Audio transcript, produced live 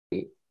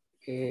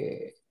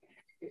the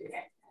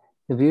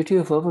beauty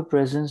of our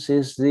presence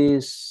is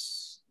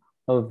this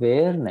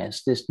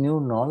awareness, this new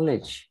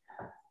knowledge,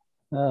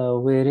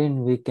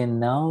 wherein we can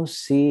now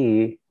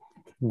see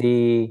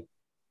the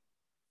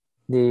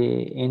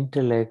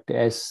intellect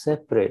as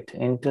separate.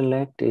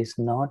 Intellect is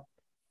not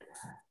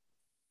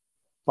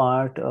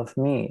part of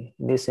me.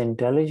 This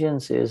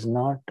intelligence is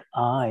not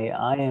I.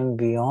 I am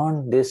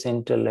beyond this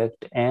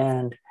intellect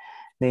and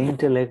the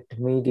intellect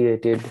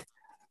mediated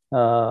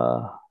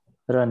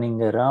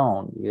running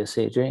around, you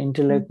see,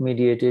 intellect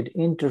mediated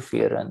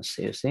interference,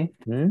 you see.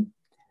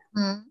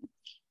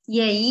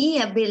 E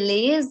aí a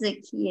beleza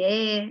que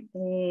é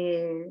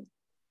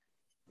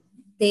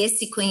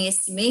desse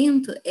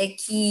conhecimento é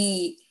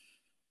que,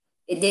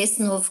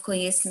 desse novo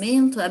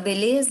conhecimento, a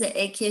beleza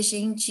é que a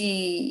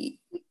gente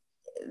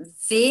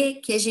vê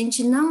que a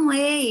gente não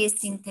é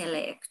esse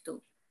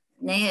intelecto,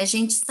 né? A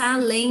gente está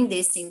além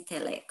desse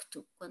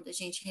intelecto quando a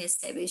gente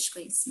recebe esse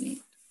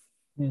conhecimento.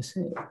 You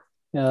see,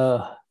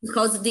 por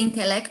causa do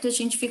intelecto, a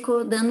gente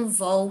ficou dando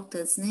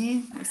voltas,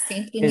 né?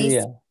 Sempre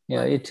nesse...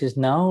 Yeah, it is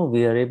now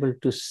we are able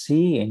to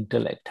see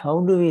intellect.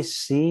 How do we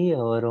see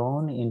our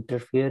own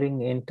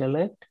interfering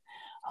intellect?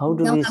 How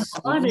do Então, we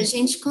agora see? a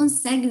gente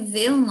consegue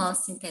ver o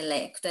nosso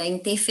intelecto, a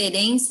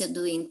interferência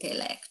do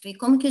intelecto. E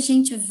como que a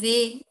gente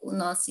vê o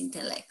nosso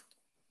intelecto?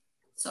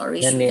 Sorry.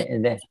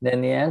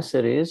 Then the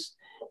answer is,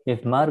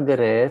 if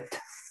Margaret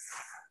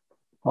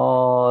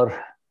or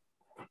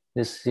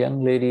this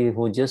young lady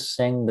who just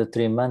sang the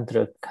three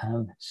mantra,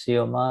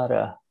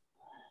 Xiomara,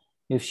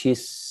 if she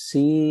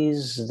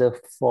sees the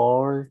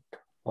fault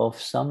of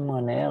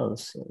someone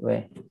else,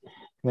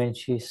 when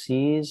she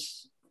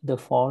sees the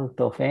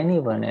fault of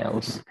anyone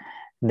else,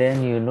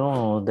 then you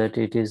know that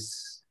it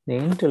is the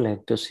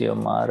intellect of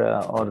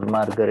Xiomara or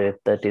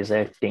Margaret that is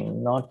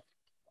acting, not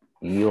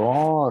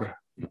your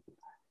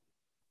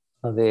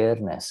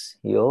awareness.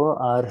 You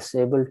are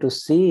able to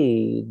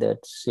see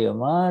that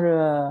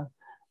Xiomara,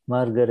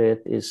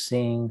 Margaret is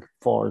seeing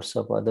faults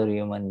of other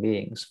human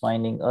beings,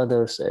 finding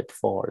others at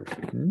fault.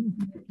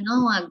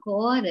 Então,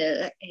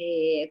 agora,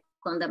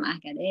 quando a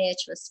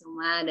Margarete ou a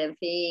Silmara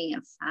veem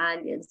as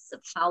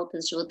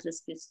faltas de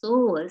outras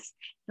pessoas,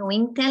 é o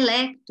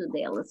intelecto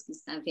delas que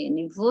está vendo.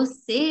 E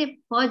você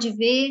pode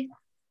ver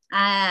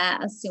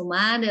a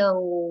Silmara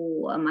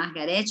ou a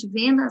Margarete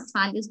vendo as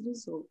falhas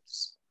dos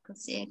outros.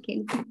 Você é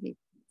aquele que vê.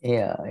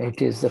 Yeah,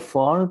 it is the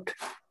fault.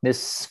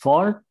 This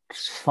fault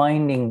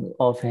finding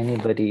of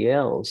anybody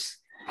else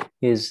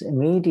is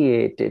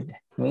mediated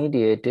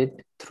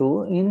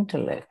through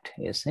intellect,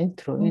 you see,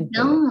 through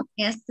então,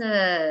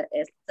 intellect.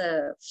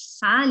 essa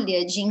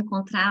falha de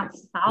encontrar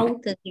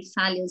faltas e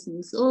falhas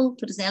nos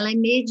outros, ela é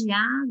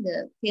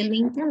mediada pelo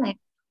intelecto.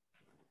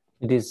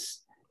 It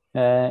is,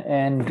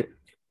 and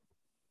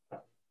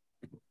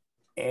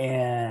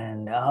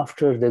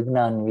after the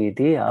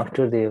Gnanvidhi,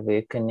 after the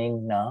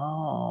awakening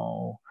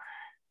now,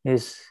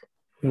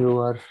 you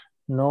are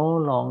no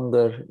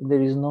longer,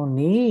 there is no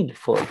need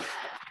for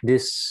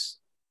this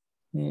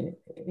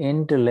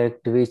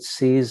intellect which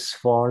sees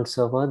faults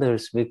of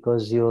others,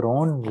 because your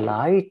own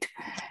light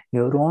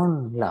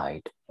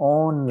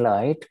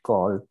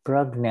called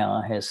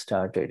prajna has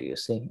started, you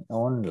see,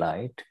 own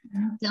light.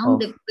 Então,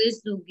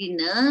 depois do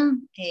Gnan,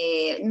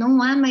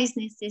 não há mais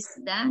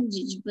necessidade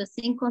de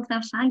você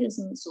encontrar falhas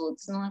nos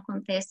outros, não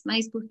acontece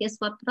mais porque a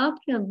sua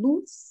própria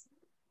luz,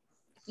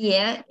 que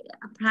é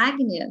a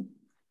prajna,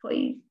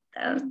 foi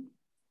desperta.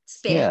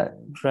 Yeah,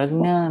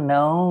 prajna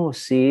now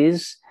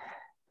sees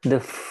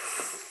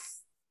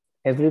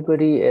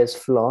everybody as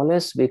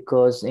flawless,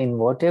 because in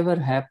whatever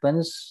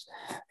happens,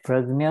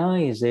 prajna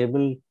is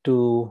able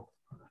to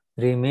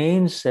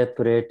remain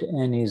separate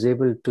and is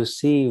able to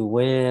see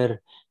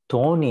where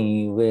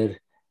Tony, where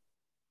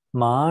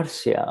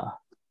Marcia,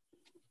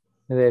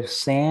 where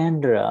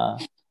Sandra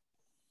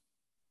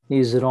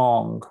is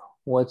wrong,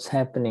 what's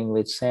happening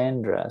with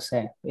Sandra,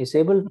 is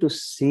able to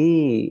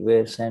see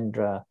where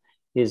Sandra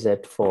is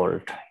at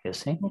fault, you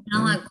see.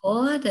 Então,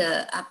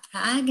 agora, a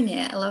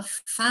prajna, ela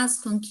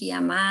faz com que a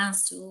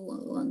Márcia,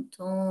 o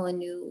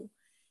Antônio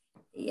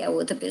e a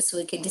outra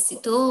pessoa que ele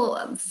citou,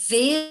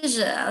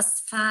 veja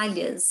as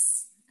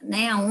falhas,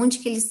 né? Onde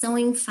que eles estão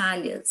em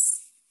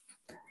falhas.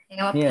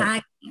 É a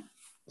prajna.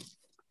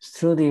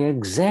 Through the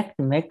exact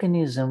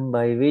mechanism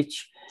by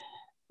which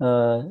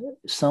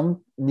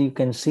you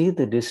can see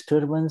the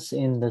disturbance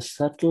in the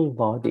subtle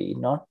body,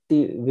 not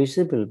the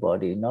visible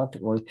body. Not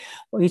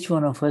each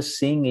one of us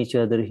seeing each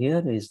other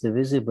here is the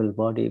visible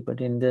body,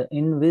 but in the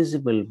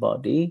invisible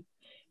body,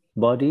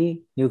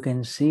 you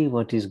can see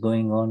what is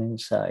going on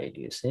inside,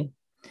 you see.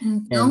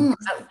 Então,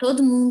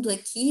 todo mundo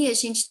aqui, a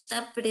gente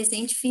está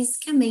presente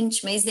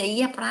fisicamente, mas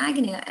aí a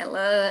prajna,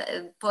 ela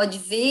pode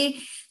ver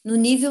no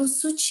nível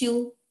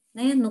sutil,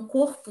 né? No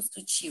corpo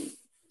sutil.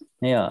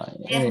 Yeah,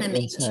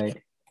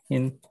 inside.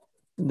 In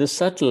the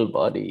subtle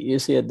body, you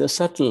see, at the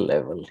subtle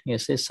level, you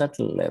say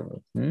subtle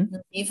level. No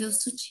nível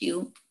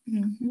sutil.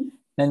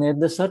 And at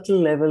the subtle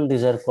level,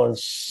 these are called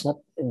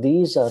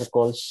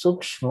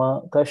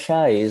sukshma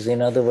kashais.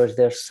 In other words,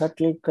 they're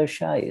subtle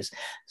kashais.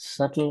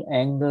 Subtle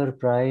anger,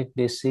 pride,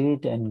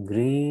 deceit, and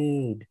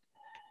greed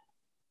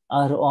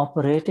are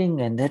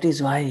operating, and that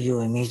is why you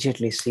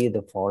immediately see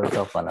the fault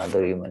of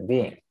another human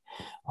being.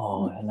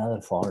 Oh,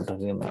 another fault of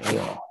human,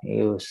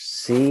 you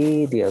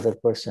see the other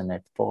person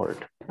at fault.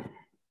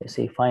 You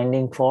see,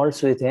 finding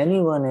faults with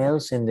anyone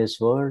else in this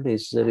world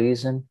is the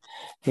reason,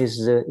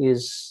 is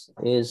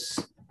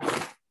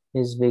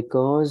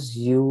because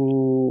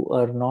you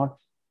are not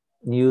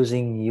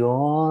using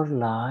your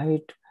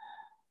light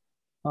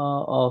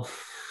of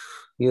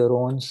your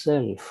own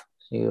self.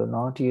 You're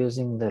not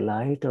using the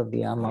light of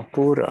the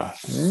Amapura.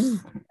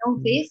 Então,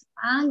 ver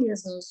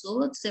falhas nos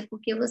outros é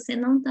porque você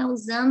não está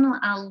usando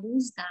a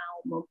luz da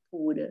alma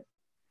pura.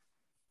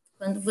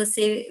 Quando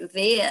você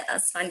vê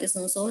as falhas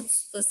nos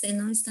outros, você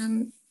não está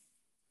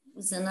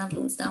usando a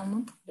luz da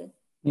alma pura.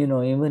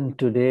 Even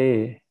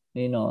today,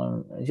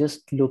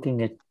 just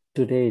looking at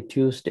today,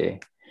 Tuesday,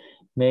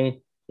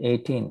 May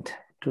 18th,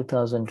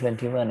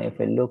 2021, if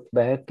I look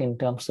back in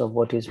terms of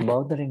what is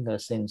bothering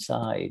us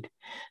inside,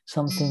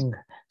 something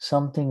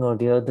or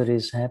the other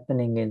is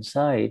happening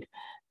inside,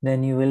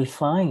 then you will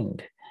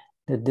find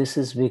that this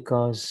is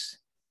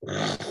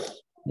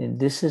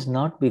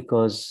not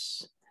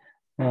because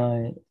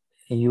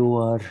you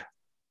are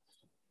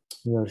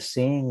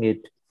seeing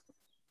it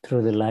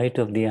through the light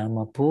of the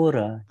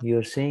Amapura.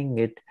 You're seeing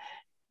it,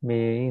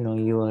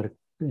 you are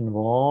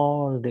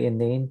involved in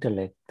the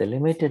intellect, the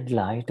limited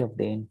light of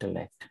the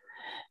intellect.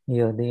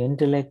 The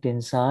intellect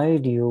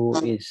inside you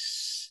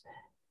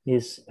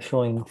is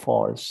showing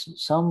faults,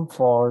 some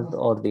fault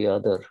or the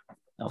other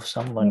of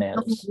someone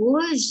Então, else.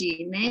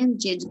 hoje, né,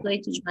 dia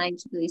 18 de maio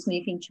de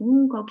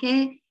 2021,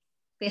 qualquer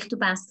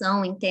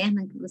perturbação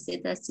interna que você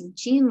está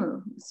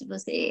sentindo, se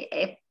você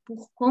é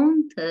por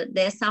conta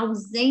dessa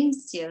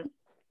ausência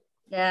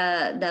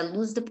da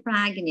luz do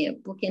pragnya,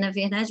 porque, na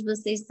verdade,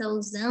 você está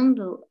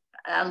usando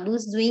a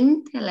luz do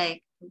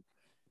intelecto.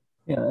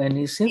 Yeah, and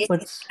you see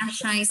Esses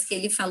kashais que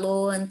ele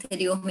falou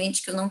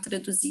anteriormente, que eu não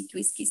traduzi, que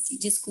eu esqueci,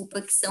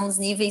 desculpa, que são os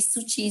níveis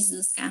sutis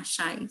dos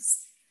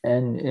kashais.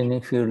 And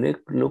if you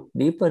look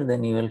deeper,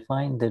 then you will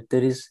find that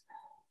there is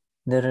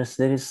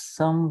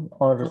some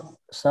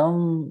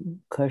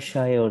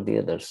kashaya or the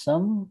other,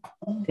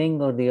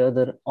 something or the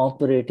other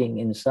operating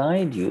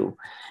inside you.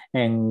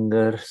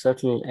 Anger,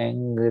 subtle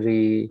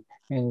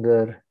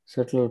anger,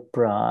 subtle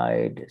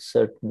pride,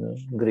 certain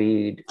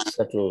greed,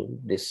 subtle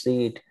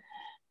deceit,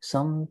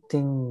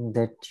 something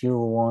that you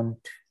want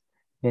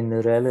in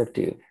the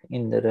relative.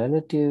 In the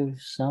relative,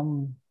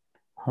 some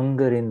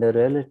hunger in the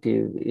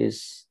relative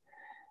is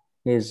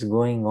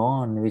going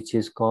on, which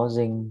is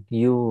causing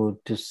you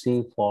to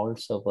see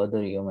faults of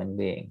other human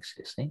beings,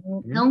 you see?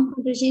 Então,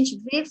 quando a gente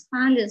vê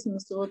falhas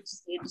nos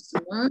outros seres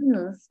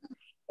humanos,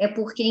 é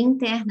porque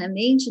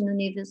internamente, no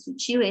nível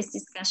sutil,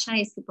 esses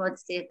kashais que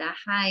pode ser da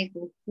raiva,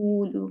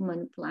 orgulho,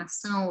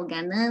 manipulação ou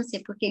ganância,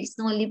 é porque eles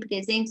estão ali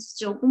presentes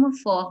de alguma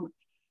forma.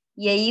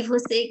 E aí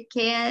você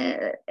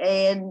quer,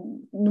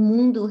 no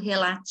mundo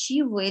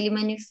relativo, ele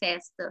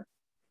manifesta.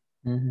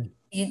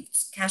 E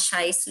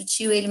kashai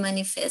sutil, ele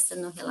manifesta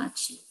no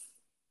relativo.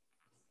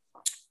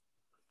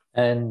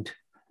 And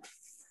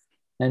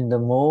the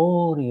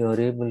more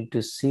you're able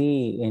to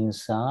see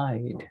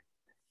inside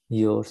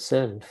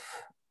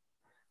yourself,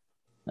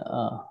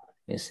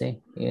 you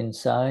see,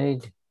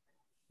 inside,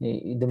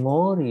 the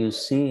more you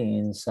see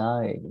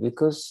inside,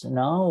 because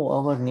now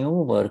our new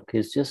work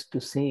is just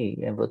to see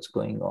what's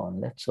going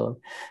on, that's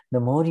all. The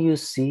more you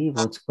see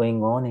what's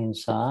going on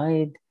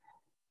inside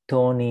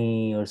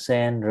Tony or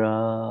Sandra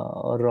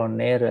or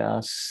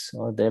Roneras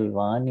or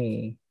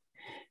Delvani,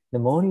 the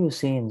more you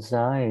see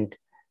inside,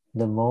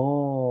 the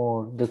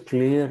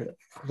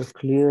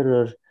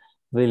clearer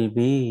will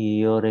be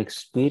your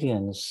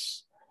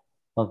experience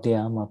of the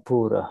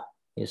Amapura.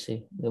 You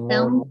see,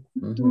 Então,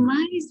 quanto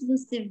mais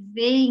você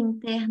vê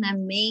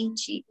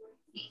internamente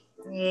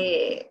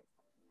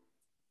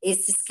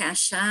esses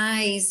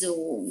kashais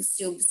ou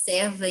se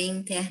observa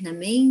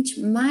internamente,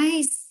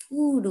 mais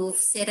puro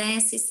será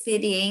essa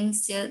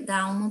experiência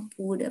da alma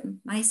pura,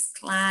 mais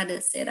clara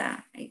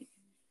será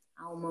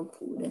a alma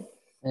pura.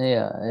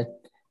 Yeah,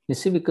 you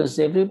see, because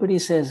everybody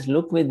says,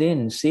 look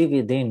within, see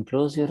within,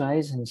 close your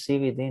eyes and see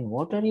within.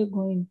 What are you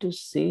going to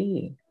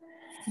see?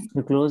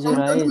 You close your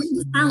eyes. Todo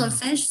mundo fala,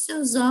 feche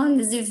seus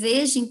olhos e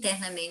veja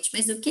internamente,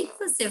 mas o que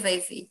você vai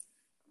ver?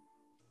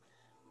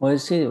 Well,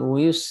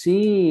 you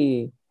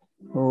see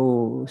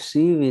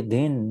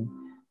within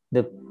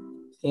the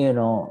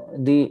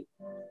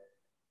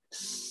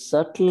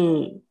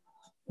subtle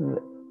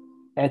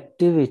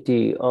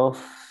activity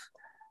of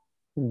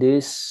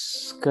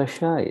this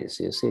kashais.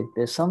 You see,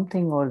 there's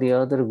something or the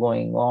other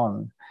going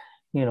on,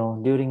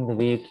 during the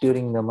week,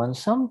 during the month,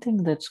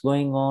 something that's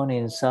going on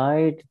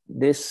inside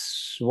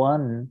this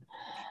one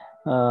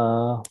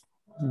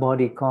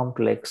body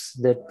complex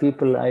that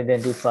people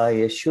identify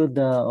as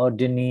Shuddha or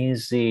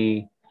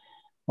Denise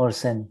or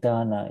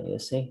Santana, you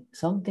see.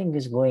 Something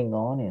is going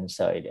on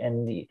inside.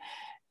 And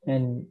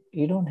And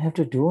you don't have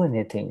to do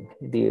anything.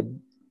 The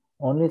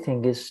only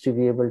thing is to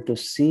be able to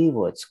see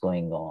what's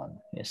going on,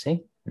 you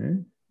see?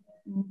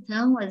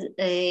 Então,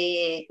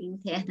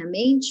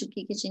 internamente, o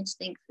que a gente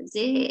tem que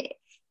fazer?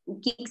 O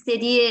que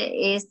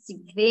seria esse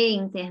ver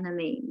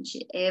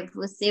internamente? É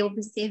você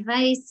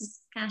observar esses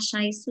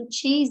cachais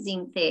sutis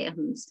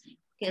internos,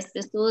 porque as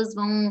pessoas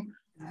vão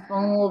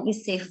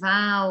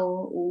observar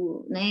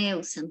né,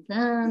 o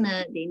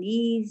Santana,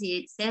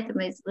 Denise, etc.,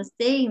 mas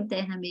você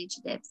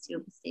internamente deve se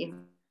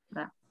observar.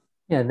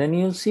 Yeah, then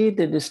you'll see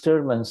the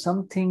disturbance,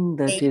 something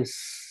that is,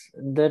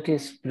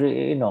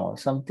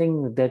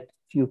 something that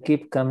you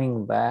keep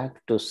coming back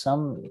to,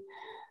 something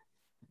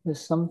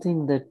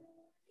that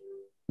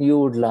you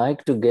would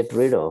like to get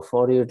rid of,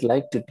 or you'd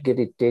like to get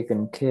it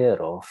taken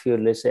care of.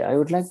 You'll say, I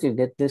would like to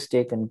get this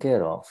taken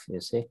care of,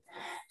 you see.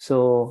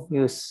 So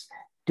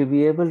to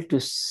be able to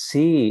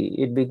see,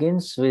 it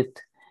begins with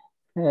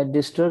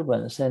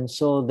disturbance. And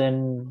so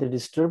then the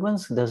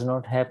disturbance does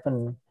not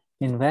happen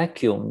in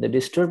vacuum. The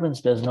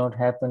disturbance does not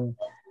happen,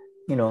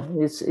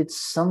 it's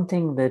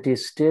something that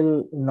is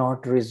still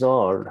not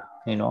resolved,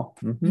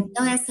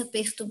 Então, essa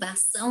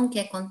perturbação que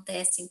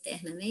acontece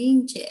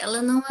internamente,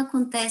 ela não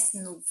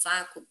acontece no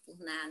vácuo por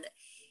nada.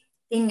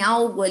 Tem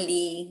algo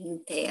ali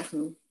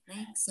interno,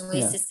 né? Que são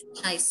esses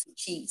sinais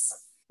sutis.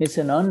 It's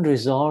an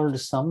unresolved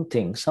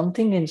something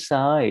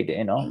inside,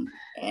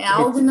 É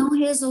algo não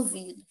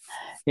resolvido.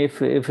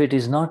 If it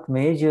is not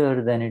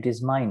major, then it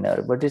is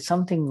minor, but it's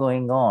something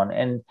going on.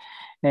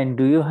 And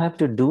do you have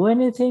to do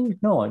anything?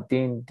 No,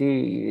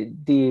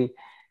 the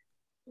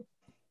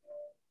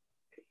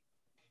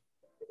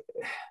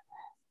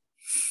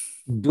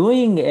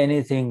doing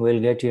anything will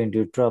get you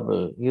into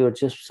trouble. You're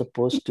just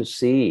supposed to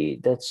see,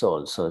 that's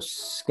all. So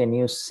can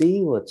you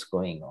see what's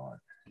going on?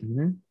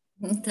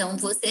 Então,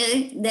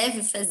 você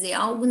deve fazer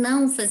algo,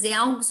 não, fazer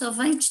algo só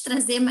vai te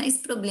trazer mais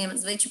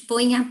problemas, vai te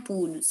pôr em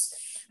apuros.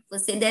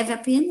 Você deve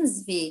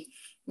apenas ver.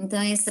 Então,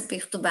 essa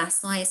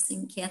perturbação, essa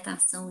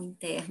inquietação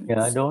interna.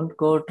 Yeah, don't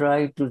go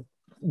try to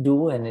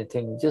do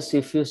anything. Just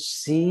if you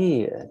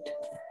see it,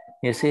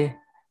 you see,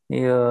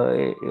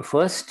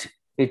 first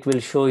it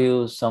will show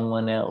you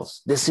someone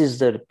else. This is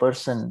the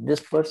person.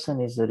 This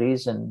person is the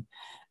reason.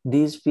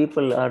 These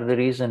people are the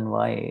reason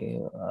why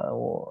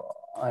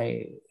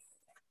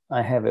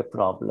I have a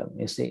problem,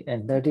 you see,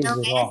 and that is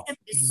wrong.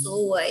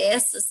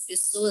 Essas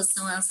pessoas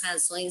são as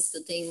razões que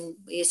eu tenho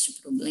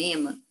este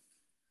problema.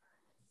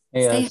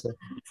 Yes.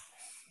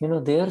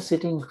 They are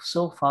sitting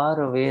so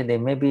far away, they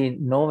may be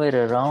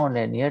nowhere around,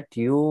 and yet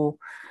your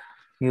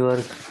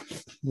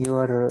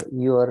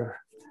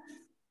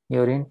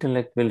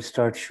intellect will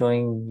start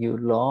showing you a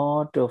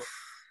lot of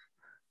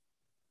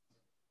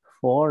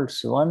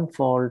faults, one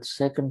fault,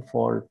 second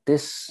fault,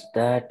 this,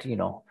 that,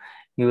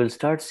 you will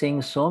start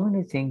seeing so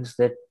many things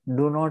that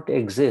do not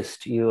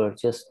exist. You are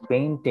just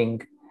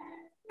painting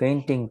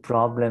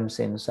problems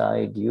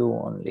inside you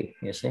only,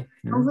 you see.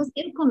 Então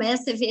você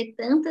começa a ver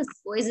tantas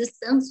coisas,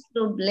 tantos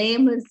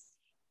problemas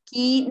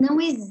que não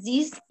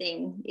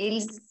existem.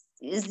 Eles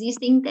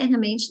existem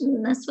internamente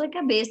na sua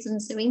cabeça,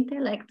 no seu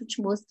intelecto,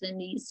 te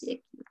mostrando isso e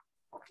aquilo.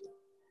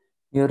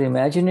 Your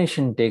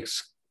imagination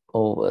takes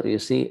over, you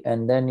see,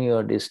 and then you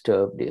are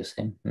disturbed, you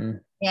see.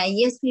 E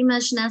aí a sua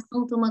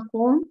imaginação toma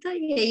conta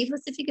e aí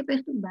você fica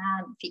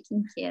perturbado, fica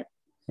inquieto.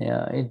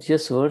 Yeah, it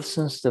just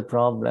worsens the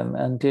problem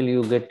until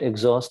you get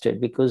exhausted,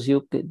 because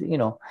it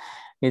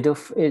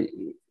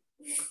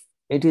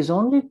is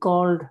only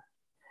called,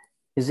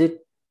 is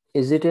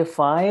it a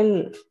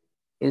file?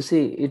 You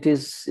see, it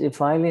is a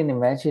file in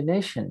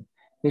imagination.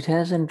 It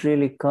hasn't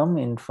really come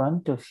in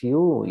front of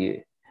you,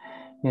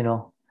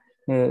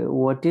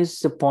 what is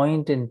the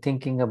point in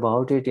thinking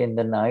about it in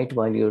the night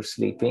while you're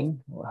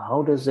sleeping?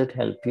 How does it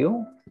help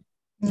you?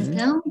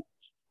 Então,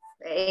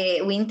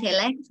 o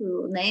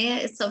intelecto,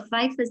 né, só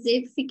vai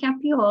fazer ficar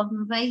pior,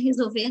 não vai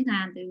resolver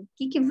nada. O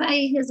que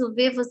vai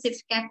resolver você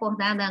ficar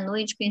acordado à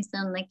noite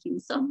pensando naquilo?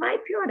 Só vai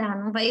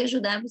piorar, não vai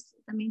ajudar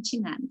absolutamente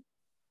nada.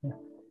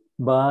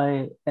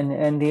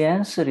 And the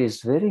answer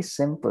is very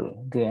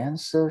simple. The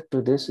answer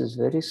to this is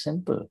very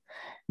simple.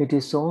 It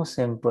is so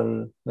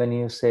simple when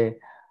you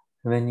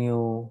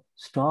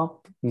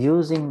stop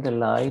using the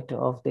light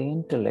of the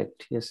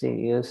intellect. You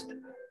see, just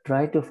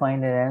try to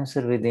find an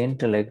answer with the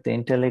intellect. The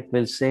intellect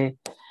will say,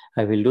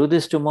 I will do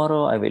this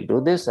tomorrow, I will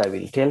do this, I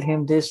will tell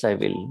him this, I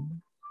will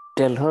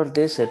tell her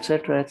this,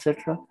 etc.,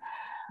 etc.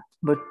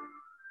 But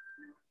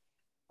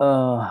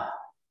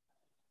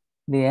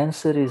the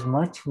answer is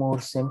much more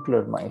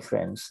simpler, my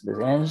friends.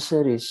 The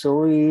answer is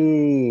so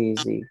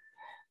easy.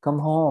 Come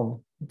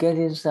home, get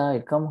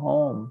inside, come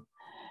home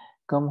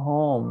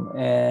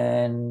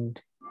and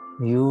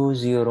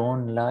use your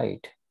own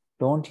light.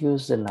 Don't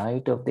use the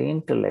light of the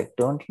intellect.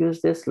 Don't use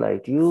this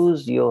light.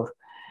 Use your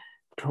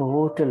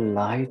total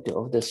light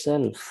of the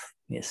self.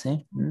 You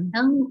see?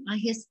 Então, a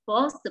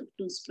resposta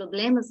para os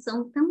problemas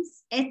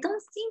é tão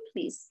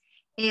simples.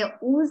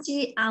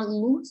 Use a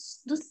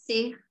luz do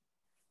ser.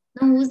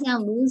 Não use a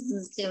luz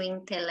do seu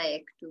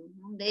intelecto.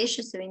 Não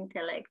deixe o seu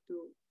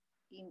intelecto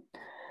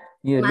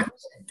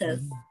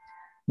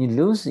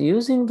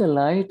Using the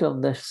light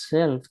of the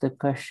self, the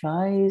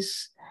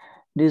kashais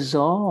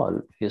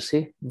dissolve, you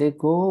see, they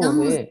go Então,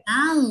 away. usar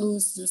a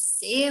luz do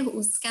ser,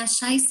 os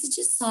cachais se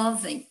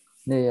dissolvem.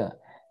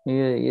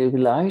 In the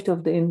light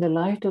of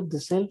the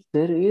self,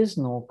 there is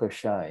no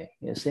kashai,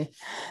 you see.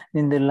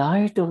 In the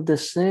light of the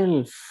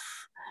self,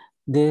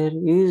 there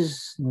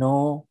is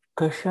no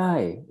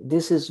kashai.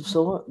 This is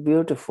so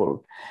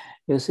beautiful,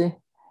 you see.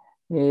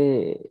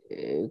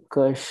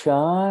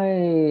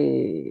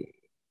 Kashai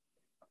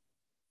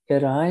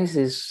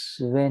arises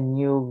when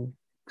you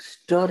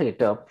stir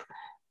it up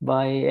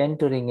by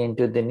entering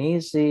into the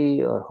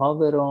Nisi or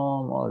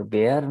Hoverom or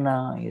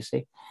Bierna, you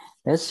see.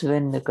 That's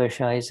when the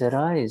kashais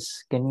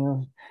arise. Can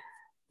you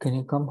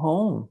come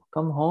home?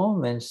 Come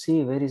home and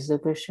see where is the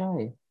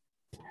kashai.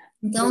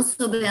 Então,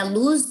 sobre a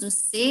luz do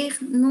ser,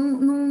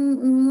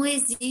 não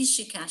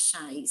existe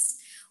cachais.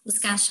 Os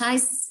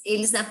cachais,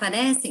 eles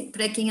aparecem,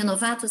 para quem é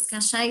novato, os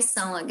cachais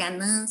são a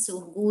ganância, o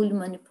orgulho,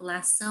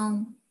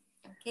 manipulação,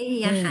 ok?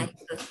 E a raiva.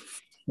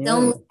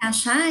 Então, os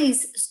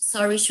cachais,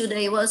 sorry,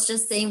 I was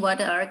just saying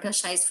what are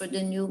cachais for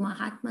the new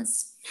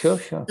Mahatmas? Sure.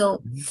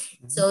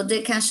 So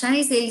the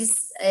cachais,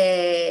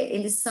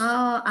 eles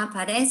só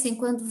aparecem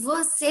quando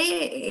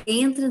você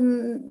entra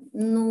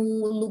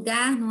no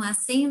lugar, no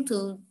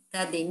assento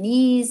da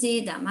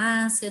Denise, da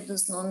Marcia,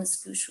 dos nomes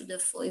que o Shuddha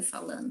foi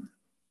falando.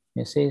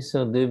 You see,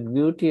 so the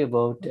beauty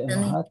about a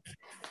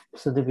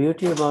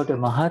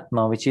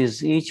Mahatma, which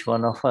is each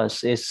one of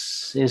us,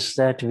 is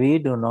that we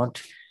do not.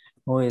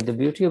 The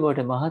beauty about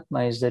a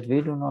Mahatma is that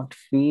we do not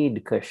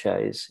feed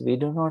kashais. We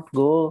do not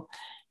go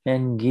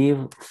and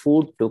give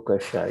food to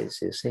kashais,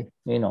 you see,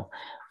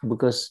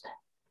 because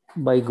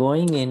by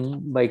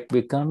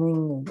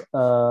becoming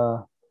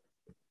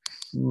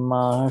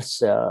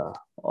Marcia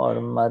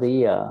or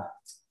Maria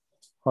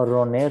or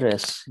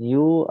Roneres,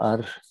 you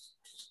are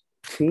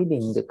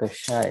feeding the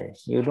kashai.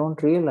 You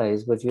don't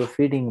realize, but you're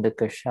feeding the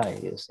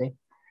kashai, you see.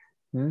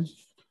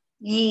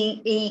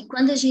 E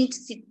quando a gente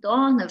se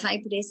torna, vai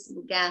para esse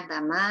lugar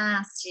da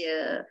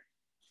Márcia,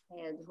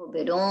 do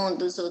Roberon,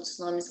 dos outros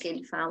nomes que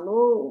ele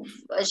falou,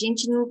 a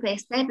gente não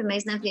percebe,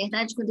 mas na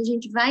verdade, quando a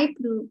gente vai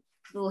para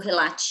o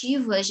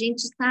relativo, a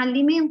gente está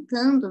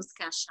alimentando os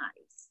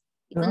cachais.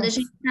 E quando a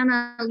gente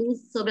está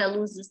sob a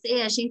luz do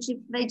ser, a gente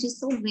vai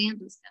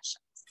dissolvendo os cachais.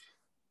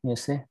 You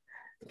see,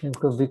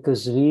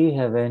 because we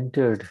have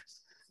entered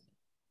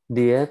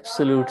the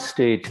absolute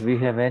state,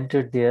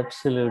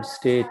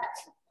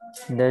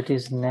 that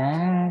is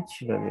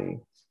naturally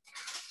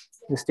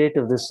the state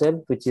of the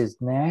self, which is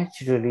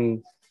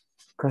naturally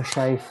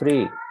kashai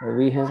free.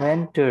 We have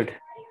entered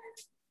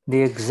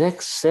the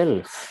exact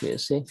self, you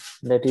see,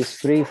 that is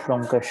free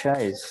from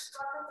kashais.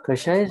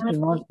 Kashais do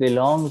not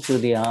belong to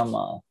the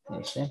ama,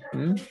 you see.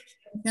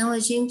 Então a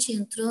gente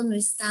entrou no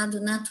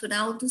estado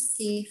natural do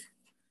ser,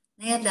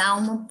 né, da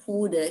alma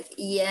pura,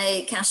 e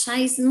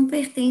cachais não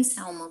pertence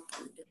à alma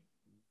pura.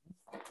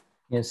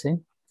 You see,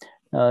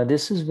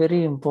 this is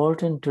very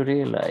important to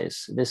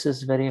realize. Because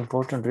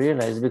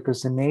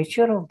the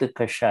nature of the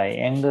kashai,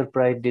 anger,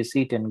 pride,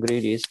 deceit, and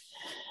greed, is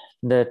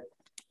that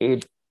the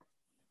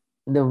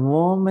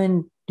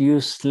moment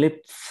you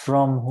slip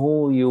from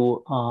who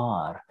you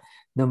are,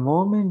 the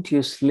moment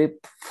you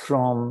slip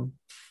from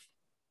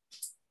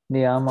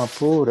the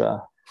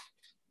Amapura,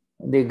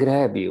 they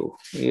grab you.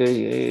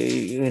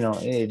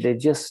 They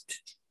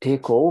just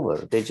take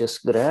over. They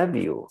just grab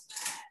you.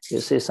 You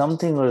say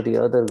something or the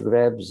other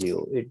grabs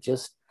you. It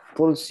just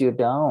pulls you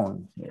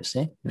down, you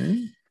see.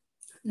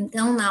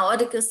 Então, na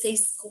hora que você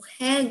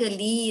escorrega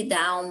ali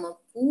da alma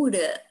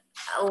pura,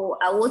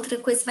 a outra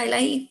coisa vai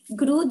lá e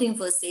gruda em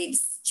você,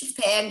 eles te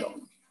pegam.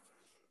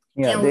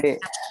 Yeah, os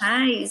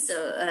cachais,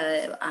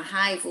 a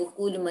raiva, o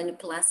orgulho,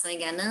 manipulação e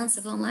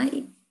ganância vão lá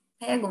e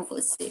pegam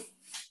você.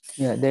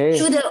 Yeah,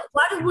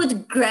 what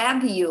would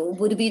grab you?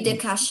 Would be the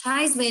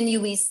kashais when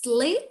you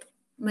sleep?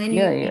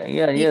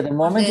 The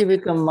moment you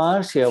become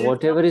Marcia,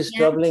 whatever is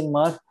troubling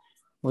Marcia,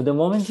 the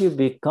moment you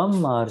become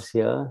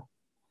Marcia,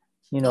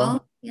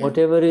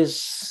 whatever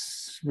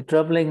is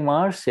troubling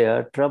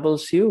Marcia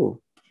troubles you.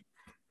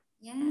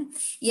 Yeah.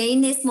 E aí,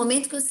 nesse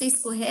momento que você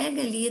escorrega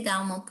ali da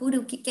alma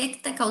pura, o que quer que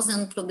está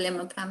causando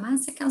problema para a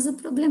Márcia, causa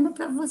problema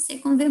para você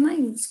com V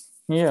maiúsculo.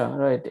 Yeah,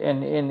 right.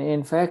 And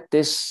in fact,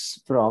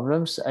 these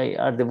problems,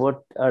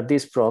 are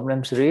these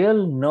problems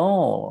real?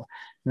 No.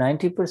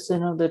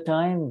 90% of the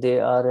time, they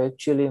are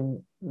actually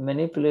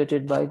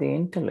manipulated by the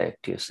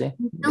intellect, you see.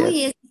 Então,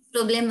 e esses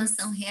problemas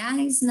são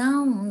reais?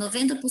 Não.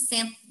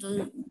 90%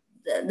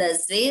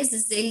 das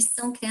vezes, eles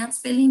são criados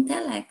pelo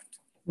intelecto.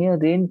 Yeah,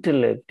 the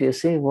intellect, you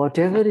see,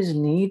 whatever is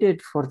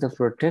needed for the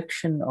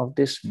protection of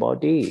this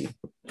body,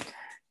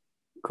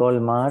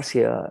 called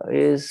Marcia,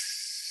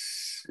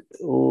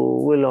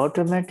 will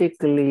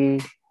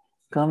automatically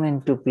come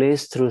into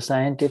place through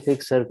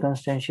scientific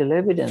circumstantial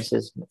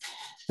evidences.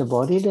 The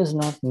body does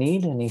not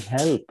need any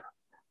help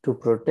to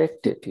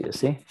protect it, you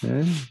see.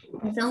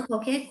 Então,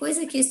 qualquer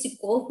coisa que esse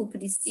corpo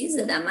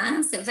precisa da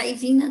massa vai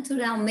vir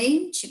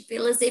naturalmente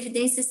pelas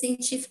evidências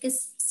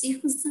científicas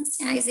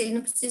circunstanciais. Ele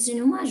não precisa de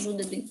nenhuma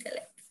ajuda do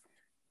intelecto.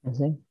 You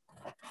see?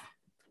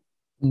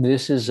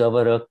 This is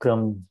our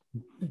Akram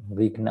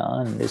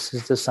Vignan. This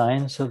is the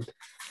science of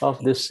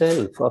the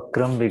self,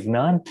 Akram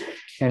Vignan.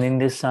 And in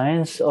the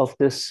science of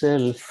the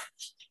self,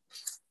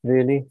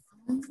 really,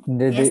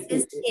 Essa é a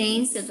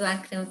ciência do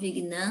Akram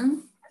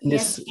Vignan. E a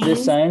this ciência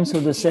science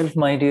of the self,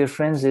 my dear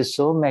friends, is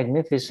so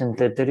magnificent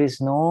that there is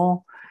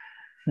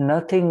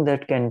nothing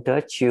that can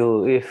touch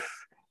you if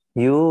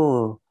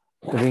you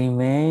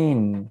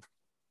remain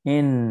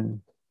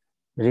in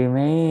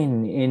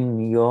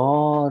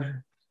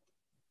your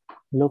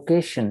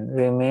location,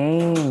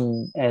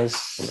 remain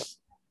as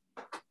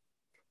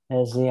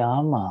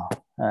Yama,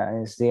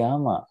 as the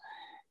Yama.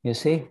 You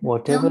see, Então,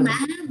 whatever.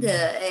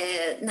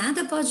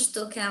 nada pode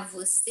tocar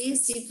você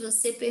se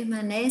você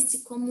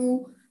permanece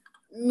como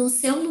no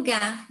seu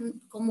lugar,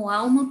 como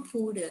alma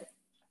pura.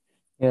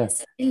 Yeah.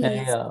 Essa é a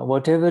beleza.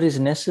 Whatever is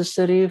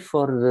necessary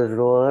for the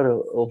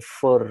roar,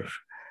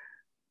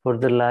 for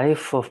the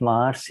life of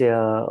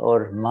Marcia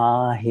or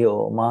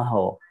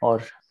Maho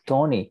or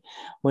Tony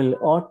will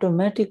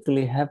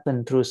automatically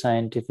happen through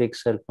scientific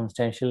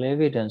circumstantial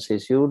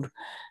evidences.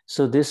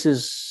 So this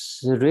is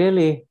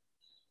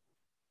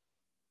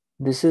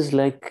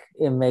like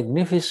a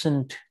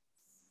magnificent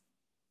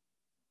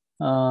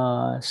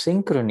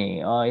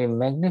synchrony or a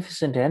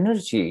magnificent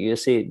energy. You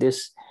see, the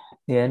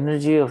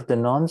energy of the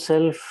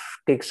non-self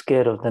takes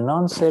care of the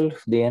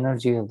non-self, the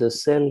energy of the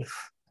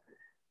self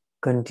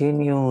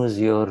continues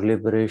your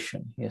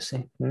liberation, you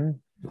see.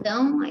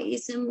 Então,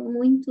 isso é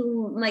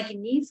muito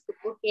magnífico,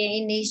 porque a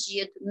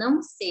energia do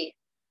não ser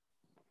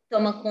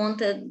toma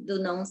conta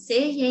do não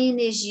ser e a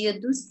energia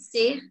do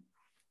ser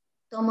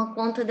toma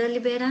conta da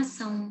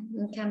liberação,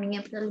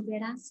 encaminha para a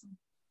liberação.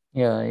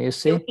 Yeah, you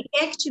see. O que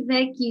quer que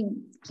tiver que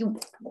o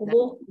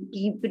corpo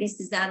que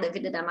precisar da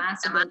vida da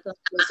Márcia, do Antônio,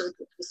 das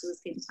outras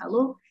pessoas que ele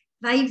falou,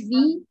 vai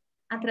vir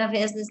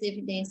através das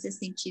evidências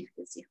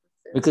científicas circunstanciais.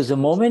 Because the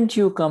moment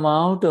you come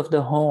out of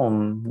the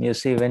home, you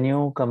see, when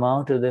you come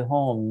out of the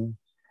home,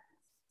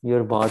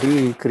 your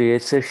body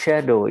creates a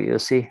shadow. You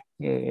see,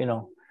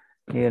 you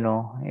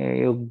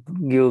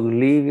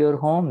leave your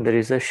home, there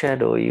is a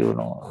shadow.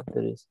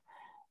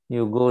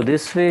 You go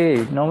this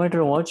way, no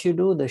matter what you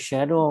do, the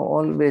shadow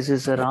always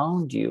is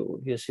around you.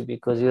 You see,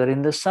 because you are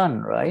in the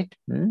sun, right?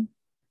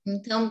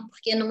 Então,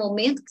 porque no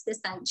momento que você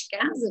sai de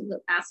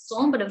casa, a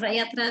sombra vai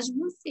atrás de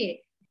você,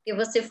 porque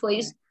você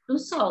foi do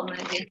sol, não é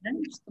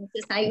verdade? Então,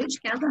 você saiu de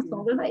casa, a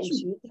sombra vai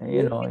junto.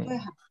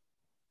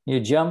 You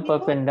jump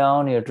up and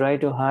down, you try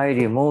to hide,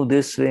 you move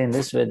this way and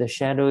this way, the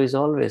shadow is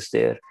always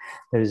there.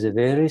 There is a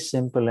very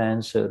simple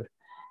answer.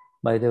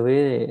 By the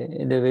way,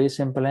 the very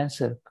simple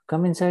answer,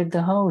 come inside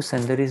the house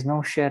and there is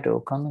no shadow.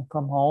 Come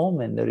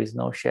home and there is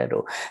no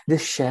shadow.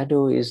 This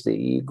shadow is the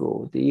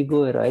ego. The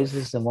ego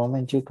arises the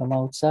moment you come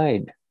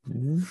outside.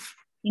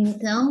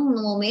 Então,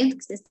 no momento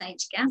que você sai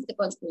de casa, você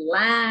pode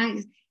pular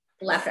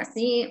para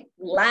cima,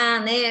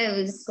 pular,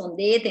 né?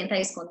 Esconder, tentar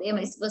esconder,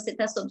 mas se você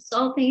está sob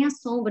sol, tem a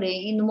sombra.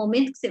 E no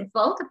momento que você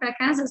volta para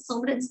casa, a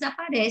sombra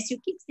desaparece. O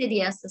que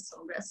seria essa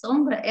sombra? A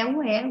sombra é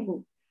o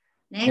ego,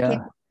 né? Yeah.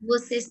 Que é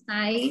você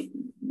sai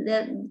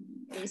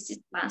desse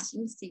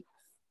espaço em si.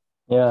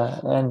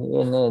 Yeah,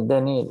 and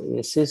then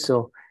you see,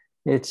 so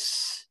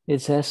it's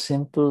as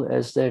simple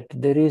as that.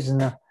 There is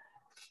no.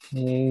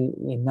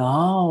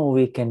 Now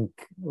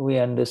we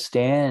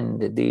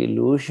understand the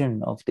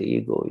illusion of the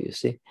ego. You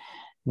see,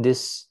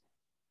 this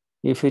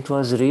if it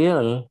was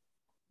real,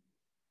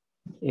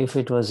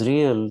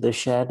 the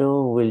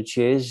shadow will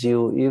chase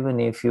you even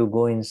if you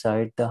go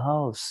inside the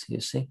house.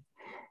 You see.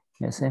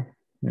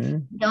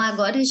 Então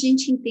agora a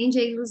gente entende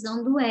a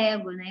ilusão do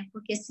ego, né?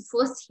 Porque se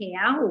fosse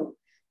real,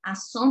 a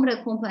sombra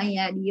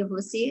acompanharia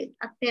você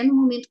até no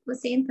momento que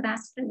você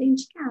entrasse para dentro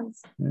de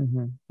casa.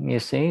 You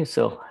see,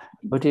 so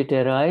but it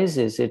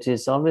arises, it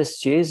is always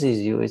chases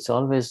you, it's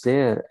always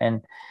there,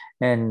 and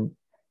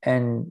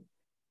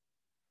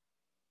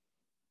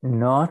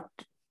not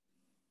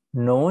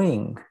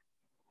knowing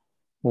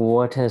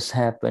what has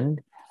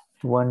happened,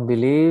 one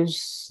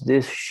believes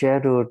this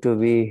shadow to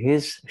be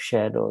his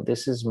shadow.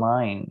 This is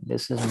mine,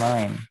 this is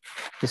mine,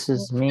 this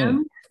is me.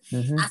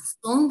 A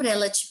sombra,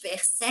 ela te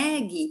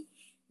persegue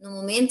no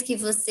momento que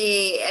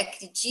você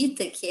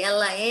acredita que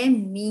ela é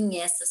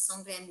minha, essa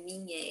sombra é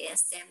minha,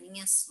 essa é a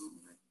minha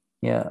sombra.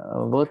 Yeah,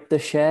 both the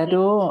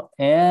shadow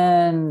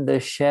and the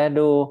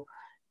shadow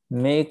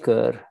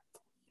maker,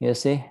 you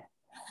see,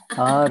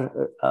 are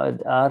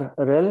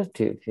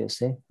relative, you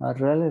see, are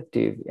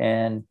relative.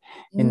 And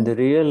in the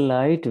real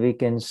light, we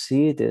can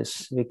see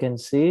this. We can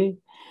see,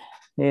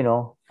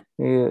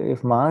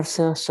 if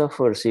Marcia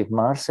suffers, if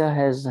Marcia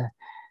has,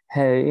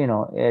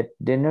 at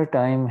dinner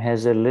time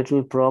has a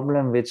little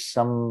problem with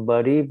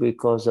somebody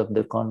because of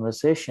the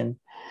conversation,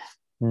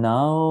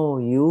 now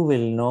you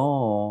will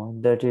know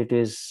that it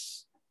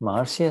is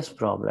Marcia's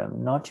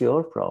problem, not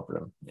your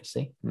problem, you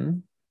see.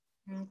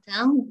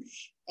 Então,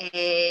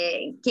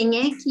 quem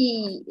é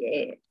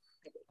que...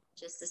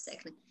 just a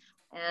second.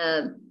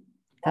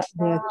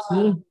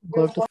 Aqui,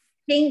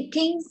 Quem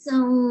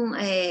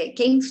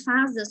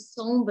faz a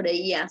sombra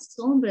e a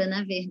sombra,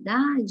 na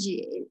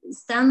verdade,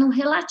 está no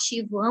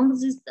relativo.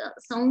 Ambos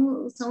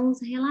são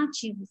os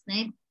relativos,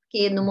 né?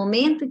 Porque no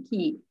momento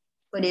que,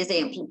 por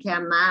exemplo, que a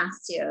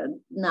Márcia,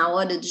 na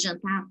hora do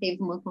jantar,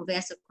 teve uma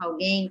conversa com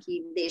alguém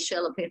que deixou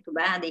ela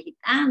perturbada,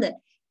 irritada,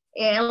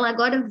 ela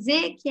agora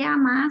vê que é a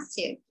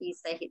Márcia que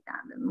está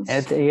irritada.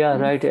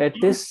 Right.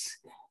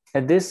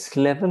 At this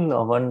level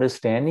of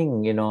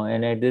understanding,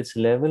 and at this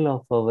level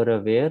of our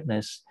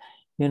awareness,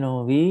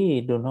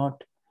 we do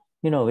not,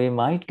 we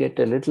might get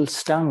a little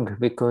stung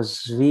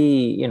because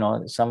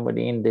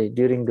somebody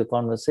during the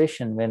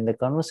conversation, when the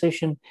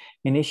conversation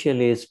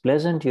initially is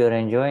pleasant, you're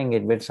enjoying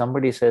it, but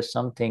somebody says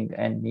something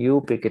and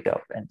you pick it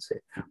up and say,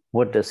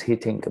 what does he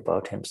think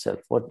about himself?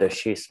 What does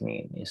she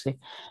mean? You see?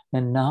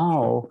 And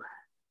now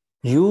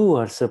you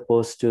are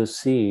supposed to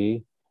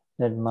see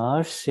that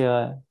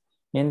Marcia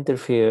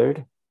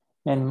interfered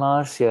and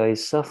Marcia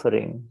is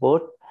suffering.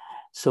 Both,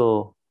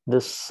 so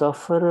the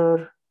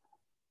sufferer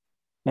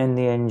and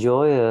the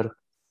enjoyer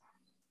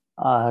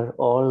are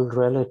all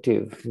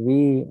relative.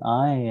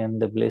 I am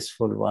the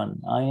blissful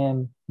one. I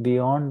am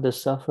beyond the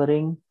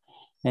suffering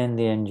and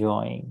the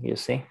enjoying, you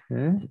see.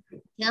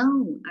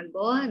 Então,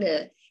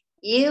 agora,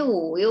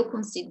 eu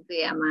consigo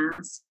ver a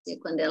Márcia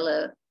quando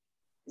ela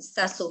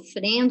está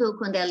sofrendo ou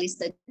quando ela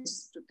está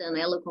desfrutando,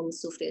 ela como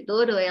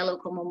sofredora ou ela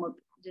como uma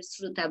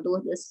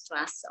desfrutador da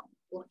situação.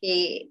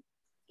 Porque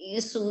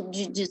isso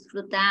de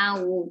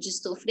desfrutar ou de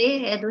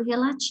sofrer é do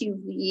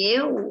relativo. E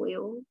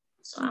eu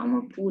sou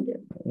alma pura.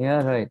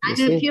 Yeah, right.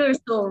 I'm a pure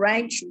soul,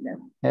 right, Shida?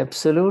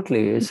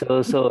 Absolutely.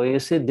 So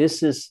you see,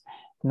 this is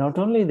not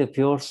only the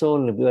pure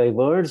soul by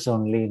words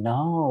only.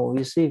 Now,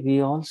 you see, we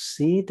all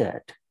see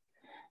that.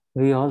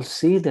 We all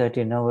see that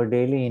in our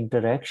daily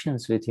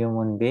interactions with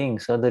human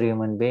beings, other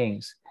human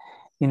beings.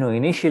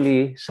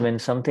 Initially, when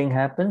something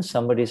happens,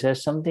 somebody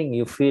says something,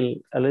 you feel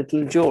a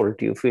little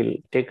jolt, you feel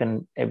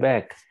taken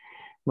aback.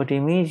 But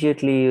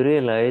immediately you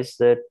realize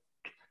that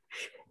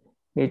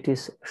it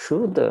is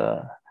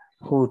Shuddha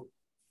who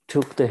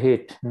took the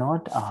hit,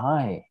 not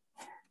I.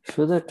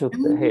 Shuddha took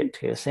the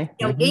hit, you see.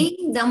 Se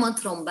alguém dá uma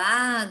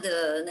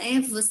trombada,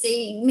 né?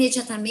 Você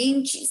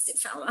imediatamente se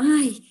fala,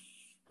 ai,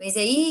 mas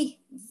aí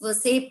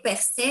você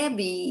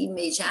percebe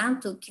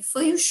imediato que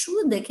foi o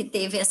Shuddha que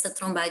teve essa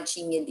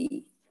trombadinha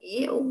ali.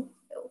 Eu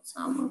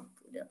sou uma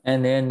pura.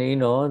 And then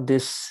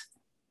this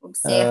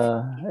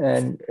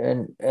and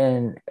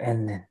then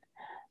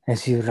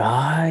as you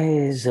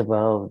rise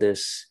above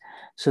this,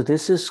 so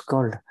this is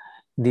called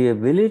the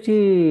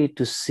ability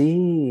to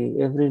see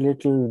every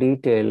little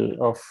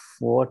detail of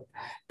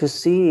to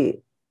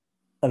see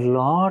a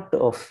lot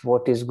of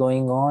what is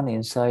going on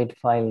inside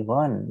file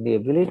 1. The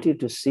ability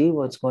to see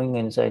what's going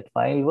inside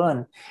file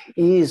 1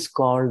 is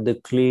called the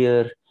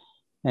clear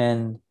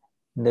and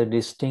the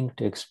distinct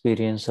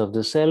experience of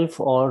the self,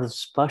 or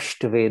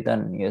Spasht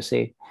Vedan, you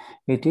see.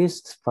 It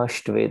is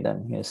Spasht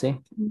Vedan, you see.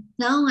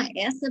 Então,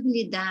 essa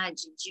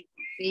habilidade de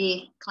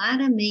ver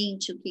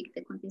claramente o que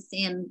está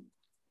acontecendo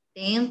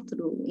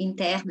dentro,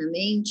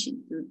 internamente,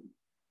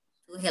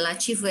 do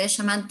relativo é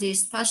chamado de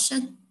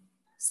Spashta.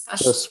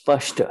 So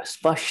Spashta,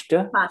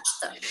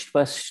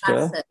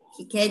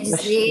 que quer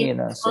dizer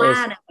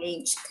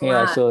claramente, claro.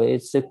 Yeah, so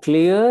it's a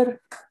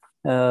clear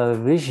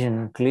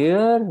vision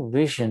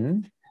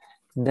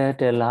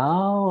that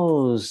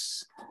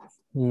allows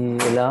you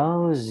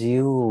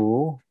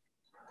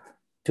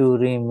to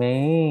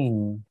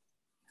remain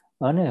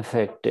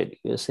unaffected,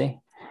 you see.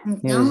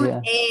 Então,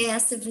 é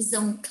essa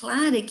visão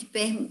clara que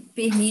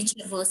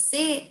permite a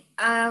você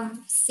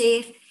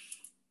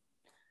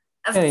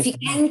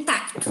ficar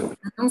intacto,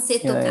 a não ser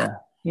tocado.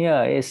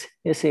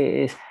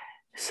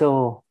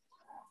 So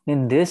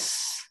in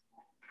this,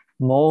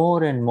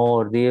 more and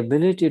more, the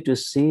ability to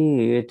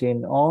see it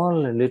in all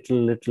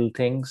little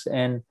things,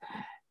 and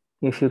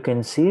if you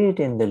can see it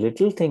in the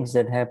little things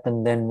that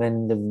happen, then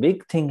when the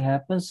big thing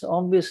happens,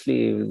 obviously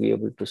you will be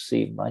able to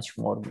see much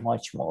more,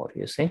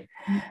 you see.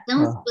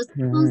 Então, se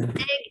você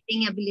consegue,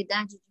 tem a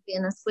habilidade de ver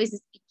nas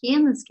coisas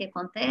pequenas que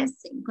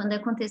acontecem, quando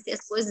acontecer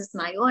as coisas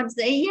maiores,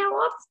 aí é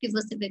óbvio que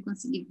você vai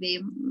conseguir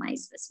ver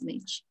mais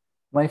facilmente.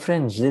 My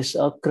friends, this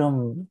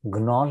Akram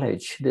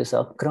knowledge is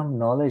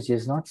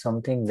not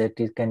something that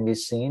can be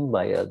seen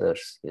by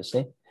others, you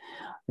see.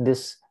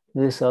 This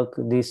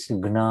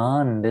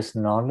Gnan, this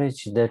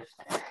knowledge that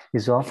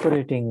is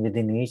operating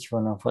within each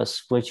one of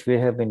us, which we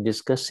have been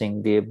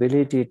discussing, the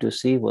ability to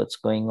see what's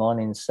going on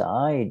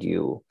inside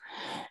you.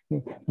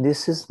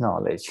 This is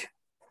knowledge.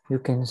 You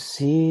can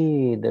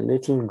see the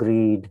little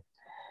greed,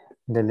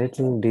 the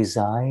little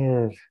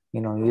desire.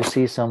 You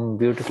see some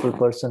beautiful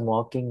person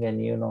walking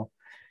and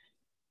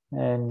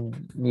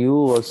and you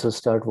also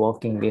start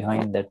walking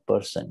behind that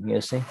person,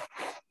 you see.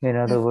 In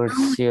other words,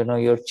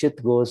 your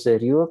chit goes there.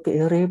 You're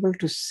able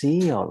to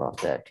see all of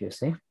that, you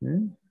see.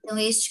 Então,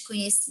 este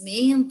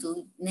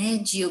conhecimento, né,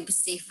 de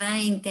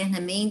observar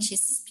internamente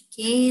esses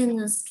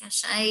pequenos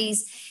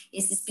cachais,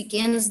 esses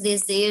pequenos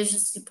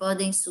desejos que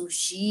podem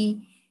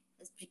surgir,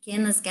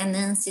 pequenas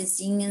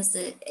ganânciazinhas,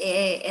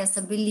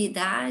 essa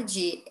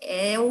habilidade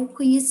é o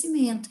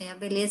conhecimento, é a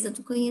beleza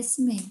do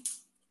conhecimento.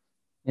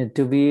 And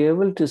to be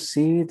able to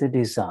see the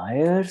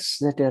desires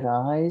that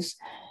arise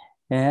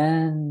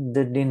and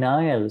the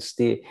denials,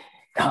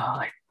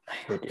 I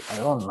hate it, I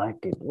don't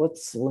like it.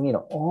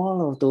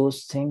 All of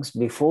those things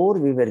before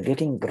we were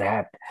getting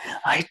grabbed.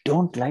 I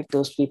don't like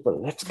those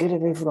people. Let's get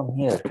away from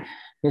here.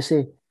 You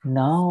see,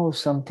 now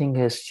something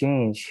has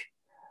changed.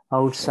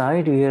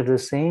 Outside, we are the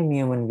same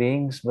human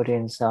beings, but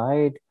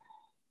inside,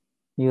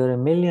 you're a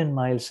million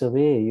miles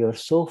away. You're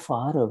so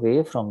far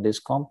away from this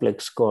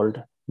complex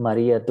called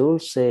Maria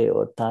Dulce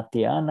or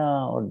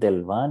Tatiana or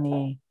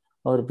Delvani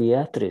or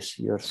Beatrice.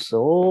 You're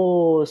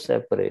so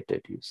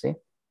separated, you see.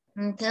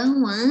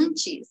 Então,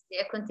 antes, se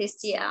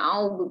acontecia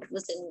algo que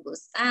você não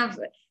gostava,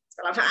 você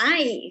falava,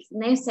 ai,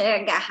 né, você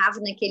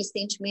agarrava naquele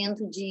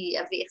sentimento de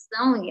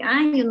aversão, e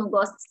ai, eu não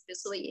gosto dessa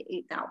pessoa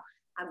e tal.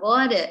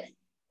 Agora,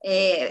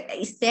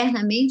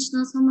 externamente,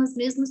 nós somos as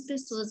mesmas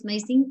pessoas,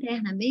 mas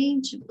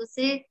internamente,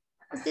 você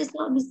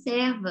só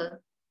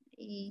observa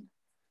e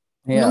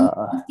não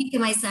fica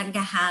mais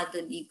agarrado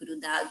ali,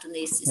 grudado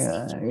nesse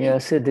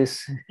sentimento.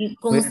 E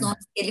com os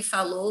nomes que ele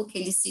falou, que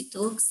ele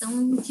citou, que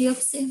são de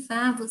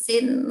observar, você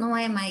não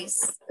é mais.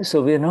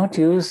 So we're not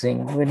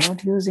using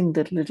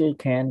that little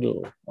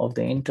candle of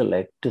the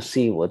intellect to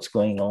see what's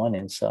going on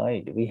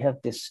inside. We have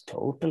this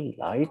total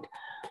light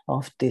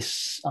of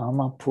this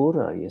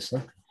Amapura, you see.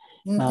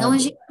 Então, a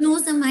gente não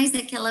usa mais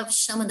aquela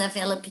chama da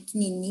vela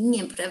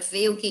pequenininha para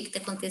ver o que está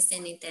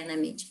acontecendo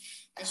internamente.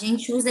 A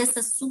gente usa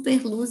essa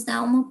super luz da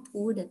alma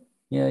pura.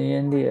 Yeah,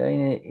 and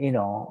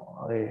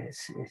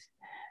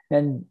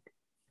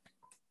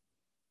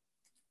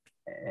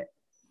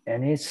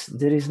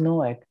there is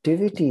no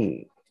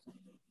activity.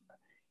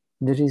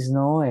 There is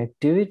no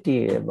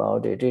activity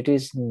about it. It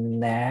is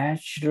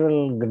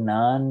natural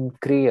Gnan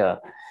Kriya.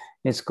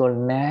 It's called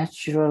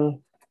natural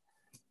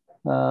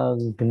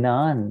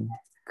Gnan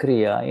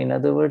Kriya. In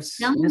other words,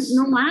 então,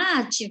 não há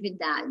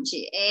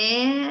atividade.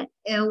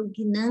 É o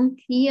Gnan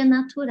Kriya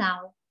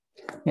natural.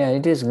 Yeah,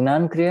 it is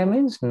Gnan Kriya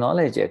means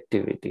knowledge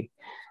activity.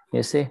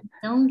 You see?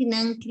 Então,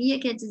 Gnan Kriya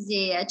quer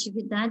dizer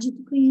atividade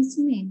do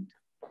conhecimento.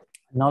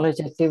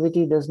 Knowledge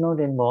activity does not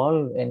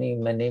involve any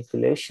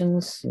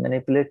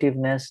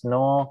manipulativeness,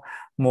 no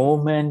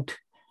movement,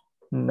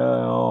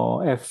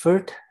 no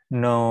effort,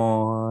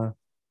 no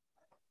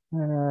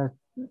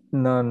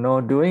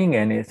doing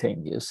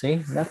anything, you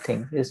see?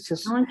 Nothing. It's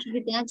just... Então,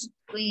 atividade do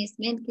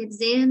conhecimento quer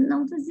dizer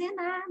não fazer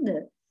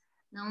nada.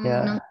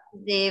 Não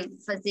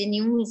fazer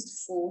nenhum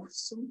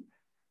esforço.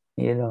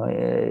 You know,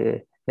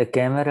 the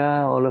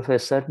camera all of a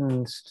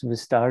sudden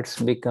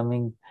starts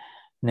becoming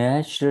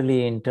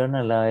naturally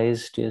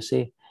internalized, you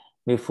see,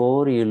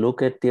 before you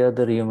look at the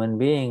other human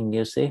being,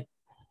 you see,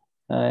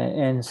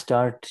 and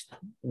start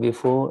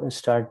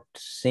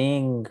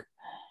seeing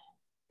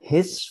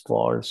his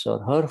faults or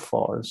her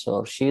faults,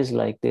 or she's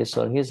like this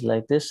or he's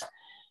like this.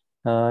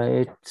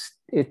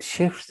 It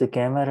shifts, the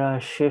camera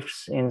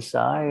shifts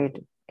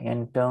inside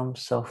in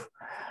terms of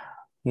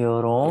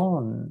your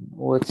own.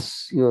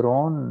 What's your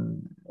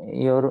own?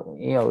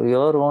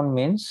 Your own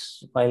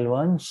means file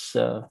one's.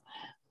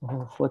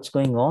 What's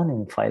going on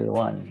in file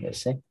one, you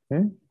see?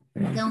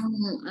 Então,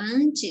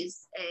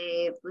 antes,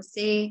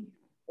 você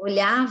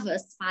olhava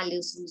as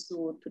falhas dos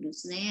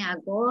outros, né?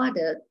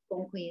 Agora,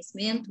 com o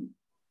conhecimento,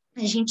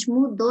 a gente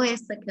mudou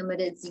essa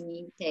câmerazinha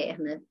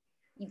interna.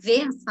 E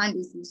ver as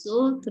falhas dos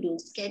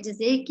outros quer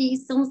dizer que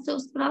são os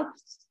seus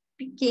próprios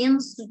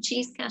pequenos,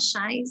 sutis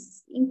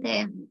cachais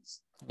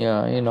internos.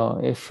 Yeah, you know,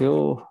 if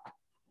you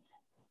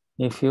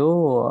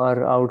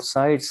are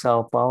outside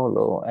Sao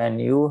Paulo and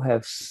you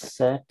have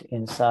sat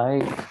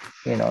inside,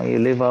 you know, you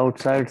live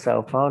outside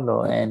Sao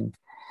Paulo and,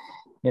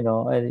 you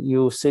know,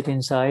 you sit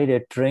inside a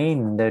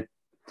train that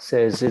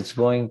says it's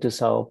going to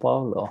Sao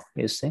Paulo,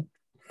 you see,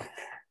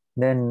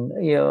 then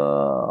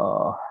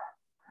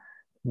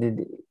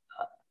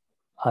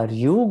are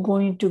you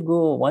going to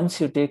go,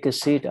 once you take a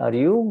seat, are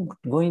you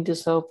going to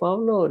Sao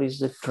Paulo or is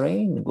the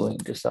train going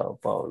to Sao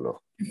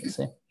Paulo? You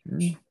see?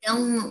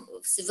 Então,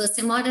 se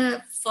você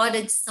mora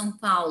fora de São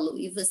Paulo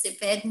e você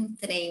pega um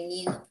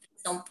trem indo para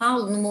São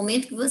Paulo, no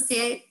momento que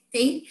você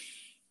tem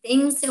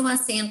o seu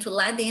assento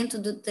lá dentro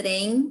do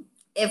trem,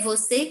 é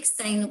você que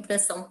está indo para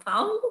São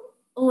Paulo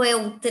ou é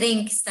o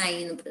trem que está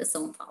indo para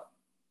São Paulo?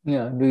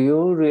 Yeah, do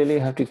you really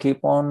have to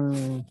keep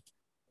on,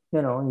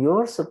 you know,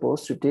 you're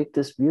supposed to take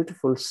this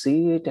beautiful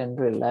seat and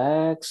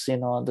relax, you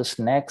know, the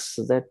snacks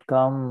that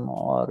come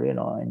or, you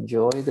know,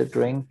 enjoy the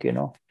drink, you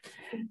know.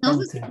 Então,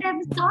 você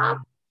deve só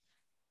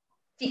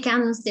ficar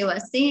no seu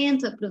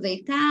assento,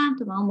 aproveitar,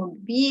 tomar uma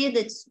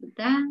bebida,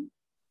 desfrutar.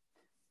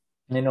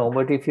 You know,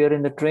 but if you're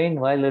in the train,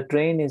 while the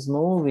train is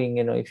moving,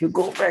 you know, if you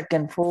go back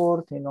and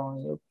forth, you know,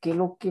 you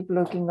keep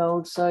looking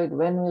outside,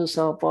 when will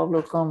Sao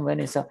Paulo come?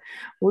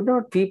 Would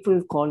not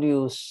people call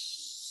you,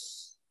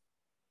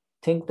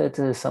 think that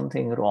there's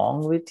something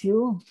wrong with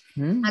you?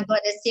 Agora,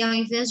 se ao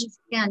invés de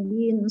ficar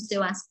ali no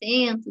seu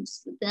assento,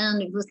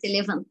 desfrutando, e você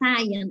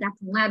levantar e andar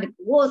para um lado e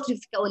para o outro, e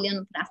ficar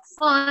olhando para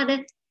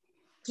fora,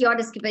 Que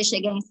horas que vai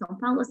chegar em São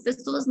Paulo, as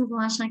pessoas não vão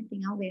achar que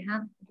tem algo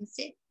errado com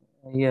você?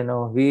 You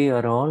know, we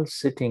are all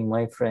sitting,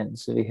 my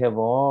friends. We have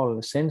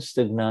all, since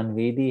the Gnan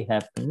Vidi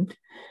happened,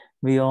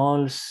 we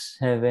all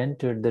have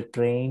entered the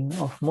train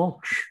of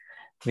moksha.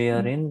 We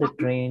are in the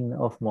train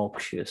of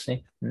moksha, you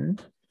see.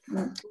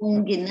 Com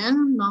o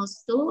Gnan,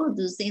 nós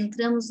todos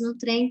entramos no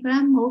trem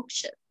para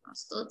moksha.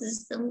 Nós todos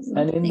estamos no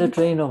And in the trem.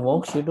 train of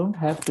moksha, you don't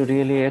have to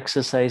really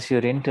exercise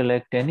your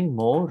intellect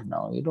anymore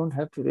now. You don't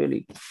have to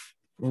really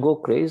go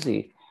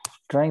crazy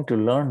trying to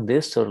learn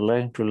this or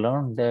trying to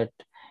learn that.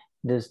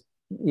 This,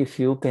 if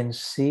you can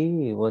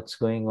see what's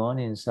going on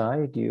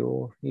inside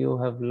you, you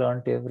have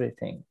learned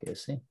everything, you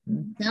see.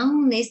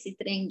 Então, nesse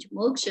trem de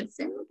moksha,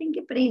 você não tem que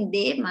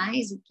aprender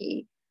mais o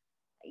que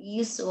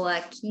isso ou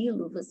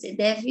aquilo.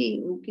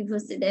 O que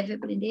você deve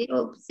aprender é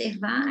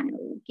observar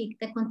o que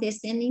está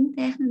acontecendo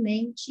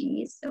internamente.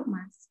 Isso é o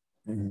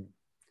máximo.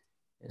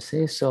 You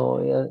see, so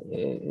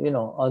you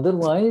know,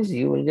 otherwise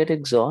you will get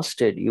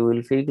exhausted. You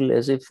will feel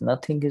as if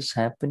nothing is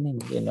happening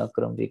in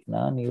Akram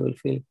Vignan. You will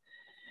feel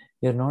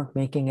you're not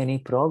making any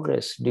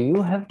progress. Do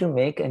you have to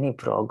make any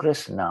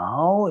progress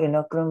now in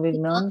Akram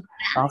Vignan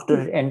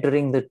after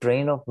entering the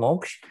train of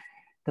moksha?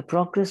 The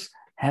progress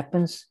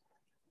happens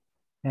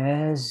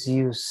as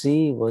you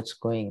see what's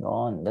going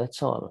on.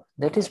 That's all.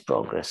 That is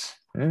progress.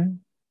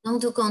 Não,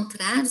 do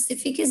contrário, você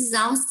fica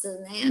exausta,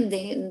 né?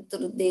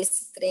 Dentro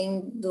desse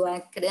trem do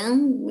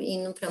Akram,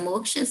 indo para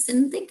moksha, você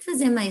não tem que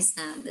fazer mais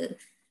nada.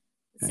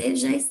 Você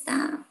já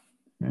está.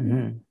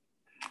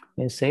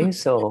 You see,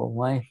 so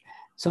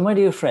my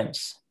dear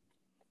friends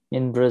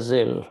in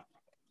Brazil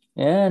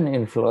and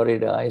in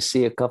Florida, I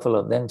see a couple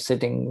of them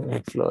sitting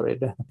in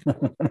Florida.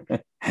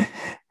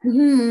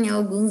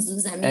 Alguns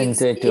dos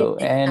amigos.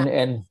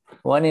 And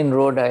one in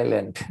Rhode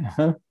Island.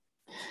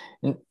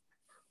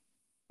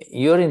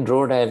 You're in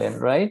Rhode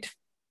Island, right?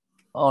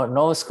 Or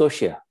Nova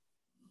Scotia?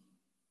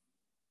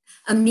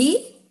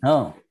 Me?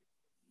 No.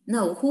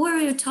 No, who are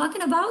you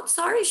talking about?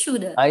 Sorry,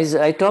 Shuda.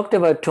 I talked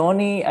about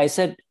Tony. I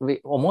said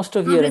most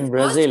of you are in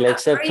Brazil,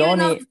 except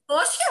Tony. Are you in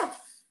Nova Scotia?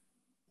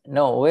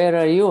 No, where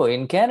are you?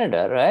 In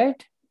Canada,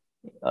 right?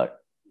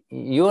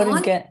 You are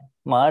in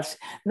Marcia.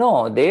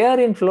 No, they are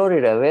in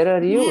Florida. Where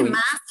are you? Yeah,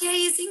 Marcia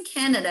is in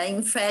Canada,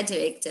 in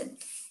Fredericton.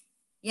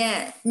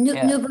 Yeah, New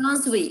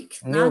Brunswick.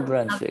 New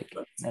Brunswick.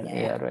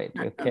 Yeah, right.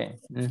 Okay.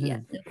 Yeah,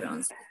 New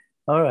Brunswick.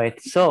 All right.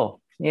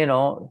 So, you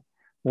know,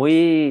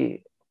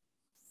 we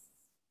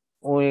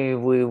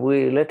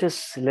let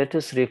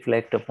us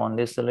reflect upon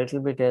this a little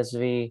bit as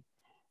we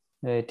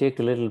take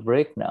a little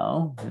break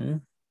now.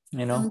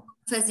 You know.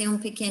 Fazer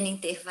pequeno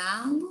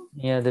intervalo.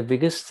 Yeah, the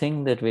biggest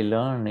thing that we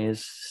learn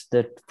is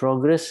that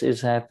progress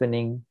is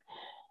happening.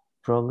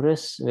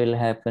 Progress will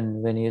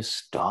happen when you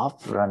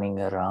stop running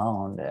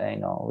around, you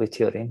know, with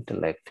your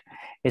intellect.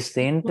 It's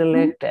the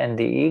intellect and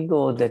the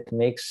ego that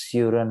makes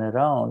you run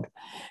around.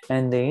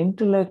 And the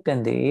intellect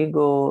and the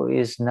ego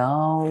is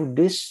now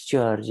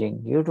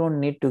discharging. You don't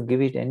need to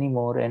give it any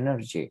more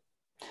energy.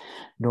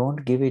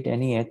 Don't give it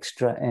any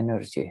extra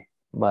energy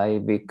by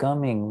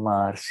becoming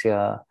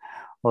Marcia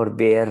or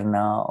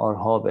Berna or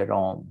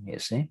Hoberon, you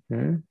see.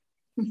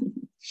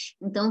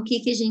 Então, o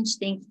que a gente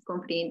tem que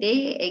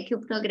compreender é que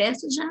o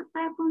progresso já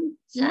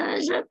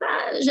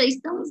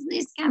estamos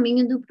nesse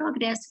caminho do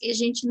progresso, que a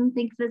gente não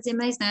tem que fazer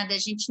mais nada, a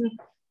gente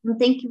não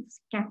tem que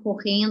ficar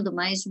correndo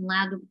mais de um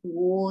lado para o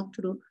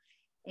outro,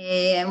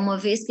 uma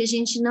vez que a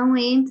gente não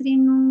entre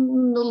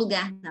no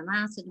lugar da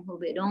Márcia, do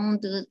Roberon,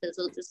 das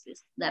outras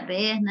pessoas, da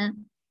Berna,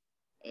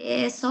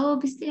 é só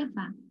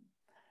observar.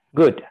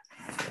 Good.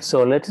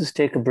 So let us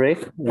take a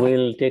break.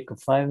 We'll take a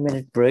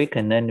 5-minute break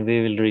and then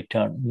we will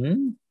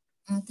return.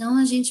 Então,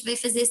 a gente vai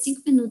fazer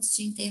 5 minutos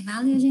de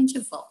intervalo e a gente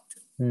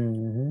volta.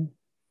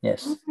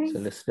 Yes, okay. So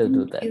let's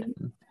do that.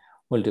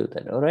 We'll do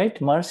that. All right,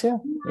 Marcia?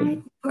 All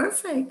right.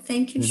 Perfect.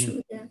 Thank you,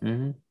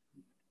 Shuda.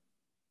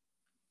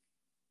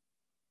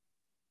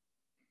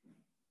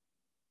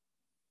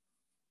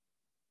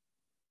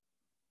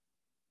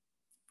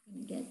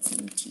 Get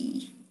some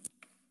tea.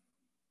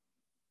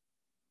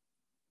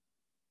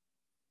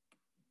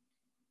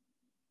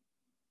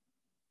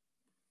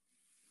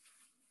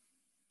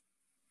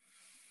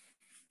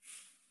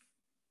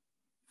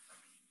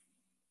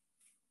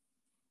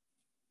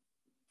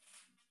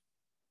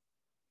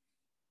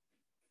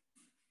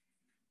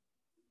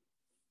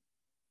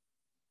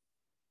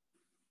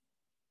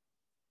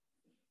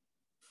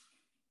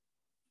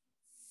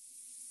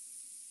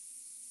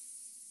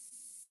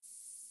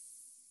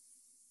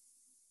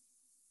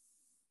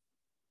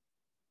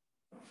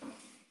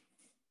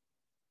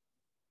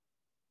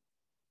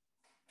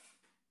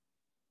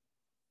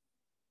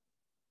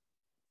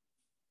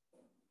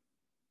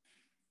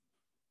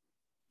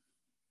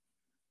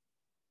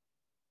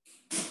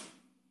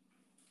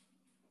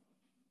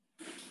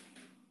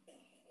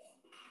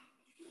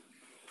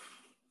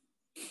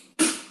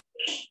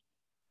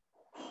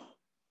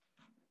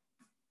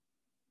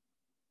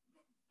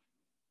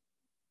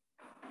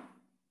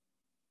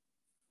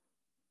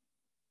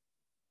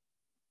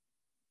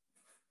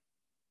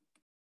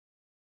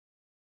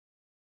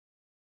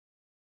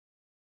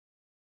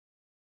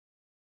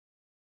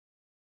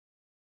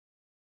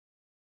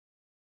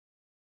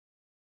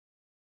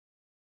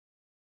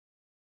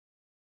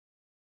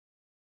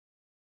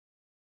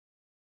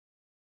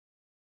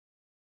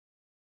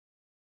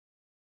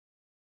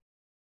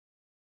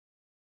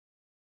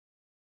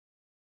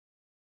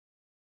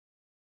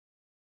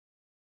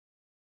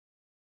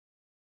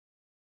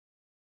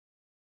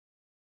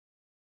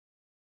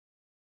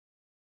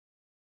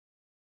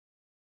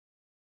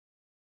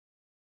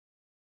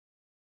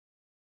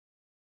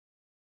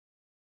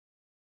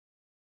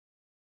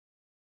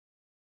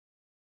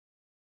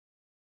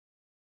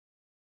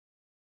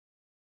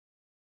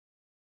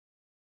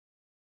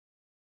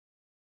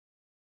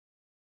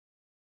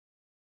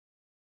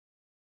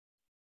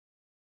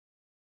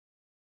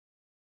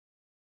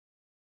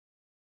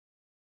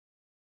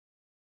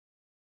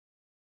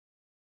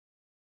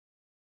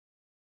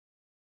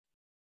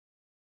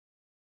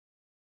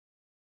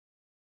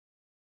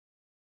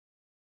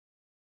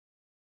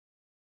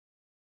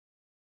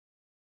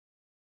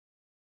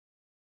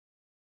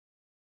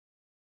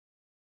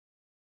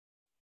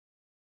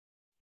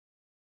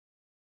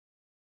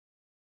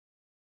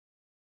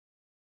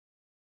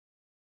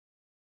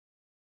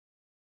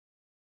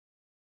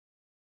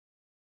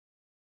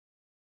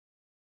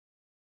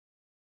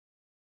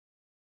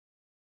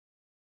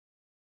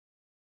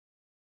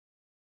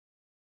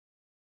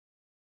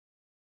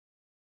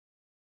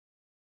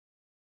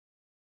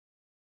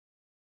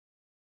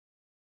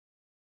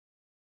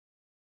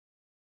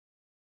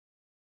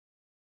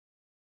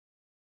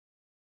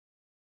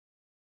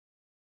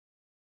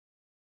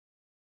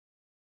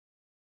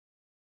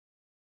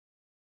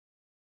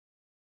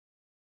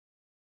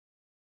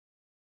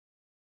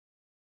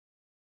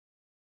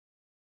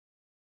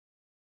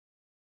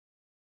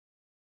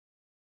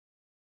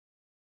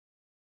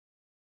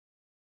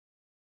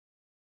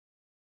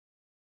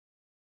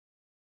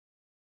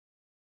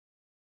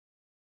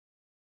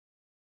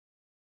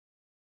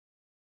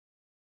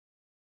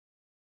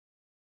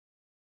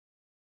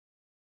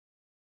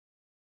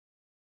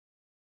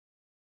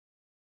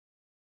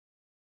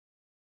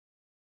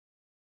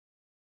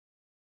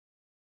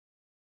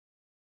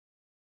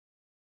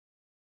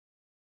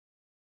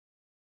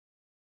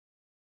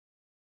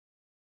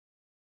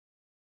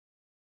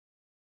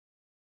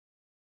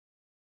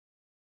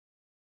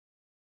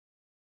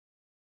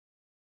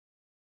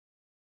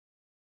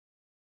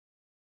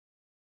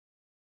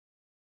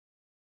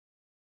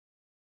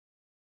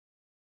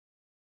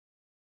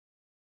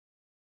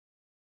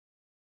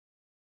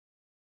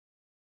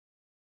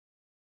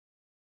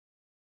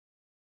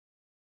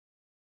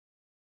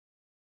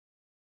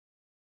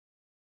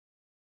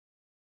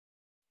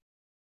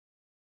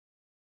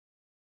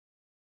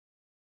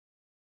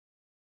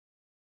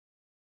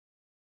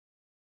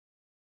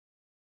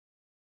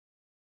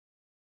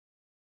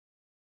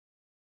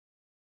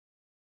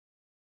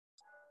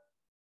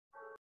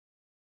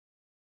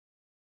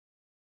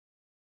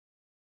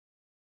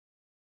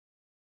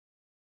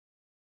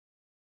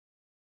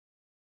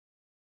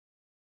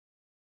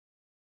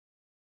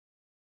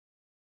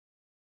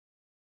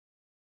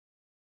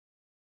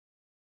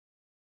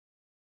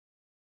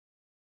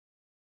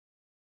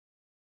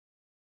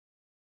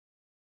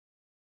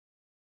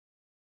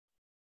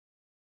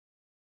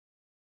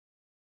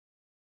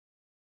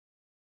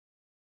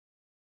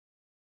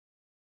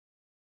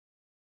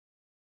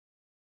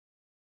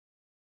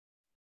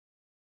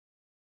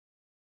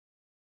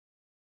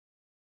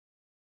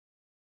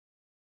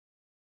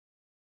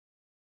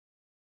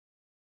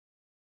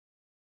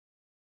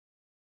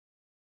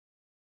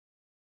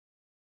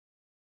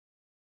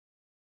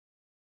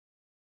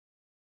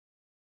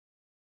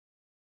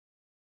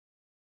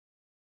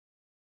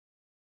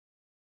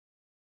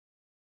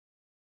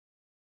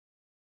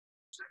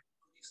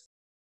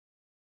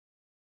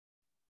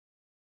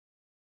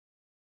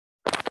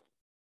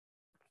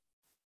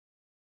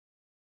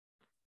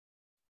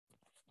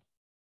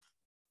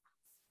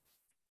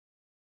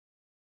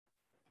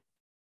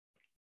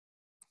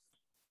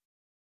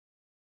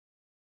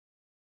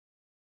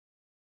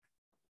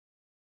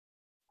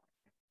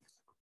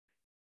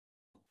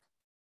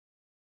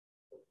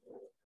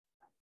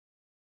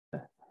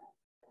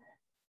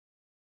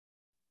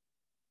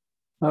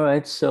 All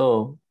right,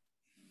 so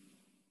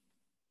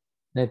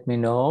let me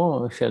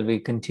know. Shall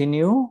we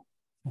continue?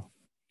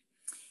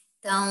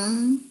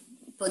 Então,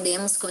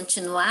 podemos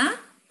continuar?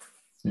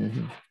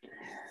 Mm-hmm.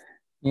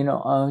 You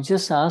know, I'll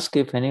just ask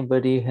if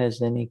anybody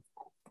has anything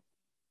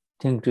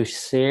to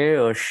say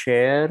or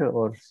share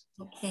or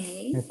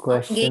Ok.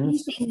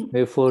 questions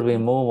before we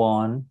move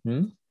on.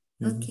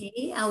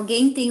 Ok.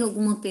 Alguém tem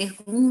alguma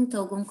pergunta,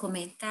 algum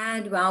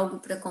comentário, algo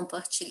para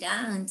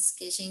compartilhar antes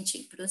que a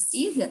gente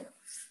prossiga?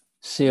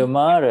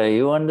 Siomara,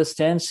 you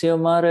understand,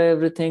 Siomara,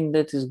 everything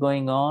that is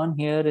going on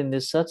here in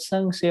this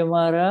satsang,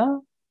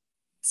 Siomara?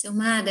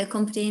 Silmara,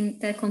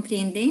 está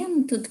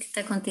compreendendo tudo que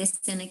está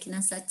acontecendo aqui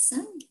na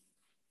Satsang?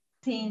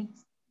 Sim,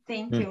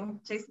 thank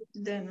you. Jai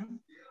Satchidana.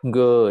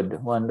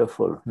 Good,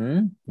 wonderful.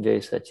 Jai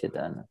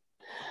Satchidana.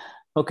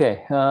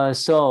 Okay,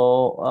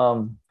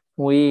 so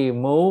we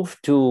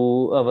move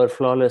to our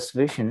flawless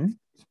vision.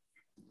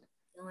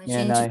 Então, a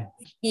gente vai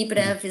ir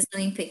para a visão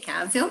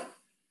impecável.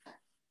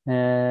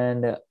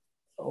 And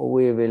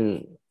we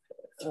will,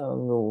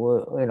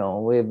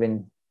 we've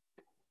been,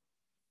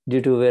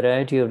 due to a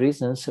variety of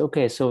reasons.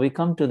 Okay, so we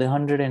come to the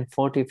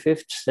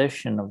 145th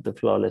session of the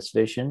flawless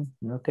vision.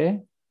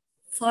 Okay.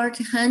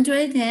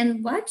 400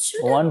 and what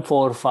should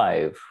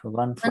 145.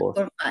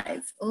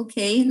 145.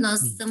 Ok,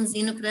 nós estamos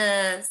indo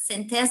para a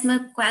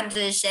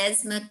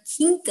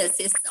 145ª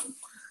sessão.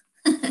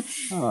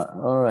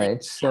 All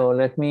right, so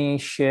let me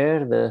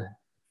share the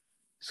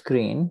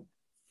screen.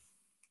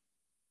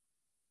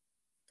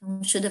 Então,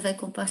 o Shuddha vai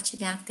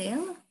compartilhar a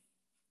tela.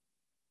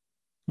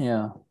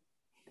 Yeah.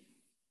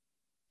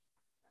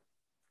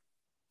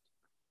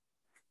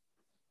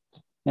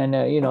 And,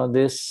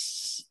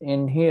 this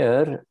in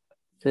here,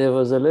 there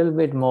was a little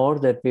bit more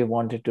that we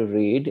wanted to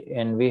read,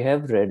 and we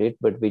have read it,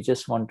 but we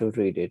just want to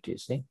read it, you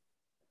see.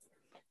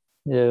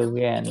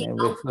 Again,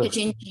 algo que a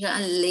gente já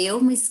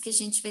leu, mas que a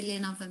gente vai ler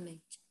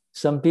novamente.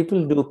 Some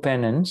people do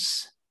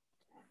penance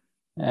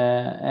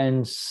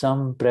and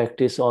some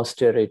practice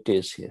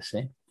austerities, you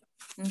see.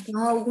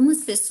 Então,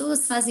 algumas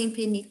pessoas fazem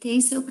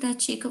penitência ou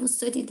praticam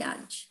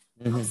austeridade.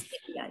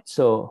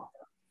 So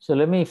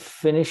let me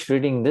finish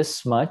reading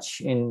this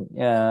much in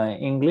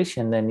English,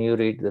 and then you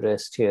read the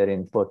rest here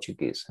in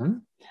Portuguese.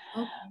 Okay.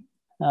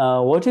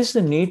 What is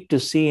the need to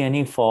see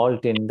any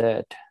fault in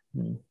that?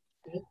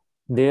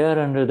 They are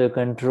under the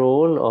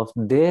control of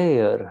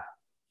their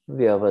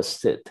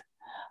vyavasthit.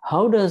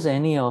 How does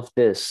any of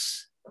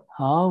this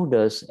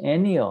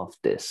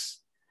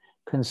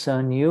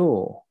concern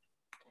you?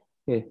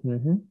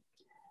 You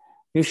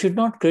should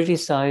not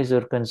criticize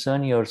or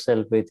concern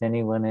yourself with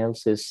anyone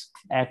else's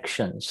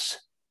actions.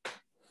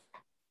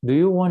 Do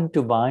you want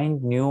to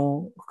bind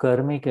new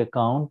karmic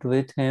account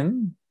with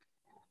him?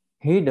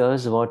 He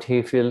does what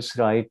he feels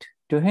right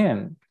to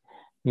him.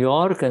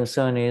 Your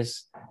concern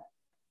is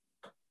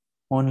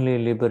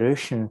only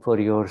liberation for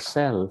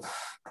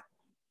yourself,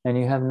 and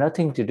you have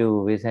nothing to do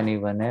with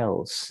anyone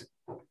else.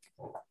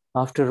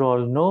 After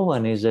all, no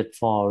one is at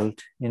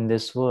fault in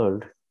this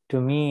world. To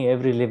me,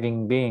 every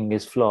living being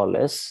is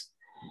flawless.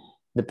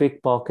 The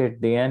pickpocket,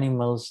 the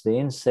animals, the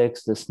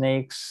insects, the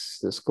snakes,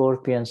 the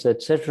scorpions,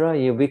 etc.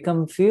 You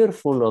become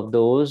fearful of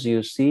those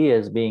you see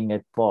as being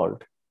at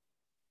fault.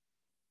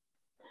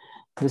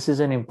 This is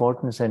an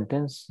important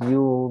sentence.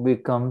 You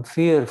become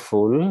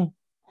fearful.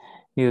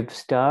 You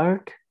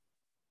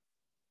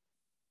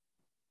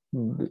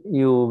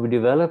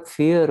develop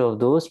fear of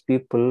those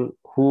people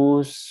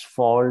whose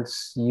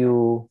faults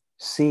you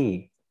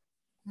see.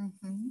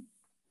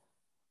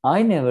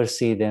 I never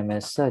see them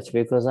as such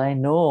because I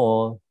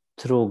know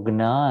through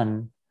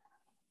Gnan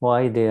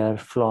why they are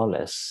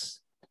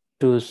flawless.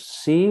 To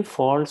see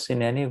faults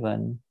in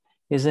anyone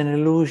is an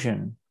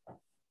illusion.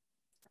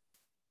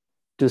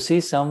 To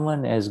see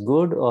someone as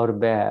good or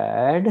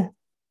bad,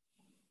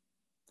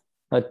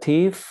 a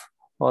thief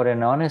or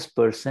an honest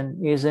person,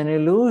 is an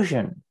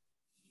illusion.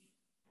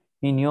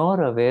 In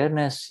your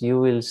awareness, you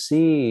will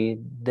see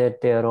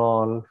that they are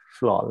all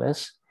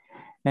flawless.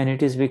 And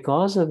it is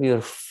because of your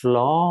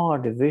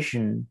flawed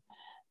vision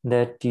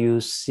that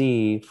you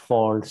see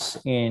faults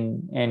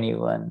in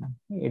anyone.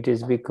 It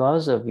is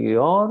because of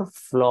your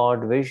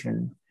flawed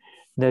vision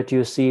that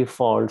you see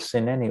faults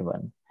in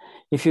anyone.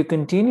 If you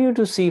continue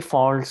to see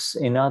faults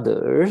in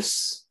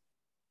others,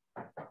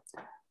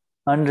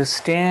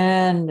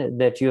 understand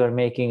that you are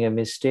making a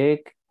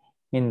mistake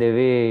in the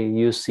way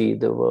you see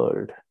the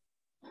world.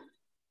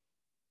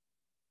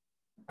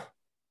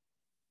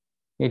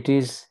 It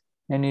is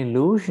an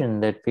illusion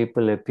that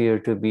people appear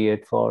to be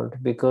at fault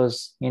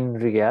because in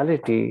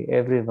reality,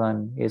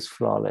 everyone is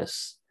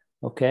flawless.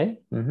 Okay?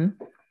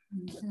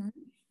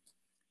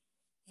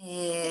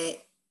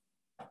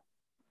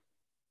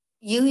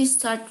 You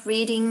start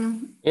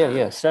reading.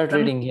 Start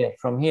reading here,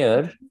 from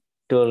here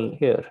till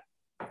here.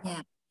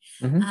 Yeah.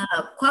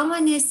 Qual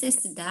a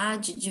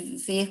necessidade de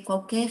ver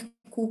qualquer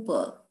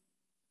culpa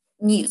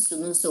nisso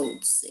nos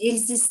outros?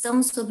 Eles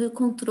estão sob o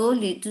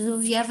controle do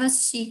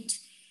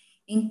Vyavasthit.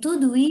 Em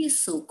tudo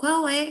isso,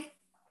 qual é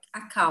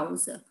a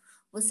causa?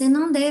 Você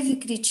não deve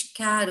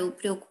criticar ou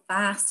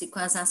preocupar-se com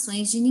as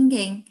ações de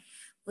ninguém,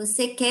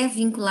 Você quer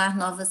vincular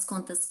novas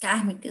contas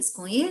kármicas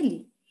com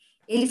ele?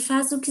 Ele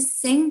faz o que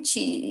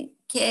sente,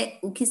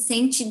 o que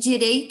sente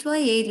direito a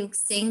ele, o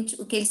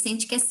que ele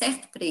sente que é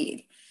certo para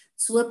ele.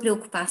 Sua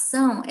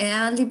preocupação é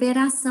a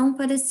liberação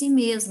para si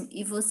mesmo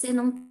e você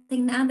não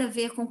tem nada a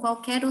ver com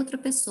qualquer outra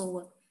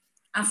pessoa.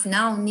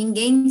 Afinal,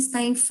 ninguém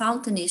está em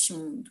falta neste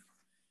mundo.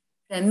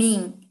 Para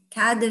mim,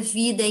 cada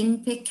vida é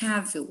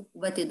impecável. O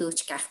batedor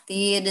de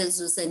carteiras,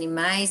 os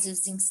animais e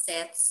os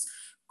insetos,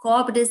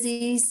 cobras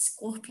e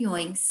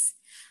escorpiões.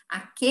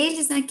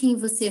 Aqueles a quem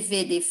você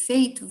vê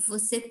defeito,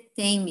 você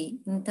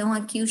teme. Então,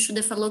 aqui o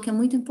Shuddha falou que é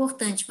muito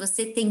importante.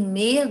 Você tem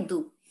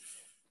medo,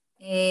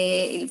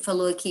 ele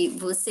falou aqui,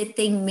 você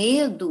tem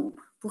medo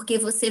porque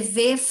você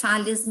vê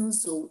falhas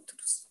nos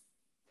outros.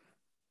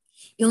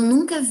 Eu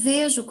nunca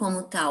vejo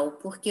como tal,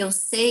 porque eu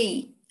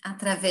sei,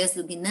 através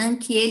do Gnani,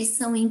 que eles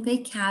são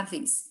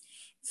impecáveis.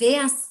 Ver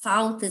as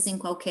faltas em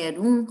qualquer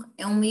um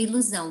é uma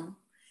ilusão.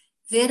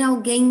 Ver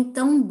alguém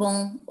tão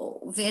bom,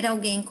 ver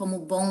alguém como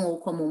bom ou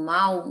como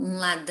mal, um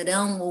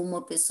ladrão ou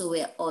uma pessoa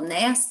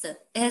honesta,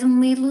 é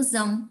uma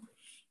ilusão.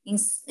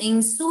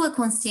 Em sua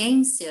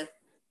consciência,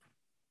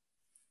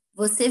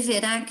 você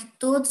verá que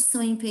todos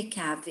são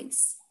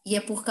impecáveis. E é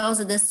por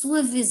causa da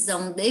sua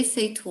visão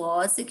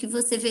defeituosa que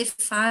você vê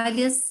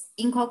falhas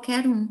em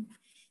qualquer um.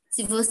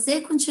 Se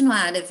você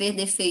continuar a ver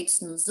defeitos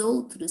nos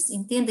outros,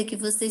 entenda que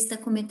você está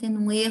cometendo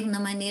um erro na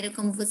maneira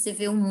como você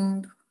vê o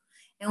mundo.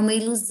 É uma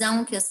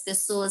ilusão que as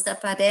pessoas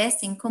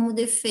aparecem como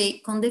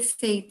com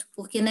defeito,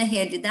 porque na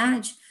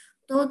realidade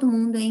todo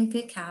mundo é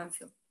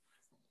impecável.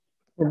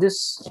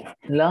 This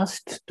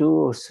last 2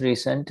 or 3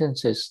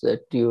 sentences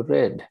that you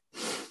read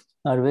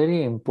are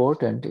very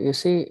important. You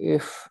see,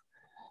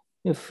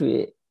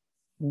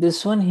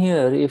 this one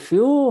here, if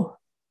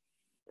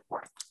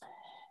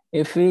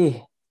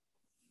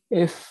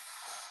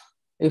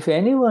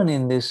anyone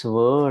in this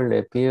world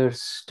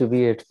appears to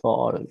be at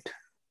fault,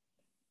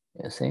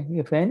 you see,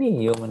 if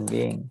any human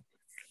being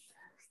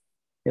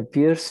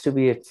appears to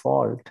be at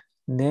fault,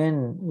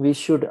 then we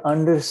should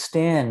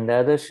understand,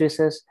 Dadashri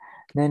says,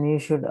 then you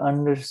should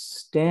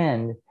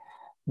understand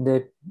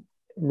that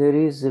there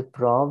is a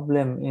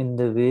problem in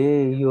the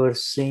way you are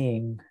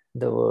seeing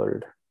the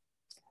world.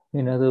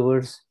 In other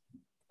words,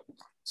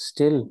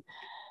 still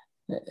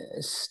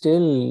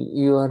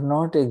you are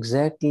not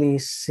exactly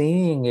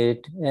seeing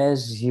it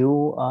as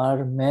you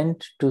are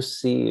meant to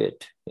see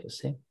it, you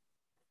see.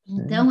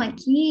 Então,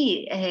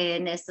 aqui,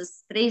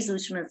 nessas 3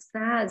 últimas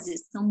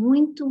frases, são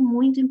muito,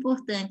 muito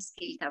importantes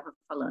que ele estava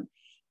falando.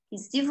 E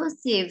se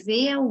você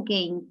vê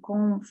alguém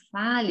com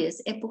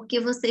falhas, é porque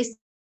você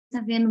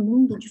está vendo o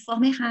mundo de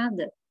forma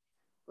errada.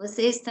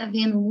 Você está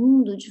vendo o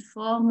mundo de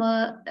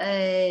forma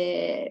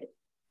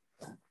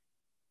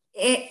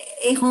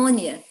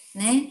errônea,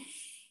 né?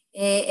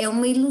 É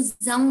uma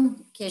ilusão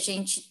que a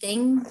gente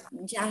tem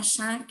de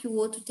achar que o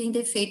outro tem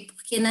defeito,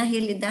 porque na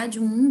realidade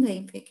o mundo é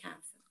impecável.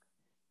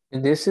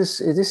 This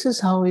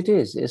is how it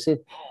is. You see,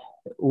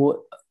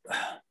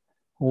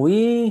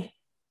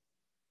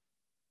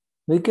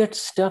 we get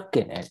stuck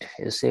in it.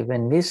 You see,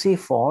 when we see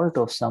fault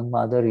of some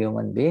other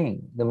human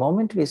being, the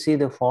moment we see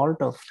the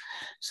fault of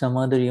some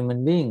other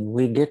human being,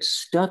 we get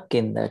stuck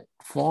in that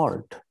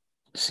fault,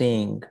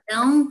 seeing.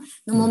 Então,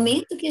 no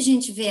momento que a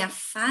gente vê a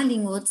falha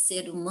em outro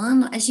ser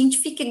humano, a gente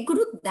fica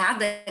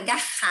grudado,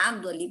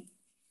 agarrado ali.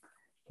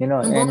 You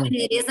know, no bom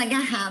maneirês,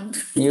 agarrado.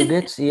 You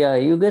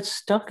get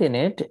stuck in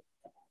it.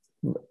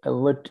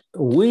 But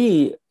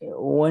we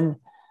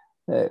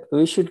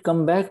should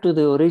come back to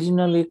the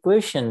original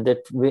equation,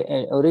 that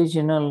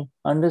original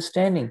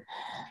understanding.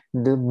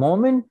 The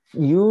moment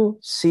you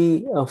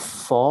see a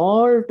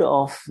fault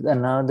of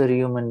another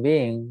human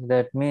being,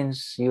 that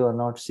means you are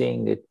not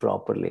seeing it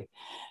properly.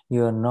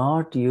 You are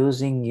not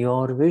using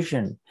your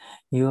vision.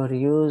 You are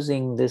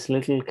using this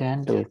little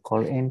candle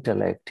called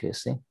intellect, you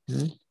see.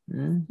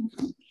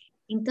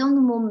 Então,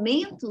 no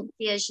momento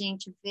que a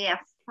gente vê a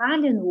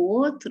falha no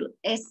outro,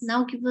 é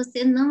sinal que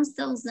você não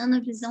está usando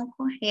a visão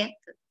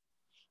correta.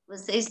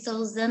 Você está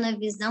usando a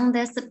visão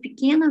dessa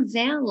pequena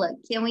vela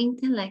que é o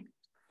intelecto.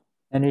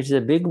 And it's a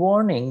big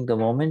warning. The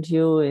moment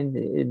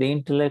the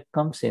intellect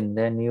comes in,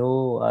 then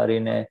you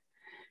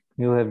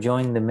have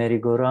joined the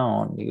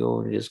merry-go-round.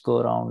 You just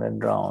go round and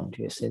round.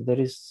 You see,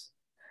 there is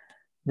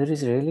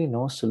really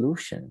no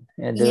solution.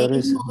 And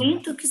no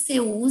momento que você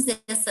usa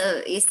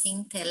esse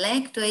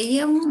intelecto, aí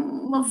é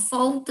uma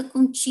volta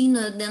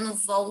contínua, dando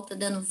volta,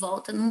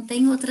 não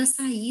tem outra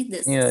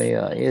saída.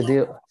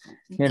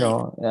 You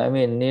know, I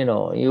mean,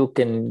 you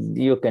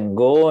can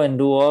go and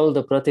do all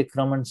the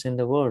pratikramans in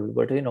the world,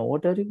 but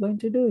what are you going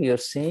to do? You're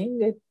seeing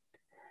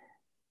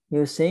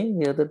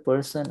the other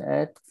person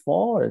at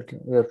fault.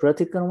 Your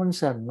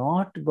pratikramans are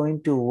not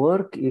going to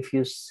work if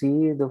you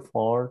see the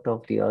fault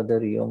of the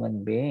other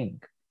human being.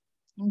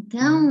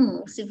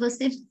 Então, se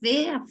você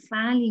vê a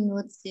falha em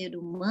outro ser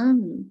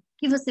humano, o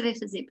que você vai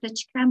fazer?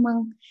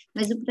 Pratikramam.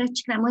 Mas o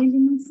pratikramam, ele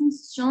não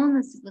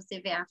funciona se você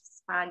vê as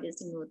falhas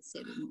em outro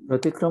ser humano.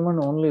 Pratikraman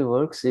only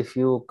works if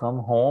you come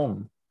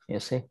home, you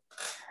see.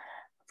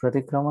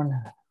 Pratikraman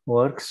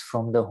works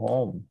from the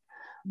home.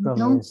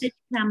 Então, o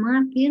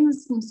pratikaman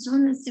apenas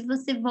funciona se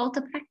você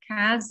volta para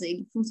casa.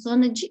 Ele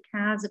funciona de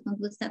casa, quando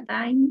você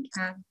está em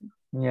casa.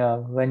 Yeah,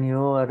 when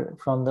you are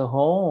from the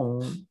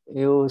home,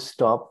 you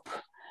stop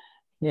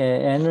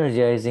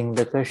energizing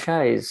the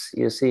kashais.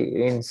 You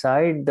see,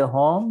 inside the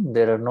home,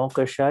 there are no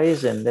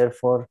kashais, and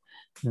therefore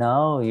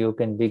now you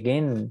can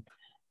begin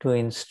to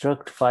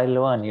instruct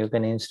file 1. You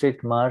can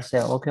instruct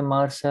Marcia. Okay,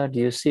 Marcia, do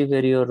you see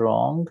where you're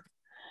wrong?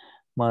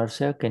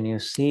 Marcia, can you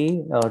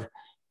see, or,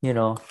 you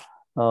know,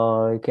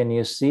 can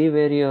you see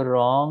where you're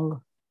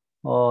wrong?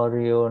 Or,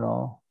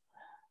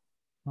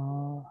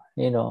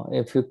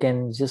 if you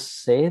can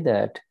just say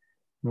that,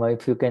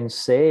 if you can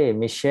say,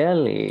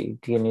 Michelle,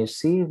 can you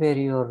see where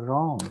you're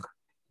wrong?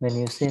 When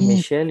you say,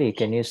 Michelle,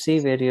 can you see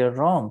where you're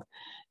wrong?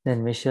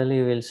 Then Michelle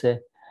will say,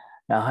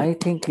 I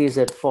think he's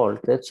at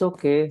fault. That's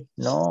okay.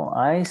 No,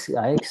 I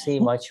see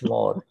much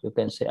more. You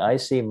can say, I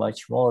see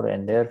much more,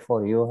 and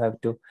therefore you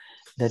have to.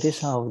 That is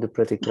how the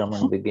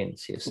pratikraman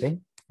begins, you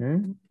see.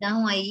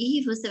 Então,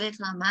 aí você vai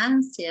falar,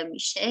 Márcia,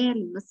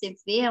 Michele, você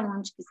vê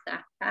aonde que está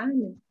a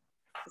falha?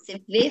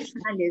 Você vê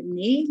falha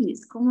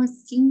neles? Como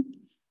assim?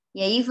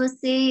 E aí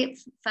você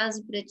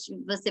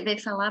você vai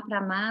falar para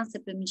a Márcia,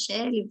 para a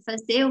Michele,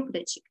 fazer o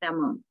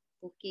pratikraman,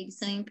 porque eles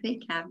são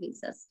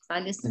impecáveis, as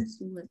falhas são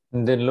suas.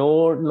 The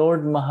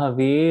Lord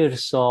Mahavir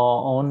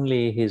saw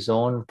only his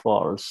own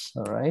faults,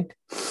 all right?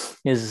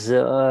 Is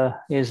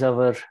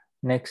our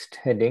next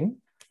heading.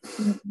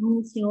 Então,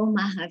 o Senhor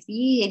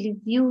Mahavir, ele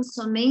viu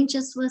somente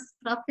as suas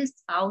próprias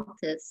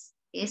faltas.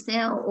 Esse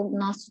é o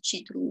nosso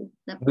título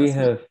da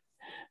próxima.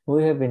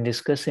 We have been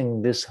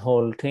discussing this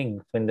whole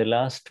thing in the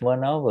last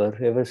 1 hour,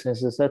 ever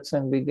since the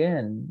satsang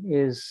began,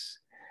 we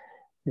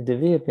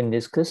have been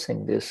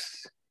discussing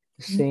this,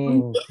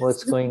 seeing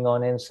what's going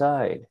on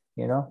inside,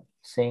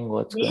 seeing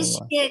what's going on.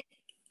 Desde que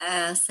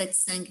a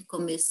satsang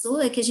começou,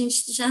 é que a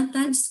gente já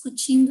está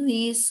discutindo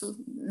isso,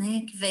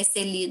 né, que vai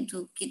ser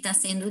lido, que está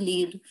sendo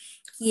lido,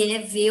 que é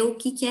ver o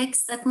que é que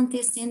está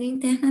acontecendo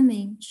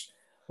internamente.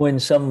 When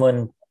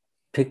someone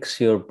picks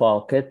your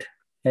pocket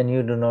and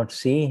you do not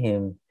see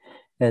him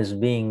as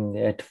being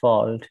at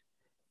fault,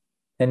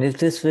 and if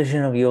this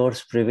vision of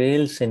yours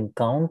prevails in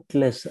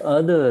countless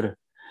other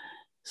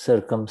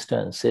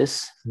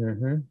circumstances,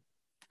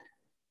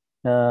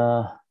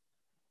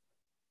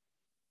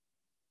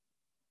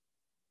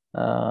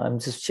 I'm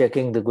just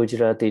checking the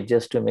Gujarati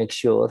just to make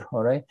sure,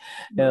 all right?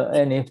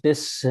 And if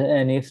this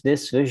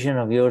vision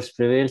of yours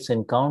prevails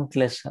in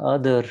countless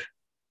other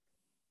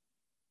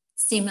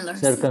similar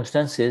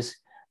circumstances,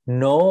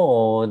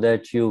 know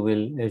that you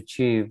will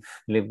achieve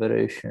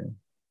liberation.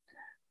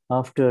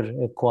 After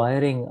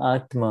acquiring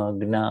Atma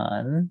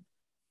Gnan,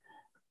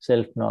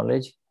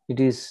 self-knowledge, it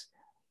is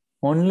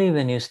only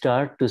when you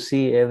start to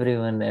see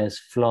everyone as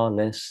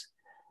flawless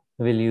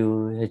will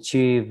you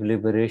achieve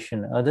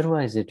liberation.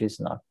 Otherwise, it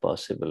is not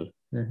possible.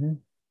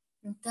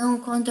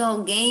 Então, quando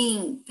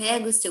alguém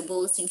pega o seu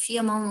bolso, enfia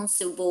a mão no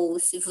seu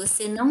bolso, e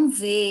você não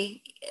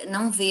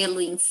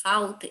vê-lo em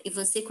falta, e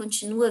você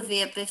continua a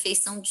ver a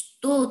perfeição de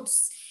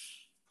todos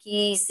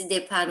que se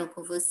deparam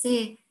com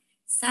você,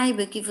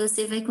 saiba que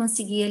você vai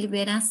conseguir a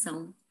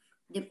liberação.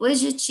 Depois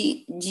de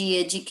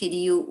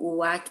adquirir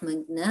o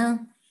Atman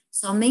Gnan,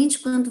 somente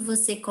quando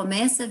você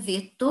começa a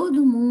ver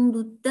todo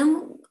mundo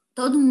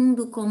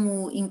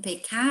como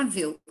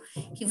impecável,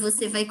 que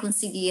você vai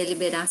conseguir a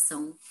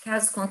liberação.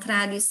 Caso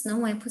contrário, isso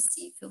não é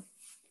possível.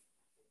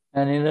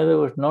 And in other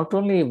words, not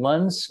only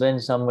once when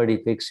somebody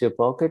picks your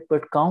pocket,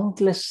 but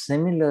countless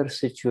similar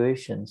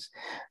situations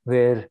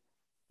where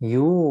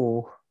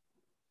you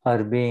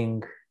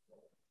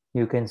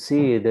can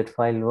see that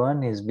file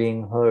 1 is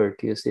being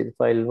hurt. You see,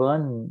 file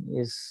 1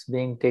 is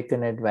being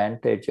taken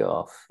advantage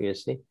of, you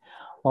see.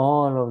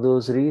 All of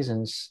those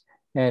reasons.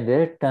 At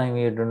that time,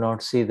 you do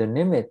not see the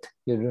nimit.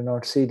 You do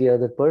not see the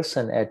other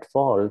person at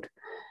fault.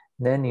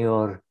 Then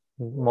your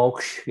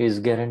moksha is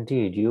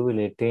guaranteed. You will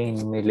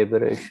attain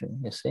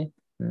liberation, you see.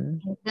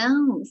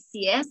 Então,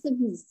 se essa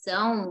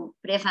visão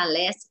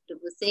prevalece para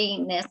você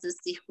nessas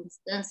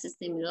circunstâncias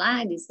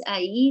similares,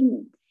 aí,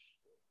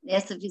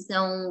 nessa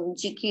visão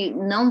de que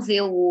não vê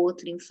o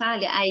outro em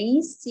falha,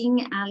 aí sim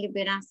a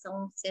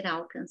liberação será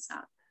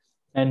alcançada.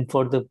 And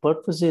for the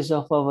purposes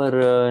of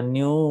our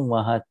new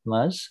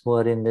Mahatmas who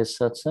are in this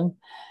satsang,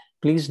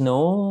 please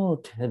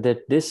note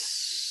that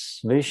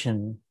this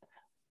vision,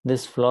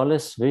 this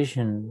flawless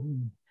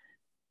vision,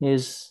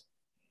 has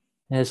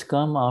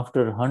come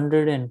after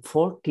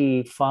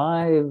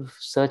 145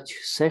 such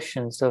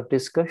sessions of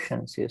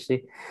discussions. You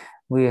see,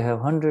 we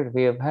have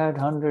had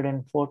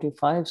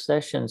 145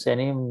 sessions and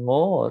even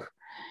more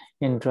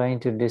in trying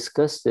to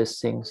discuss these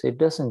things. It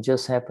doesn't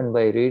just happen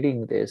by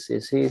reading this.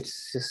 You see,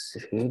 it's just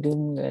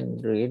reading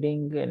and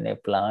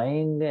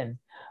applying and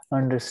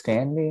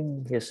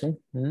understanding, you see.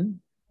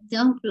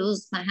 Então, para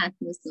os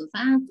Mahatmas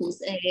novatos,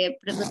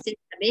 para vocês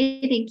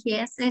saberem que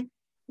essa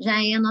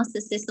já é a nossa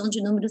sessão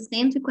de número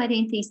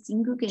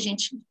 145, que a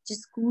gente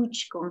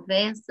discute,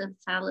 conversa,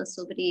 fala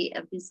sobre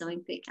a visão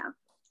impecável.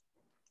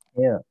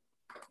 Yeah.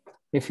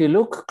 If you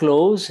look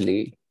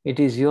closely, It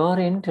is your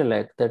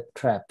intellect that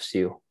traps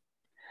you,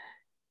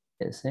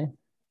 you see,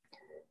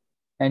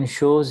 and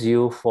shows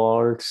you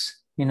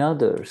faults in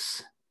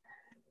others.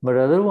 But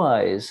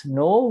otherwise,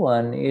 no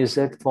one is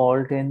at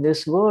fault in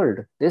this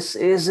world. This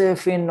is a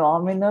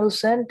phenomenal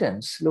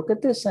sentence. Look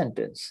at this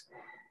sentence.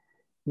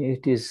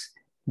 It is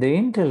the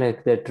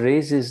intellect that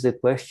raises the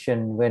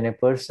question when a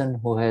person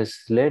who has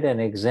led an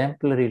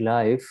exemplary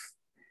life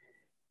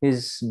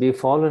is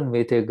befallen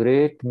with a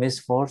great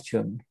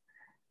misfortune.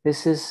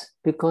 This is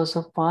because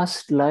of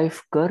past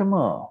life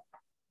karma.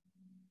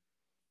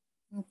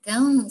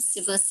 Então, se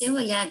você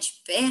olhar de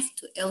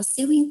perto, é o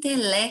seu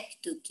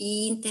intelecto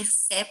que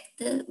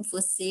intercepta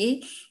você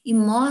e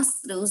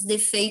mostra os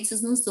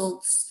defeitos nos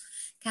outros.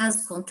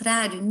 Caso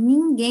contrário,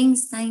 ninguém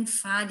está em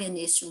falha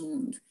neste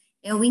mundo.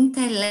 É o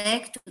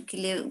intelecto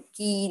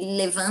que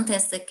levanta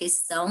essa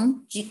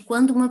questão de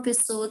quando uma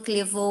pessoa que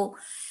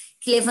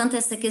levanta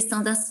essa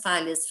questão das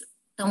falhas.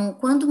 Então,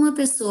 quando uma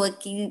pessoa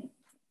que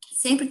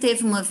sempre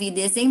teve uma vida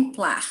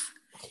exemplar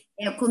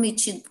é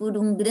cometido por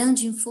um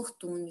grande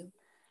infortúnio,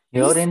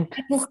 isso é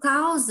por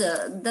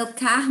causa do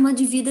karma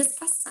de vidas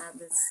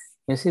passadas.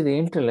 You see, the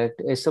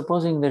intellect,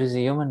 supposing there is a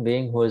human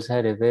being who has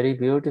had a very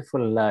beautiful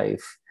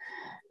life,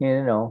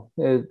 you know,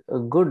 a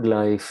good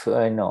life,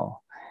 I know,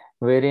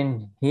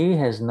 wherein he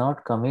has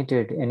not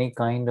committed any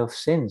kind of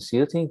sins.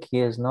 You think he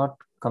has not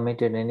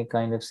committed any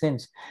kind of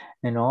sins,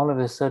 and all of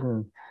a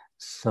sudden,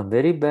 some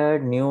very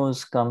bad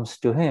news comes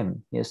to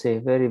him. You say,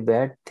 very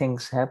bad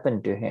things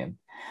happen to him.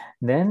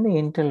 Then the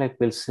intellect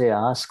will say,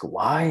 ask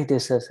why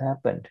this has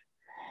happened.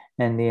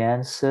 And the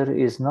answer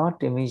is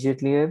not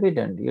immediately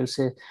evident. You'll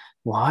say,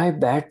 why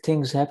bad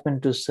things happen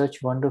to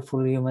such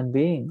wonderful human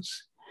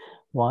beings?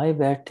 Why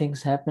bad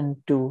things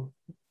happen to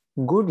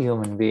good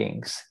human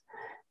beings?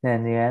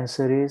 Then the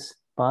answer is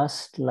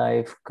past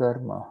life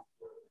karma.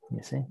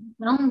 You see?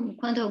 Então,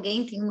 quando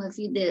alguém tem uma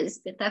vida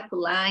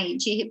espetacular e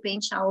de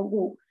repente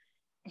algo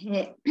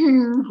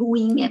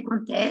ruim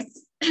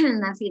acontece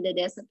na vida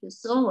dessa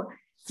pessoa,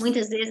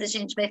 muitas vezes a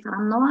gente vai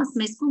falar, nossa,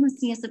 mas como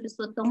assim essa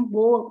pessoa tão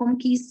boa? Como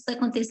que isso está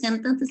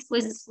acontecendo? Tantas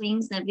coisas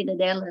ruins na vida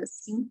dela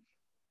assim.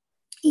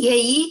 E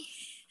aí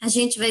a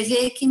gente vai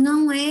ver que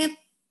não é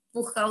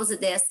por causa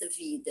dessa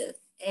vida,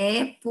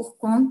 é por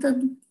conta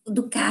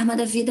do karma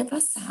da vida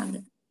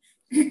passada.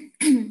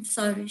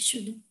 Sorry,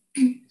 Shuddha.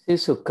 See,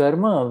 so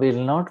karma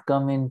will not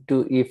come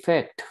into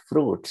effect,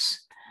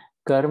 fruits.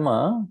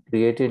 Karma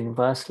created in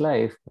past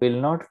life will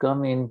not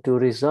come into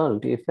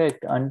result,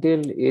 effect, until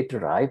it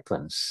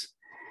ripens.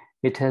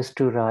 It has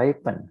to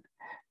ripen.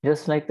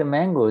 Just like the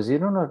mangoes, you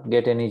do not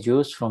get any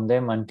juice from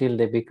them until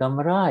they become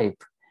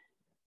ripe.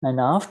 And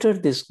after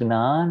this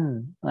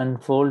Gnan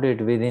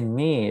unfolded within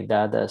me,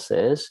 Dada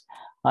says,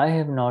 I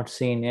have not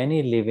seen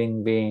any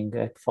living being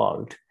at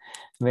fault.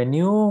 When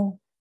you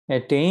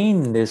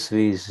attain this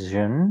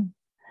vision,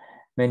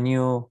 when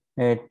you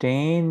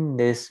attain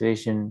this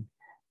vision,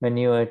 when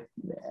you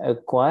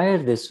acquire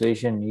this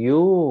vision, you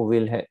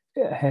will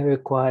have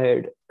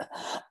acquired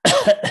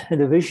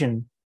the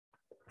vision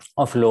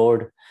of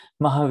Lord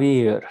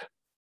Mahavir.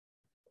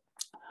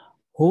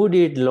 Who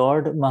did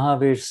Lord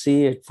Mahavir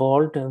see at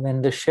fault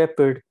when the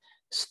shepherd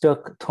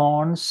stuck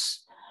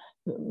thorns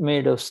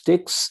made of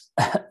sticks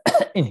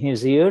in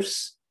his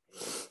ears?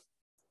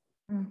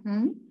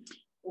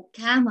 O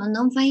karma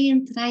não vai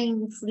entrar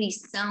em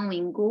fruição,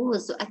 em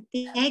gozo,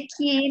 até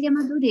que ele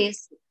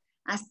amadureça.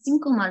 Assim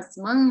como as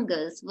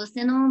mangas,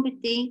 você não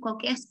obtém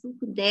qualquer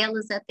suco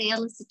delas até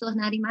elas se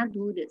tornarem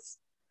maduras.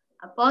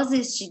 Após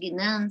este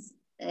Gnan,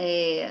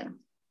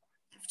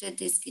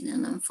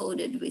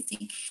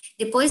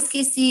 depois que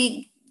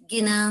esse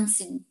Gnan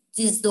se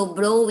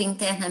desdobrou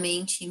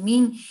internamente em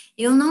mim,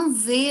 eu não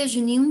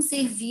vejo nenhum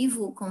ser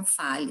vivo com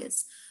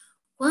falhas.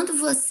 Quando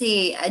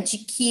você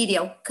adquire,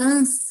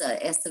 alcança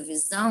essa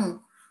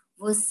visão,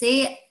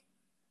 você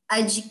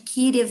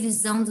adquire a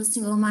visão do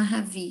Senhor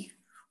Mahavir.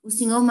 O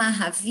Senhor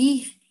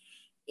Mahavir,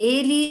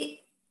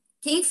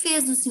 quem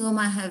fez o Senhor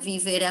Mahavir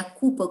ver a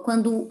culpa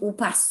quando o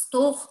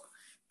pastor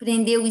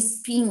prendeu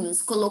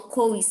espinhos,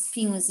 colocou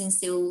espinhos em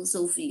seus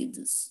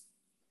ouvidos?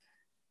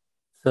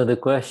 So the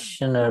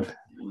questioner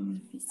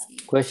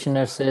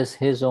says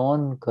his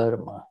own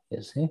karma,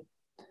 you see?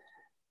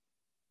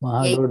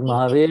 Lord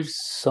Mahavir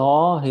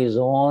saw his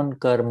own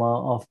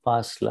karma of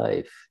past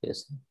life, you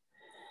see?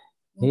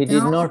 He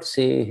did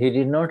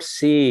not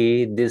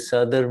see this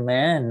other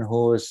man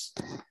who was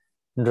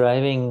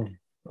driving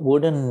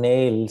wooden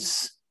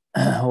nails.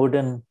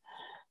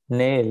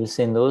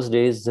 In those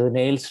days,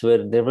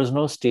 there was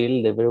no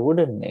steel, they were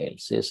wooden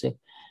nails, you see,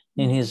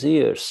 in his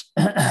ears.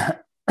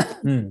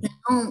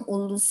 Então,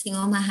 o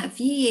Senhor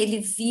Mahavir, ele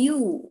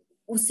viu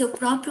o seu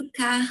próprio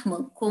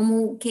karma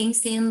como quem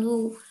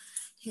sendo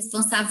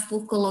responsável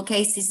por colocar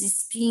esses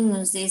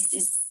espinhos,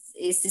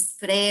 esses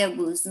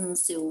pregos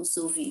nos seus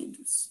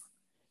ouvidos.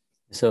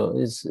 So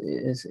it's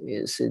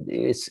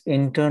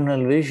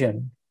internal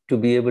vision to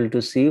be able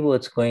to see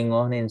what's going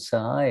on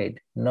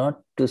inside,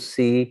 not to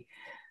see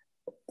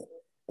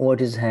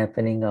what is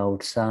happening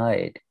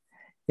outside.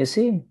 You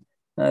see,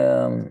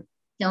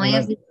 Então, é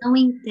a visão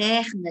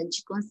interna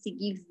de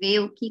conseguir ver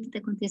o que está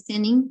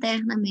acontecendo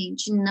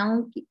internamente,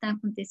 não o que está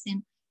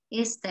acontecendo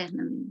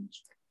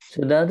externamente.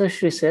 So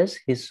Dadashri says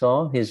he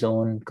saw his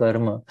own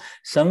karma.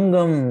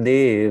 Sangam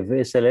Dev,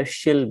 a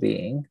celestial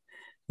being,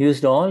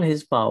 used all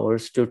his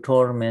powers to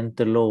torment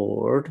the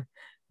Lord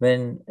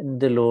when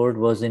the Lord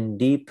was in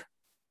deep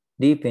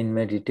in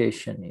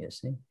meditation, you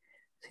see.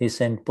 He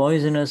sent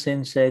poisonous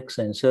insects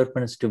and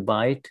serpents to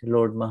bite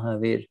Lord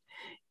Mahavir.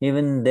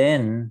 Even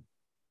then,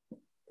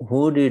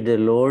 who did the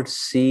Lord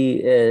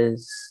see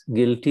as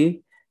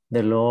guilty?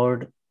 The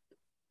Lord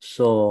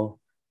saw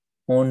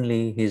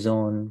only his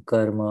own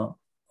karma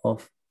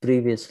of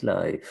previous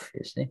life,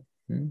 you see.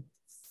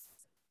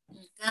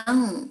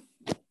 Então,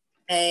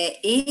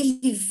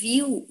 ele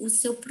viu o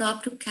seu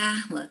próprio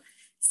karma.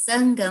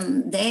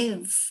 Sangam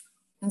Dev,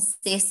 um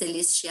ser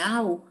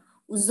celestial,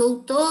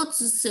 usou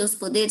todos os seus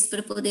poderes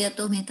para poder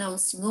atormentar o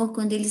Senhor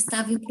quando ele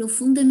estava em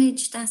profunda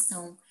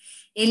meditação.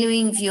 Ele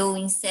enviou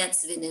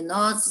insetos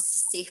venenosos e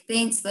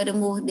serpentes para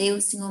morder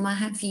o Senhor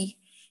Mahavir.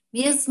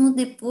 Mesmo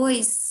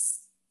depois,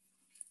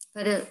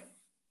 para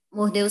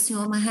morder o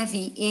Senhor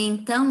Mahavir. E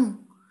então,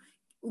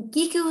 o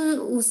que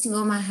o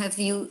Senhor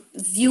Mahavir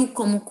viu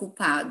como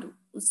culpado?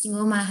 O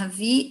Senhor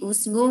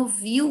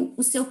viu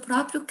o seu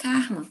próprio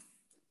karma.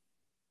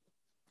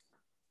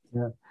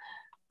 Yeah.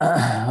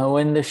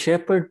 When the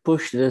shepherd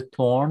pushed the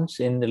thorns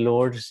in the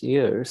Lord's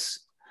ears,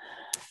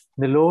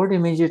 the Lord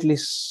immediately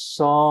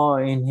saw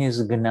in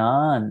his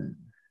Gnan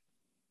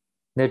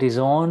that his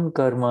own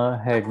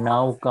karma had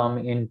now come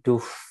into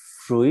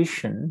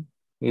fruition,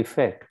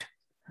 effect,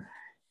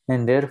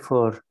 and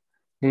therefore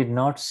did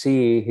not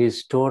see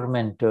his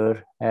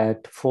tormentor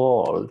at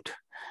fault.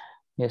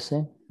 You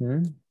see?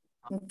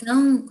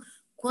 Então,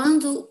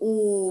 quando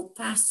o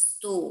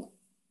pastor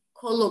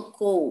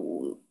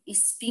colocou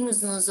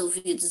espinhos nos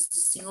ouvidos do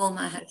Senhor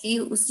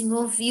Mahavir, o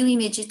Senhor viu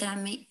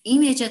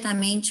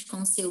imediatamente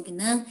com seu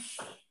Gnan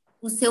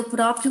o seu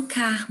próprio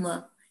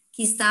karma,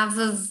 que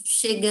estava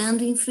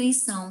chegando em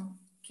fruição,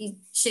 que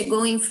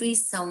chegou em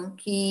fruição,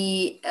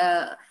 que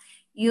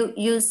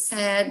you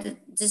said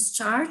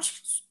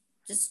discharge?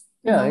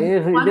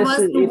 What was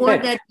the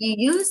word that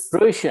you used?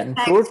 Fruition,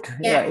 fruit,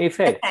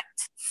 effect.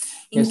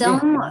 Então,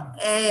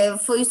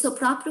 foi o seu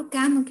próprio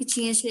karma que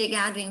tinha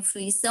chegado em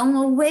fruição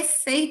ou o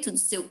efeito do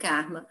seu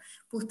karma.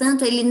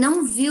 Portanto, ele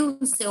não viu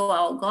o seu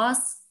algoz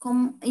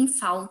como em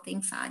falta,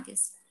 em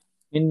falhas.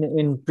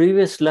 In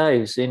previous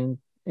lives, in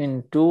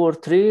 2 or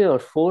 3 or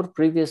 4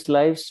 previous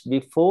lives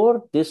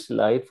before this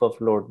life of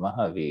Lord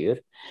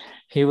Mahavir,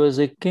 he was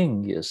a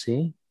king, you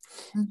see.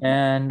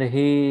 And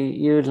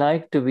he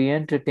liked to be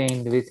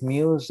entertained with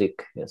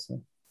music, you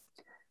see.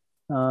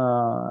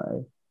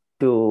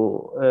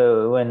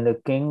 When the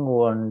king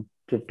wanted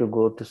to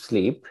go to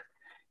sleep,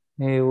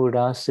 he would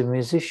ask the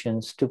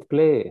musicians to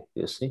play,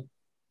 you see.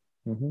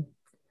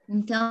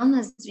 Então,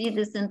 nas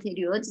vidas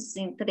anteriores,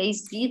 em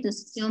 3 vidas,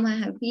 o Senhor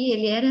Mahavir,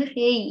 ele era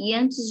rei, e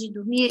antes de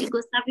dormir, ele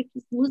gostava que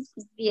os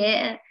músicos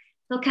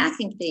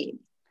tocassem para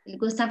ele. Ele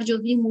gostava de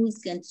ouvir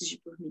música antes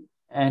de dormir.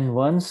 And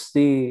once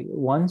the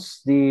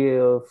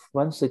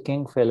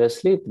king fell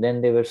asleep,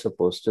 then they were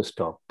supposed to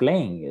stop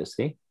playing, you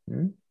see.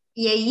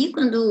 E aí,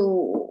 quando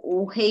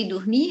o rei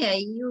dormia,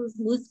 aí os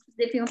músicos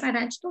deviam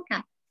parar de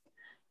tocar.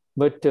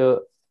 But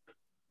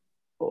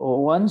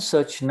one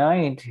such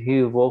night,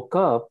 he woke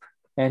up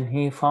and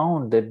he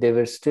found that they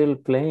were still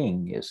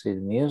playing, you see,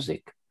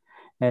 music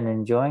and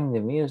enjoying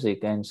the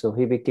music. And so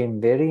he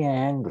became very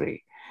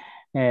angry,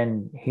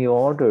 and he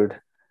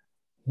ordered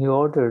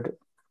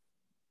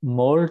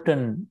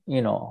molten,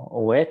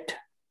 wet,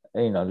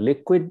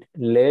 liquid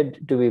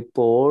lead to be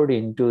poured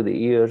into the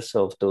ears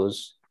of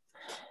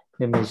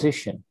the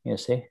musician, you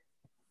see.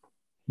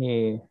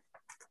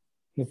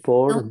 He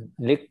poured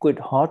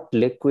hot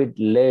liquid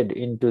lead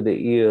into the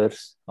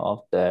ears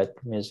of that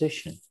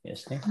musician, you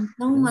see.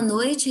 Então, uma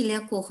noite ele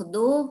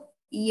acordou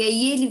e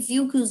aí ele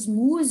viu que os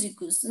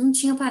músicos não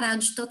tinham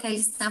parado de tocar,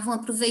 eles estavam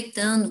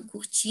aproveitando,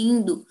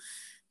 curtindo,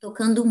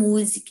 tocando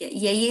música.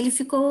 E aí ele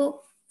ficou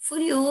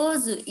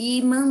furioso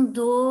e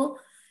mandou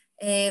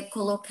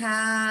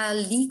colocar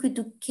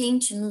líquido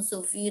quente nos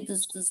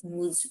ouvidos dos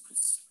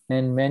músicos.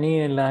 And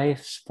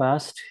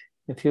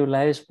a few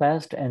lives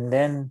passed, and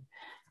then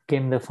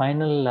came the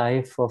final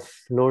life of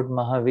Lord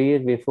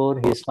Mahavir before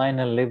his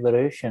final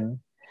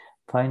liberation,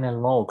 final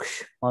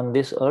moksha on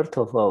this earth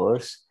of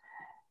ours.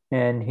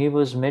 And he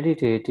was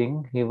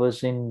meditating, he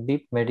was in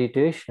deep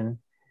meditation,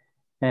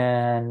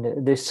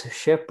 and this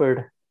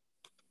shepherd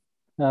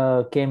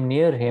came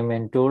near him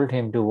and told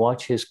him to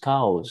watch his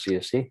cows,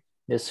 you see.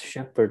 This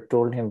shepherd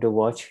told him to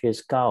watch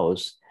his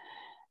cows.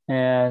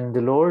 And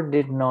the Lord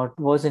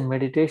was in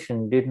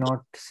meditation, did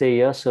not say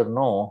yes or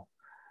no.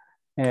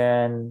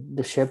 And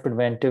the shepherd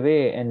went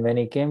away, and when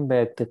he came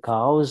back, the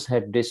cows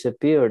had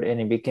disappeared, and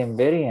he became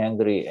very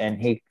angry,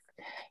 and he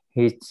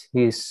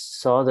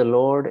saw the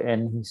Lord,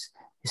 and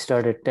he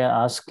started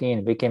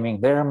asking,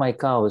 becoming, where are my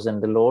cows?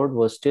 And the Lord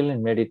was still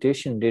in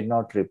meditation, did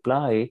not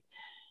reply,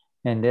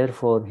 and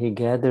therefore he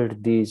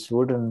gathered these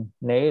wooden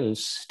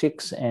nails,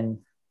 sticks, and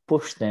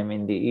push them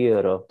in the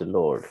ear of the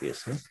Lord, you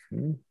see.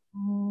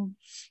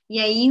 E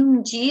aí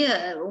um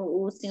dia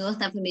o senhor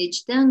estava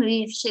meditando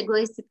e chegou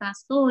esse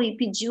pastor e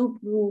pediu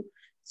para o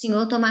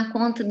senhor tomar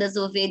conta das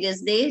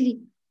ovelhas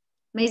dele,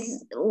 mas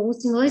o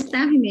senhor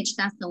estava em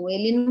meditação,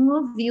 ele não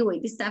ouviu,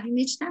 ele estava em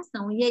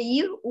meditação. E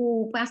aí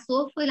o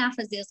pastor foi lá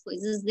fazer as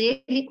coisas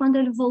dele e quando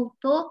ele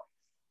voltou,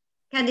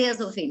 cadê as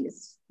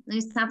ovelhas? Não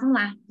estavam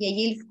lá. E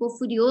aí ele ficou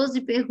furioso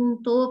e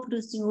perguntou para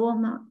o senhor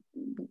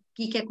o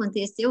que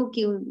aconteceu,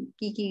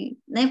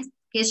 né,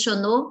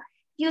 questionou.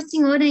 E o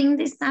senhor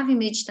ainda estava em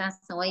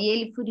meditação. Aí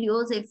ele,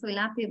 furioso, ele foi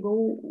lá,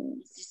 pegou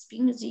os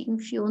espinhos e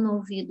enfiou no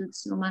ouvido do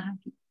senhor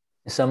Mahavir.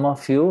 Some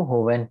of you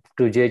who went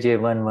to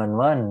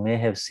JJ111 may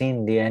have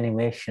seen the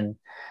animation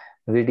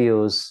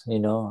videos,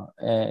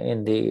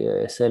 in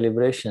the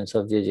celebrations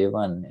of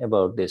JJ1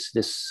 about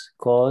this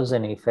cause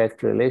and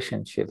effect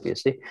relationship. You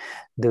see,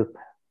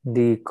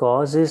 the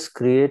cause is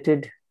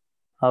created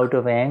out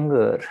of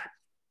anger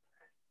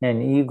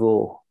and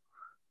ego,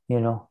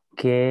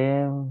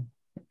 came,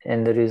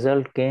 and the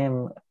result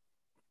came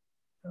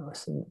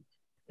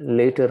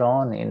later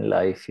on in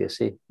life. You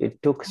see,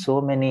 it took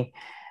so many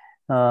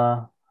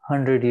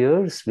 100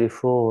 years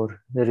before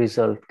the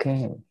result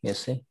came, you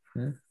see.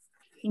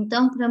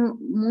 Então, para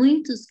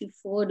muitos que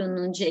foram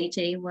no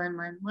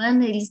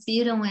JJ111, eles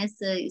viram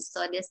essa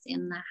história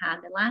sendo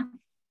narrada lá.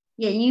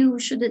 E aí o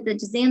Shuddha está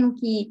dizendo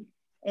que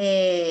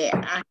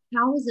a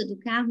causa do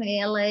karma,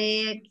 ela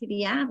é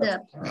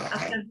criada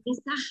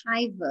através da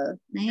raiva,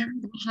 né?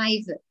 Da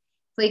raiva.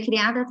 Foi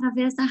criada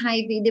através da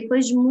raiva. E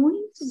depois de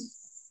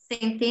muitos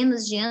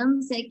centenas de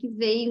anos é que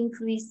veio em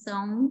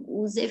fruição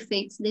os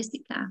efeitos desse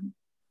karma.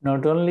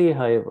 Not only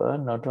haiva,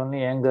 not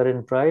only anger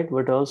and pride,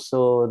 but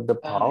also the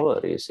power,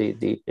 you see,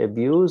 the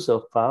abuse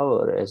of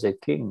power as a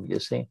king, you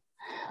see.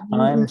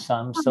 I'm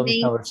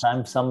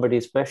somebody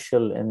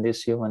special and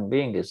this human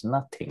being is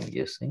nothing,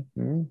 you see.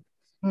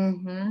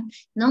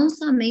 Não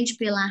somente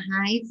pela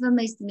raiva,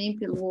 mas também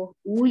pelo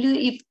orgulho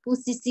e por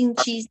se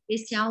sentir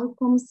especial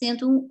como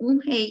sendo um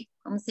rei,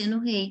 como sendo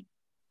um rei.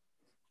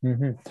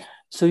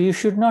 So you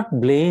should not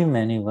blame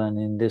anyone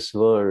in this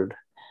world.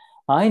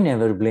 I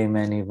never blame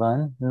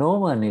anyone. No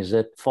one is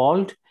at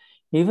fault.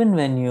 Even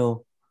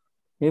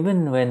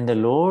when the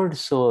Lord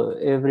saw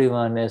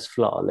everyone as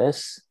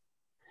flawless,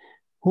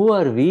 who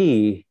are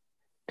we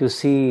to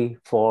see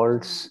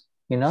faults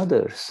in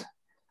others?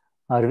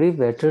 Are we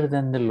better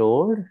than the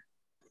Lord?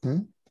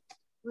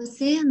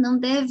 Você não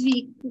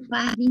deve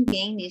culpar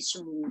ninguém neste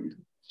mundo.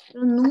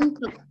 Eu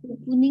nunca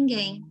culpo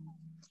ninguém.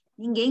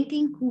 Ninguém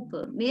tem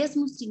culpa.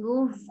 Mesmo o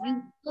Senhor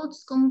viu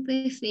todos como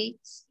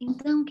perfeitos.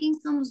 Então, quem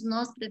somos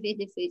nós para ver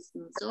defeitos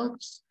nos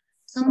outros?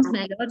 Somos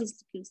melhores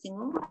do que o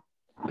Senhor?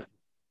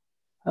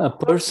 A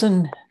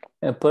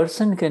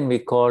person can be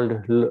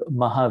called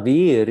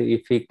Mahavir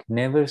if he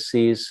never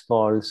sees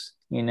faults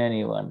in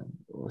anyone.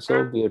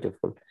 So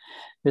beautiful.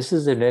 This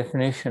is the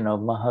definition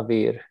of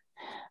Mahavir.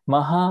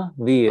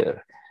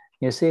 Mahavir.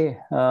 You see,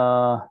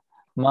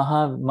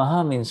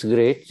 Maha means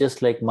great,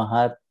 just like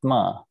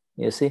Mahatma.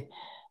 You see,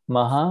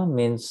 Maha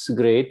means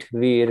great,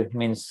 Veer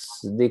means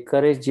the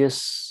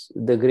courageous,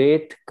 the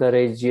great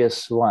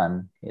courageous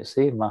one. You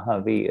see,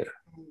 Mahavir.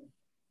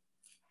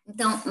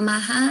 Então,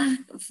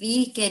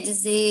 Mahavir quer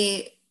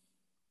dizer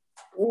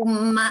o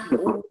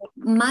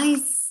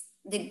mais,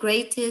 the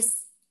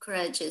greatest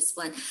courageous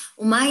one,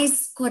 o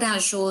mais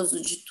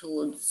corajoso de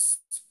todos.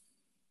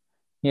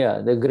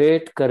 Yeah, the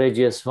great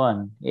courageous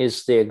one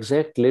is the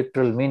exact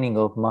literal meaning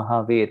of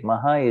Mahavir.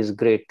 Maha is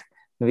great.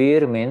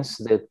 Veer means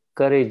the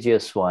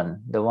courageous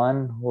one, the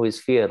one who is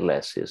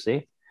fearless, you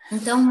see.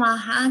 Então,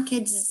 Maha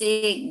quer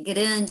dizer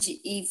grande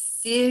e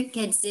Vir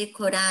quer dizer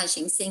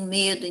coragem, sem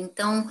medo.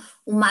 Então,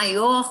 o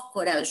maior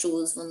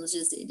corajoso, vamos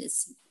dizer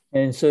assim.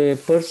 And so a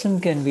person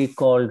can be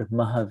called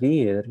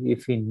Mahavir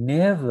if he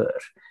never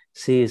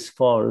sees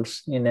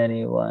faults in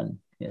anyone,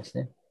 you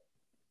see.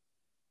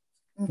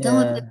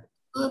 Então,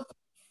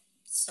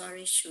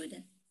 sorry,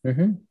 Shuddha.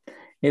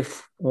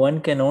 If one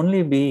can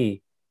only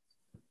be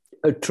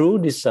a true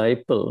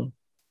disciple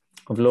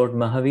of Lord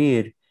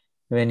Mahavir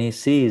when he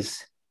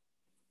sees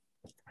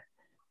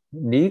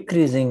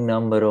decreasing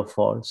number of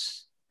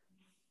faults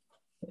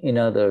in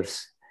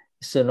others.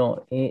 So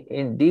no,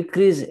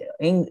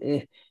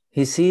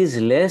 he sees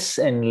less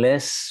and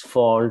less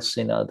faults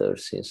in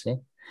others, you see.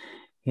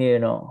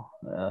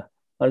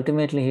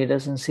 Ultimately he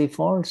doesn't see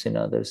faults in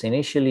others.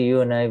 Initially you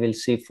and I will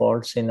see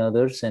faults in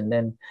others, and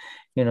then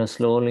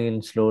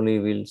slowly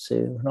we'll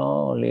say,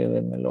 no, leave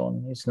him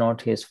alone. It's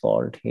not his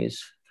fault.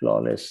 He's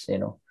flawless,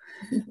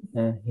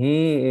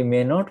 he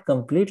may not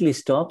completely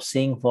stop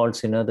seeing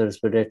faults in others,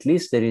 but at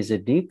least there is a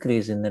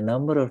decrease in the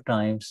number of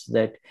times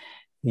that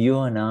you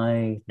and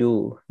I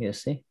do, you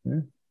see.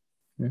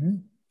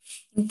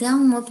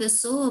 Então, uma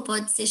pessoa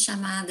pode ser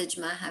chamada de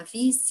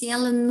Mahavir se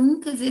ela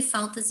nunca vê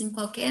faltas em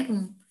qualquer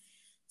um.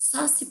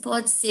 Só se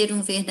pode ser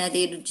um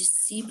verdadeiro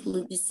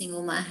discípulo de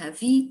Senhor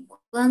Mahavir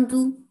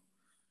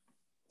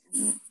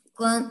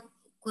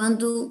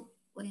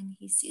when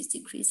he sees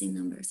decreasing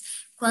numbers.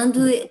 Quando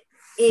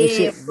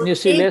you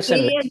see,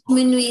 listen. Vê a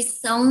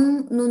diminuição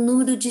no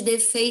número de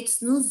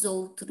defeitos nos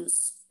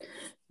outros.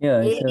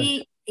 Yeah,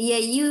 E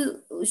aí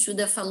o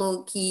Shuddha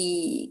falou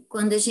que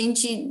quando a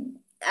gente,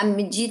 à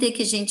medida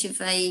que a gente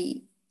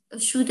vai...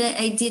 Shuddha,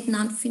 I did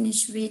not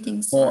finish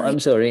reading, sorry. Oh, I'm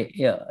sorry.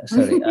 Yeah,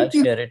 sorry. I'll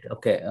share it.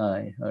 Okay,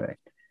 all right.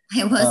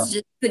 I was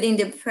just putting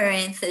the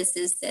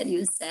parenthesis that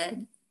you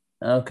said.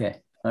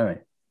 Okay, all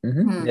right.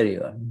 There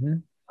you are.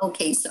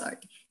 Ok, sorry.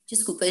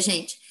 Desculpa,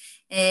 gente.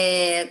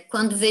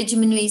 Quando vê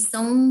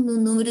diminuição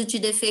no número de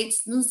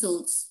defeitos nos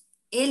outros,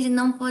 ele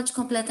não pode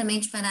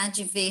completamente parar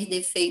de ver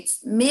defeitos,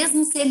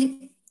 mesmo se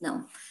ele...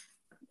 Não.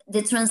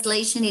 The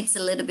translation, it's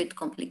a little bit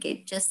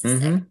complicated. Just a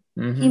second.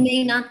 He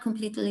may not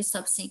completely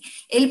stop seeing.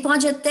 Ele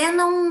pode até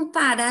não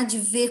parar de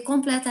ver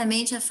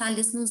completamente as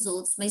falhas nos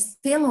outros, mas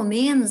pelo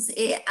menos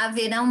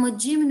haverá uma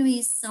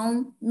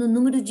diminuição no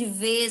número de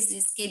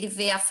vezes que ele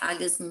vê as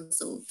falhas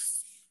nos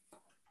outros.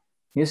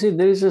 You see,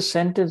 there is a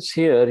sentence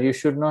here, you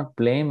should not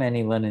blame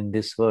anyone in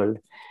this world.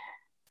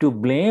 To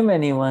blame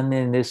anyone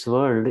in this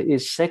world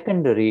is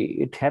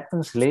secondary. It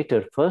happens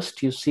later.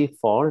 First, you see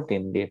fault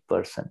in the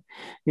person.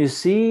 You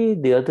see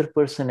the other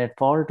person at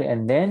fault,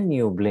 and then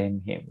you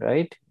blame him,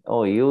 right?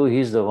 Oh,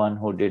 he's the one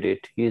who did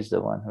it. He's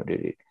the one who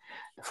did it.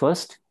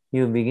 First,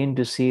 you begin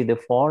to see the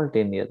fault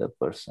in the other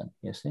person,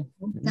 you see?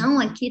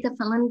 Então, aqui está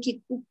falando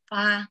que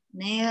culpar,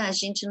 né? A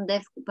gente não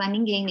deve culpar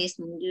ninguém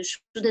nesse mundo. E o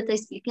Shuddha está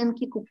explicando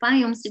que culpar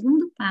é um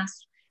segundo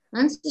passo.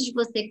 Antes de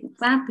você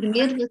culpar,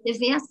 primeiro você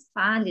vê as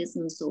falhas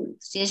nos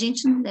outros. E a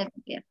gente não deve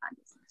ver as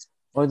falhas nos outros.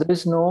 Well, there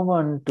is no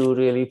one to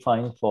really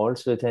find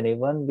faults with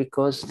anyone,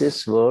 because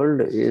this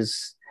world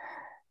is,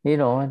 the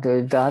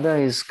Dada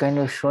is kind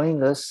of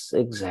showing us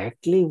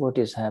exactly what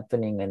is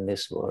happening in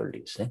this world,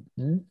 you see.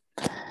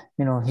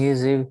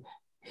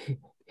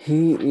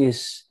 He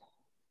is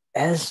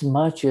as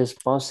much as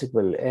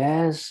possible,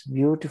 as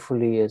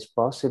beautifully as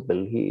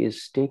possible. He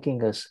is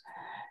taking us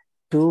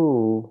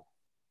to,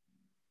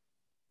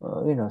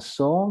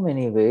 so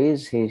many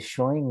ways. He's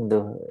showing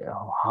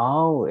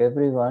how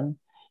everyone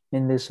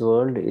in this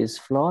world is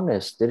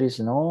flawless. There is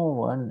no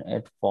one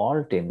at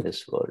fault in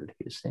this world,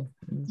 you see.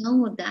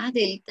 Então, o Dada,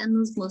 ele está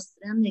nos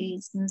mostrando, ele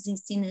nos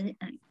ensina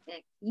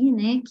aqui,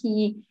 né,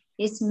 que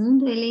esse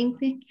mundo, ele é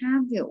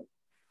impecável.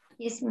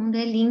 Esse mundo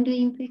é lindo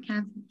e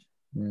impecável.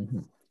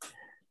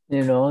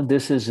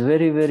 This is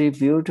very, very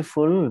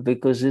beautiful,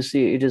 because you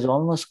see, it is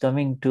almost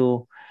coming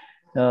to,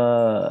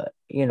 the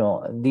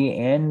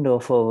end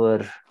of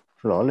our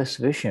flawless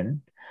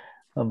vision.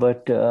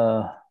 But,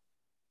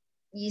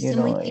 Isso é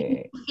muito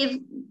lindo,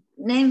 porque,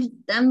 né,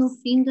 está no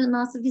fim da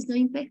nossa visão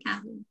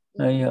impecável.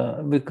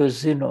 Yeah,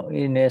 because,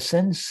 in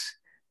essence,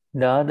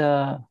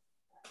 Dada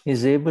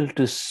is able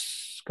to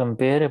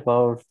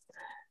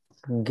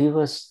give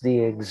us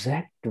the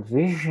exact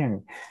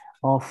vision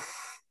of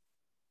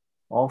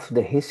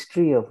the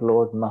history of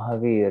Lord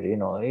Mahavir.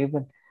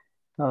 Even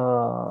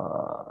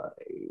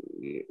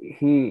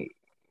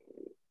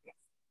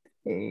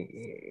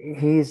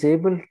he is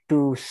able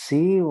to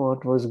see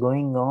what was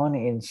going on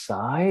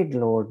inside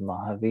Lord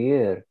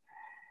Mahavir,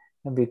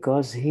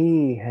 because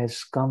he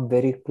has come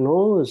very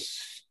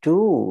close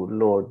to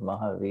Lord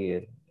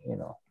Mahavir.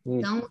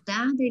 Então, o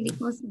Dada, ele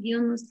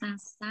conseguiu nos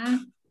passar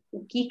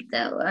o que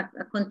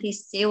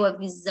aconteceu, a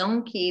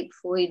visão que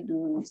foi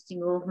do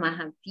Senhor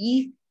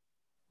Mahavir,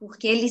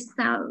 porque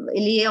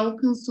ele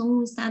alcançou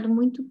um estado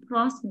muito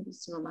próximo do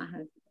Senhor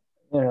Mahavir.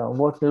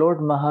 What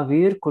Lord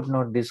Mahavir could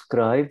not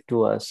describe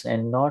to us,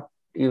 and not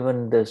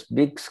even the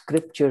big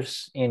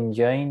scriptures in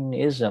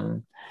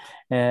Jainism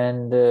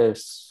and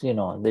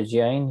the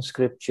Jain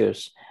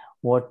scriptures,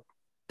 what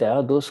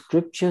those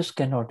scriptures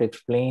cannot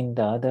explain,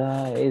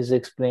 Dada is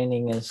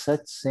explaining in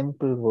such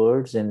simple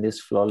words in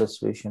this Flawless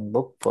Vision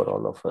book for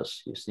all of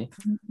us, you see.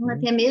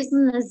 Até mesmo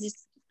nas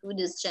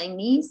escrituras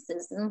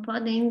jainistas não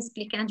podem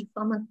explicar de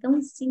forma tão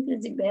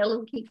simples e bela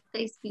o que está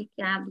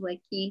explicado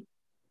aqui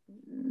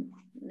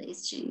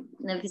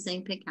na visão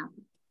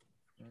impecável.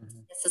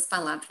 Essas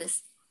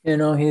palavras.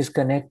 He's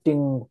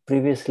connecting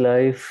previous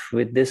life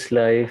with this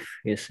life,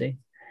 you see.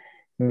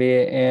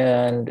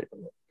 And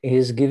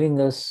he's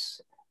giving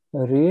us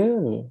a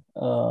real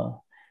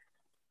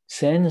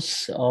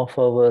sense of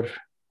our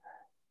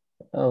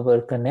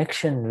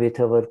connection with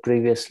our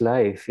previous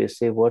life. You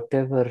see,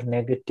 whatever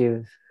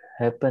negative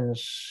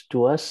happens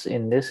to us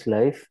in this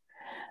life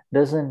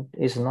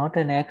is not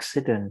an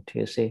accident,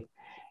 you see.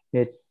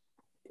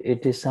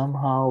 It is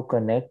somehow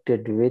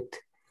connected with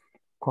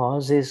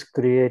causes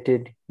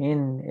created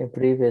in a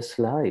previous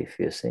life,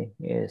 you see.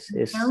 Yes.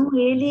 Então,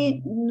 ele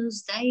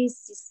nos dá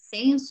esse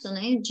senso,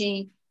 né,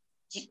 de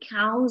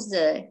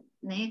causa,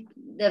 né,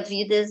 das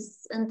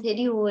vidas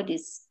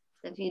anteriores,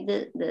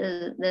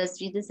 das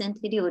vidas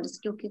anteriores,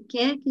 que o que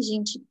quer que a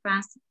gente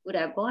passe por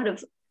agora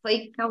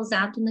foi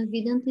causado na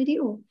vida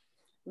anterior,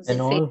 os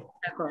efeitos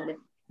agora.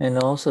 And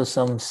also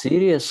some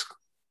serious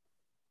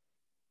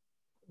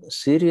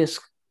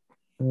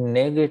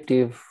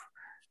negative,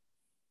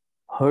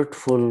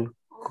 hurtful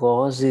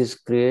causes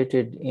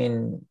created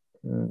in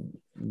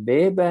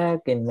way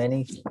back in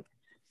many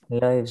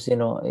lives,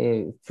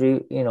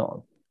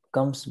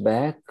 comes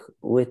back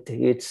with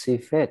its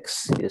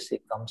effects. You see,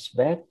 comes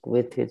back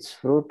with its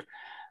fruit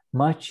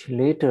much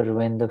later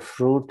when the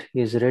fruit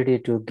is ready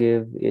to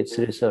give its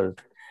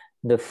result.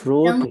 The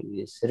fruit Então,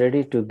 is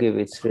ready to give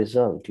its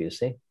result, you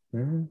see.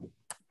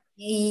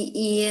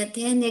 e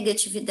até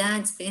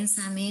negatividades,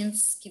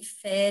 pensamentos que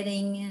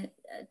ferem,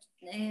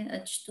 né,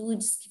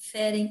 atitudes que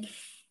ferem,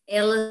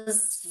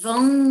 elas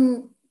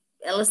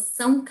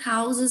são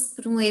causas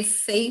para um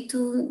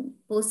efeito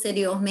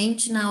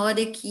posteriormente na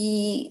hora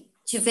que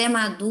tiver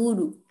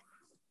maduro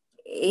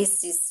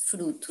esses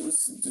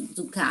frutos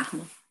do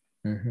karma.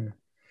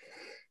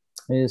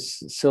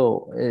 Yes,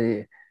 so,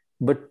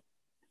 but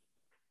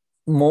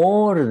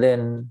more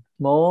than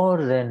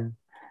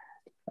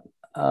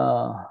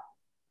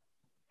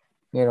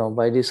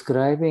by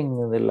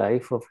describing the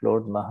life of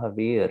Lord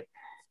Mahavir,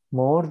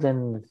 more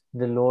than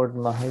the Lord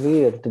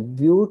Mahavir, the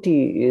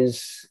beauty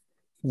is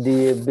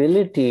the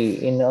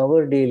ability in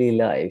our daily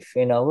life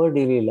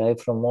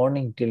from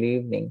morning till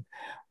evening,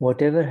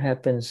 whatever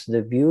happens,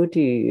 the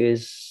beauty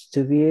is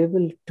to be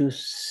able to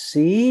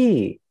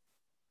see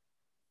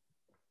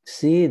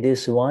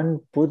this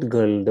one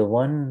Pudgal, the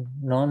one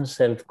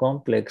non-self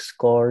complex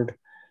called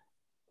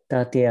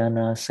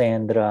Tatiana,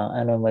 Sandra,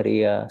 Anna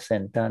Maria,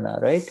 Santana,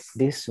 right?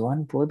 This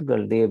one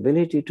Pudgal, the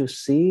ability to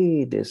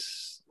see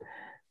this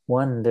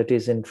one that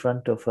is in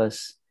front of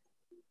us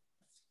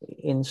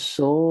in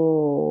such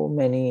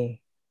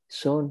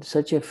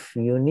a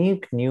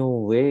unique new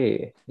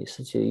way. It's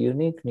such a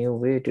unique new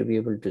way to be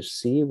able to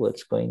see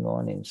what's going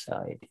on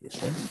inside, you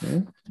see?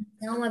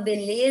 Então, a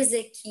beleza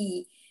é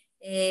que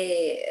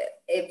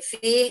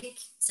ver que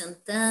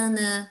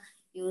Santana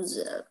e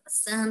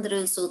Sandra,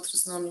 os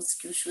outros nomes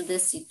que o Shuddha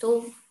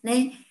citou,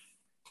 né?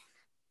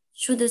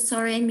 Shuddha,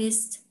 sorry, I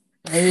missed.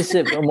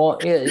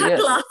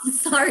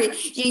 Sorry,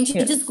 gente,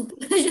 desculpa.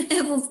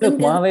 Look,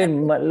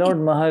 Lord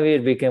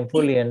Mahavir became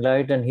fully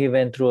enlightened. He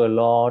went through a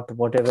lot,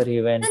 whatever he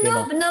went,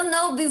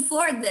 No,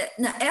 before that,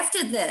 no,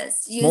 after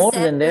this. More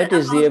than that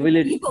is the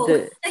ability.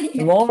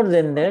 More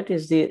than that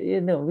is the,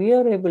 we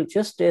are able,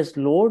 just as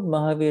Lord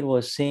Mahavir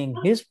was seeing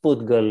his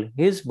Pudgal,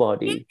 his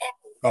body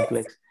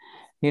complex,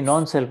 the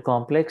non-self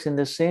complex, in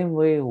the same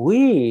way,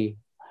 we,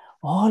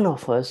 all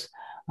of us,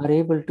 are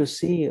able to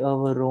see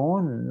our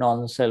own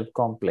non-self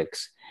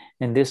complex.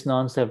 And this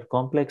non-self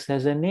complex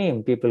has a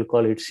name. People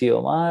call it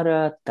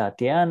Xiomara,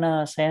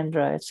 Tatiana,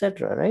 Sandra,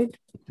 etc., right?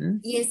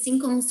 E assim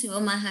como o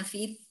Senhor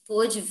Mahavir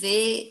pôde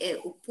ver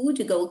o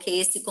Pudgal, que é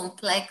esse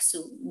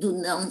complexo do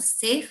não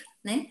ser,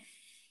 né?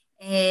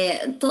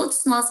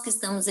 Todos nós que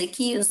estamos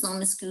aqui, os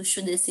nomes que o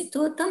Shuddha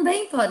citou,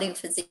 também podem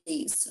fazer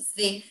isso,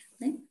 ver,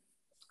 né?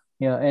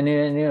 Yeah,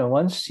 and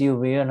once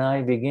you and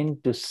I begin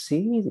to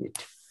see it,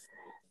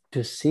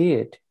 to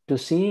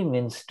see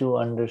means to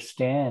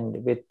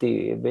understand, with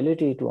the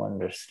ability to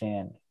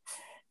understand.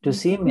 To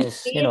see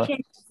means, quer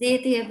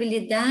dizer ter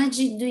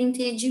habilidade do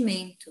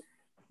entendimento.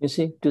 You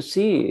see, to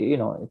see,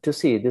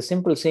 the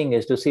simple thing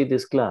is to see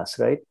this glass,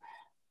 right?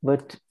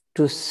 But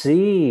to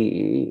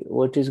see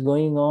what is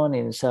going on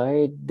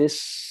inside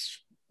this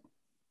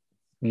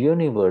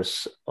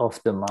universe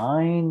of the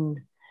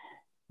mind,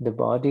 the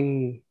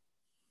body,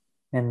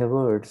 and the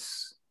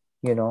words,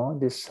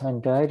 this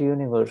entire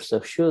universe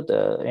of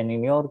Shuddha, and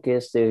in your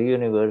case, the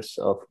universe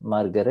of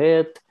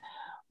Margaret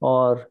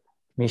or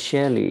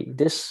Michele,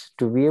 this,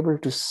 to be able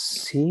to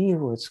see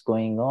what's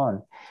going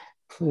on,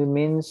 it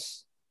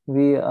means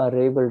we are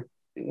able,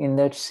 in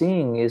that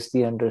seeing is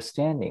the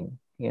understanding,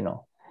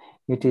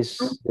 it is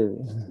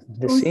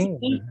the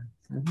seeing.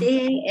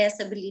 Ter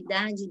essa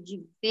habilidade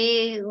de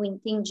ver o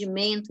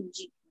entendimento,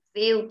 de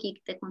ver o que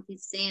está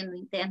acontecendo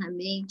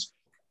internamente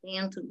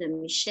dentro da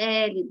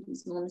Michele,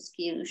 dos nomes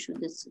que o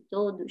Shuddha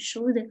citou, do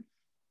Shuddha,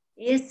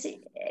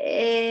 esse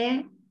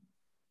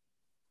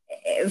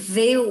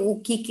ver o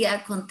que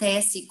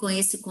acontece com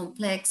esse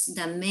complexo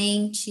da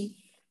mente,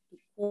 do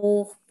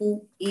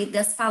corpo e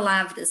das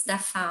palavras, da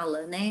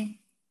fala, né?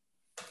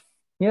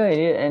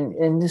 Yeah,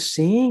 and the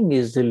seeing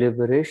is the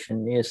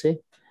liberation, you see.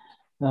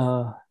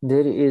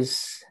 There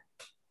is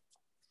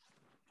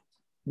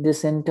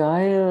this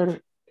entire,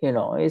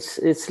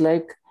 it's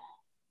like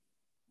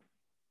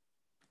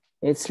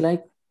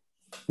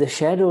the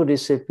shadow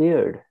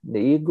disappeared, the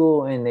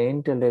ego and the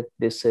intellect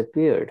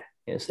disappeared,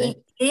 you see.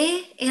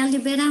 E a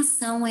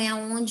liberação, é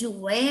onde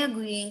o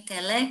ego e o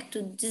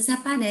intelecto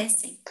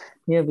desaparecem.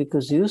 Yeah,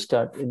 because you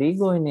start, the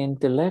ego and the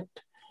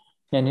intellect,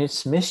 and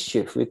it's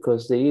mischief,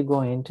 because the ego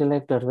and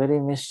intellect are very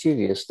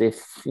mischievous. They,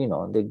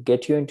 they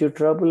get you into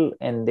trouble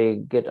and they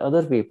get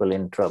other people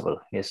in trouble,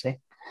 you see.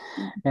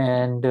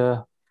 And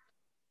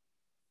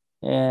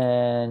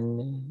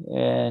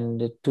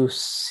to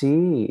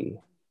see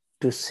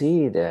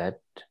that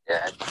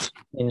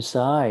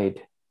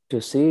inside,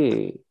 to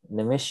see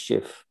the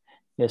mischief,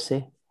 you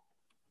see.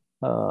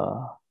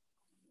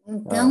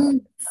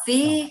 Então,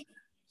 ver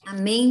a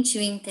mente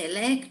e o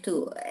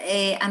intelecto,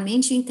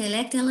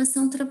 elas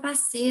são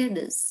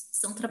trapaceiros,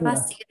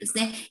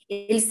 né?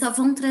 Eles só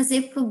vão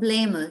trazer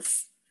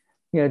problemas.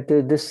 Yeah,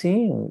 the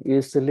seeing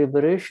is the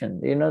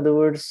liberation. In other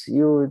words,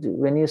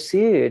 when you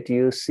see it,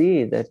 you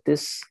see that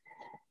this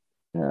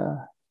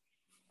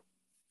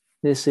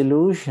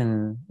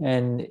illusion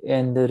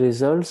and the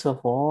results of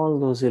all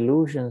those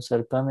illusions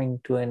are coming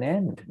to an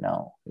end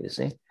now. You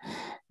see,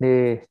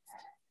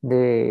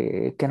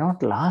 they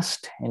cannot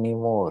last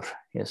anymore.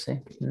 You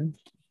see.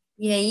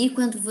 E aí,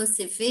 quando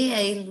você vê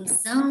a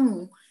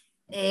ilusão,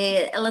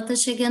 ela está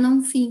chegando a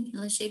um fim.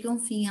 Ela chega a um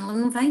fim. Ela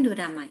não vai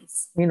durar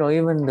mais. You know,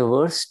 even the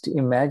worst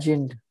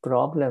imagined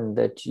problem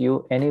that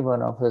any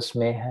one of us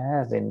may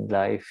have in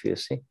life, you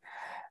see,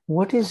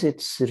 what is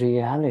its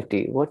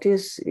reality? What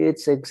is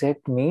its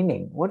exact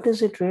meaning? What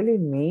does it really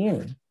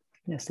mean?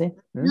 You see?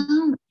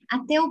 Não,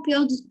 até o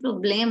pior dos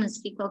problemas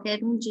que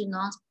qualquer um de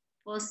nós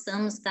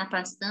possamos estar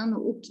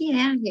passando, o que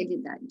é a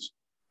realidade?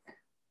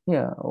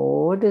 Yeah,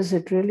 what does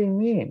it really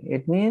mean?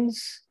 It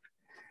means,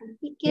 O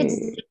que quer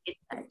dizer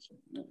realidade?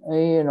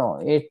 you know,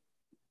 it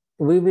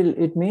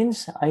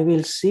means I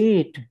will see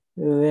it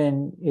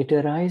when it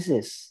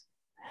arises.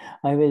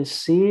 I will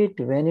see it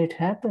when it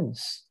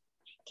happens.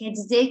 Quer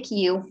dizer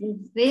que eu vou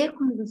ver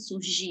quando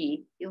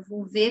surgir, eu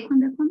vou ver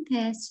quando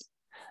acontece.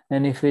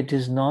 And if it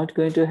is not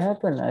going to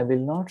happen, I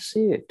will not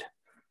see it.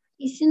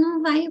 E se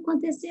não vai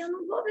acontecer, eu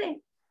não vou ver.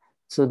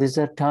 So these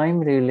are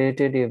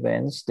time-related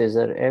events. These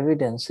are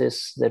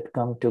evidences that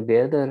come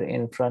together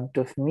in front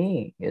of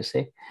me, you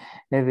see.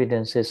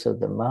 Evidences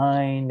of the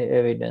mind,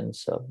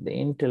 evidence of the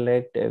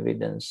intellect,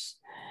 evidence.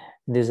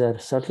 These are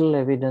subtle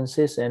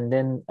evidences, and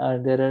then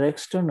there are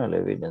external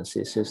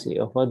evidences, you see,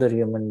 of other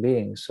human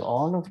beings. So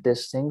all of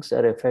these things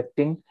are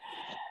affecting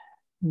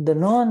the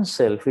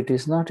non-self. It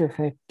is not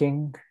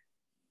affecting,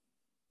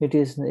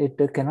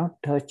 it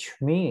cannot touch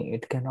me.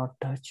 It cannot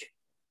touch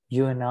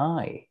you and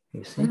I.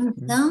 You see?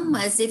 Então,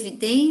 as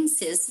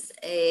evidências,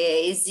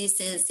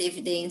 existem as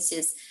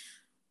evidências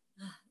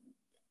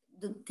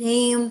do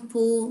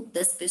tempo,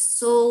 das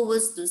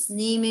pessoas, dos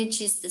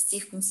limites, das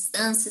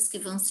circunstâncias que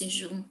vão se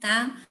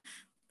juntar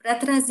para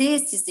trazer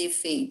esses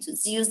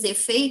efeitos. E os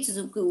efeitos,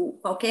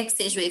 qualquer que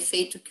seja o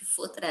efeito que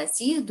for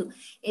trazido,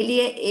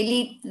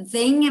 ele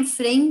vem à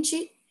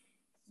frente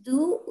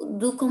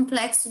do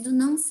complexo do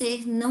não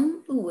ser,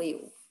 não do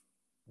eu.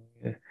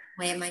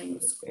 É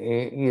maiúsculo.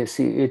 You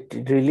see, it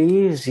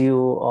relieves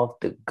you of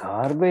the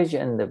garbage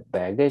and the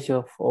baggage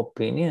of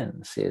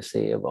opinions. You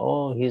say,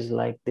 oh, he's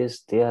like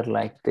this, they are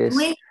like this.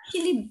 Não é que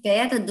te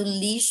libera do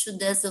lixo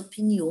das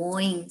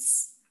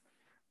opiniões.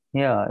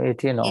 Yeah,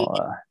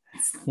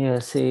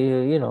 you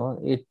see,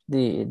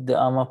 the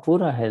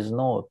Amapura has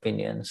no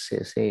opinions.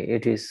 You see,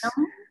 it is.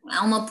 Então,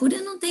 a alma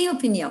pura não tem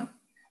opinião.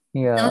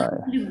 Yeah.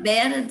 Então,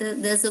 libera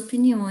das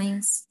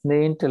opiniões.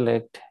 The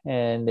intellect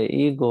and the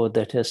ego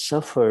that has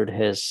suffered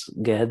has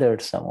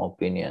gathered some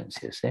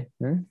opinions, you see.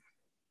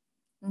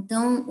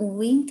 Então,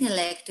 o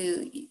intelecto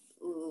e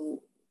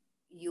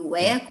o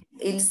ego,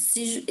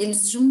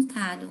 eles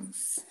juntaram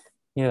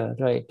Yeah,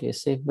 right. You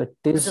see, but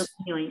as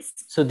opiniões.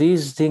 so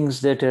these things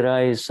that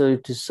arise,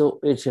 it's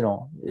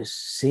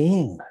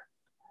seeing.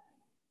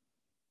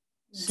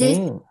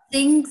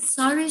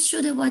 Sorry,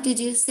 Shuddha, what did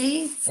you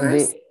say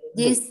first?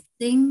 These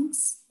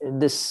things.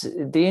 The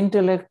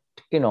intellect,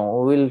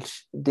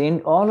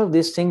 all of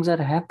these things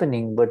are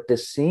happening, but the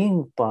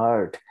seeing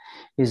part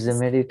is the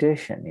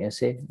meditation. You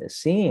see, the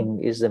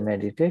seeing is the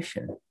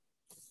meditation.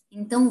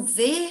 Então,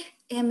 ver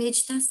é a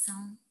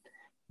meditação.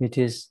 It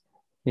is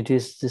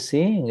the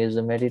seeing is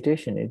the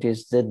meditation. It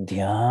is the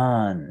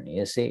dhyan.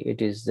 You see,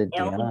 it is the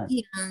dhyan. É o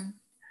dhyan.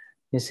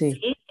 You see,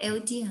 ver é o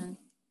dhyan.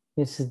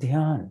 It's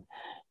dhyan.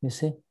 You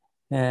see,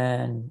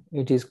 and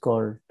it is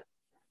called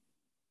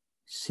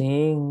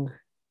seeing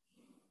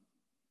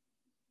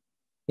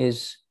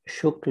is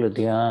Shukla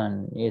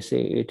Dhyan. You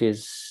see, it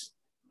is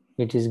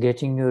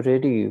getting you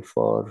ready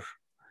for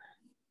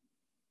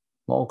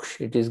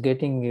moksha. It is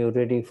getting you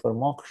ready for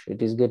moksha.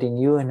 It is getting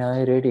you and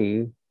I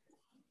ready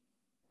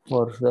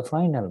for the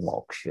final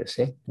moksha, you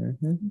see.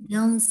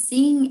 Então,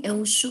 sim, é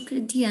o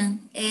Shukla Dhyan.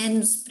 É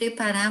nos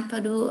preparar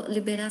para a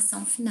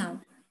liberação final.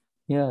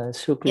 Yeah,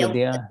 Shukla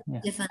Dhyan.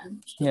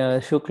 Yeah,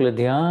 Shukla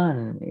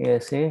Dhyan, you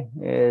see,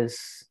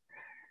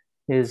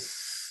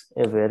 is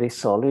a very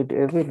solid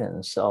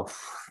evidence of,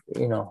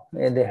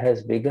 and it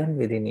has begun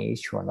within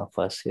each one of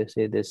us. You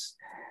see,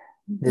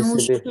 Então, o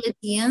Shukla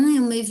Dhyan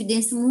é uma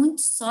evidência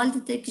muito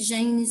sólida que já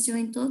iniciou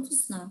em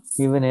todos nós.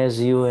 Even as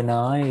you and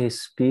I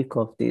speak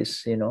of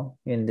this,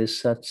 in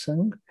this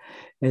satsang,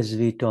 as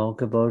we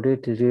talk about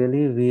it,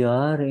 really we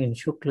are in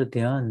Shukla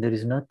Dhyan. There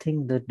is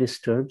nothing that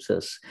disturbs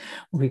us.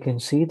 We can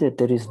see that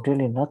there is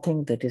really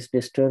nothing that is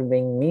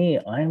disturbing me.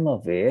 I'm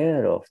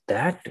aware of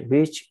that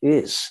which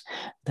is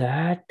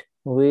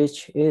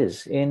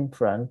in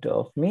front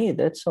of me.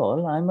 That's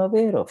all. I'm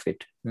aware of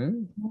it.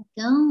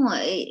 Então,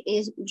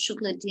 o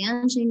Shukla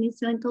Dhyan já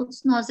iniciou em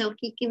todos nós. É o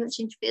que a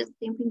gente fez o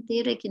tempo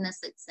inteiro aqui na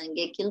Satsang.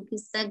 É aquilo que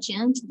está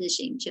diante da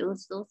gente. Eu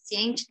sou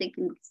ciente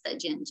daquilo que está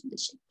diante da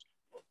gente.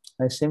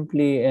 I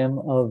simply am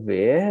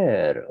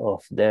aware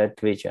of that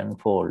which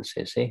unfolds,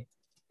 you see.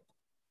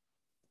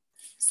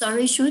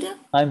 Sorry, Shura?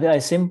 I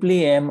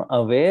simply am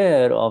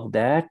aware of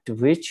that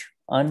which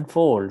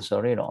unfolds,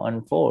 or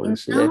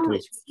unfolds. That Então, eu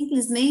which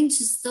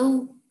simplesmente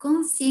estou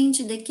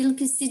consciente daquilo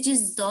que se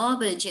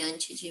desdobra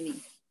diante de mim.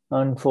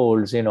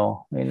 unfolds.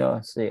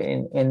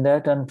 See, in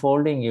that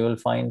unfolding, you will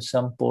find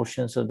some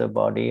portions of the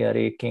body are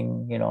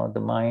aching. The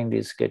mind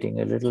is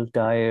getting a little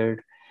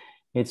tired.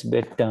 It's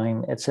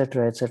bedtime,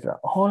 etc., etc.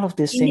 All of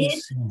these E things.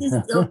 nesse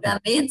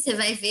desdobramento, você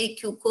vai ver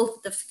que o corpo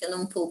está ficando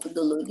um pouco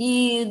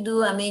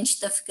dolorido, a mente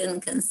está ficando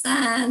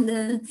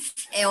cansada,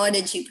 é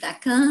hora de ir para a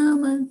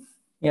cama.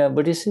 Yeah,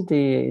 but you see,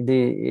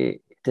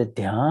 the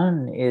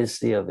dhyan is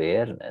the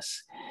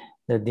awareness.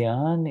 The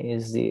dhyan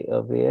is the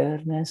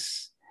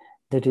awareness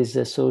that is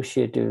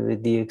associated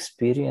with the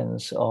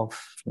experience of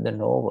the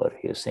knower,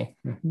 you see.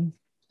 Mm-hmm.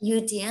 E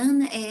o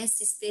dhyana é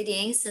essa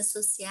experiência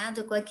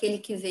associada com aquele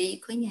que veio e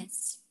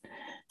conhece.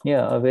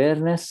 Yeah,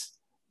 awareness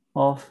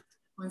of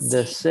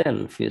the Consciência.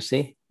 self, you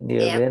see. The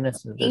É a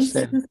awareness of the consciência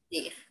self. do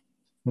ser.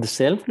 The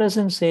self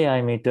doesn't say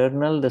I'm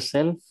eternal. The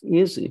self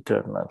is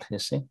eternal, you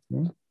see.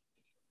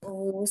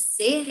 O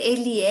ser,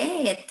 ele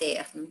é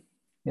eterno.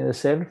 The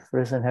self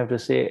doesn't have to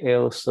say,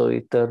 eu sou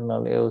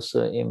eternal, eu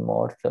sou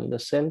immortal. The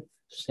self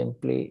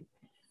simply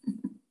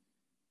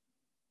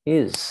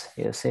is,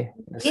 you see.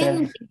 The Ele não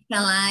self, tem que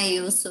falar,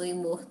 eu sou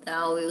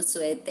imortal, eu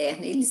sou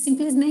eterno. Ele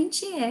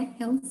simplesmente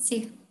é um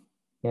ser.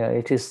 yeah,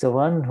 it is the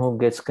one who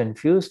gets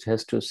confused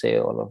has to say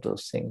all of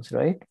those things,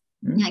 right?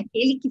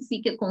 Aquele que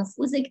fica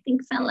confuso é que tem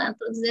que falar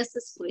todas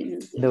essas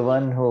coisas. The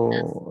one who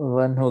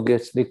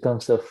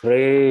becomes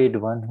afraid,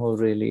 one who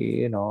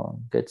really,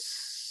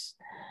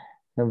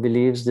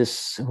 believes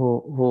this,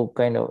 who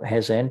kind of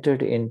has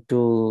entered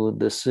into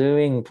the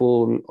swimming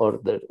pool or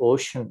the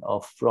ocean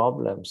of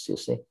problems, you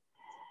see.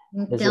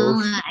 Então,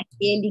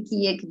 aquele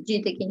que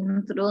acredita que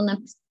entrou na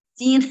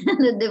piscina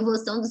da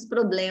devoção dos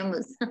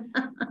problemas.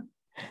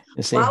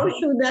 You see, Uau,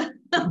 Shuddha!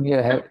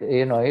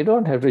 you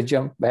don't have to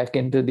jump back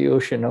into the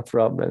ocean of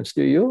problems,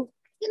 do you?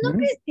 Você não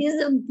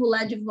precisa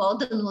pular de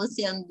volta no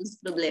oceano dos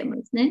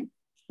problemas, né?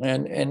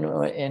 And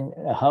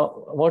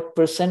what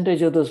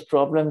percentage of those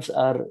problems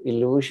are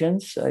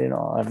illusions?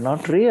 Are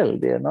not real.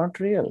 They are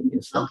not real.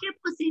 You see? Qual que é a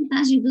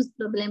porcentagem dos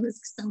problemas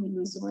que são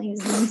ilusões?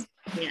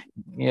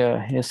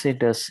 Yeah, you see,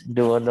 does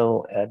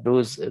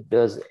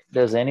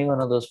any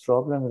one of those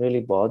problems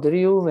really bother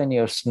you when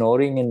you're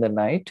snoring in the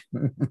night?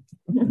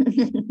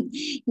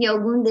 E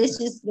algum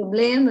destes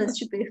problemas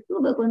te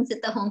perturba quando você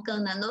está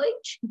roncando à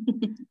noite?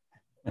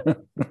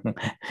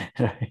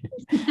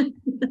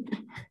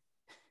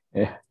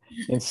 Yeah,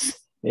 it's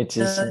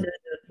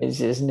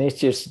just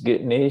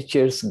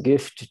nature's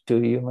gift to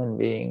human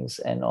beings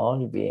and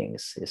all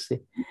beings, you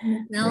see.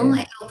 Não,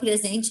 é o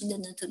presente da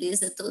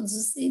natureza a todos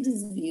os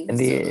seres vivos.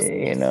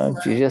 And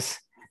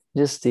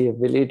just the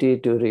ability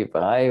to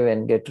revive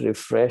and get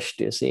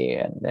refreshed, you see.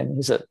 And then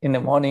in the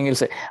morning he'll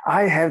say,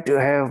 I have to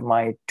have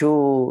my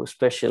 2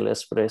 special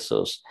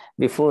espressos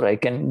before I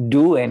can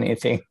do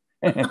anything.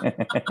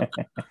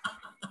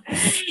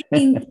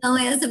 Então,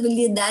 é essa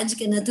habilidade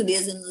que a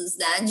natureza nos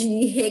dá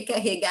de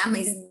recarregar,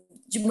 mas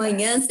de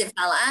manhã você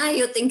fala,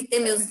 eu tenho que ter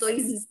meus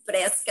 2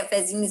 expressos,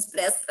 cafezinho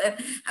expresso para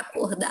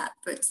acordar,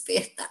 para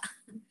despertar.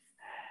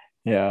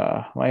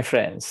 Yeah, my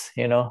friends,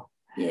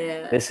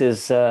 Yeah. this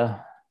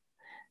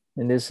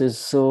is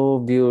so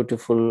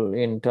beautiful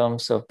in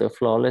terms of the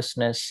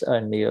flawlessness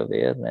and the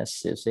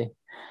awareness, you see.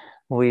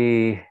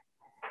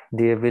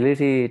 The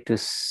ability to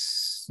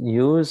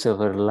use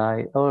our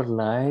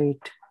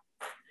light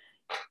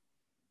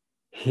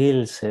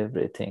heals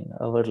everything.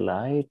 Our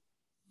light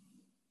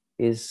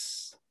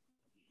is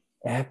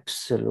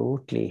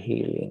absolutely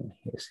healing,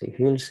 you see,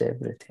 heals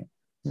everything.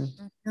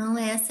 Então,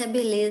 essa é a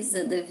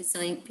beleza da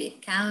visão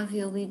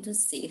impecável e do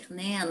ser,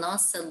 né? A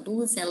nossa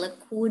luz, ela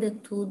cura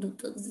tudo,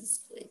 todas as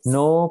coisas.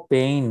 No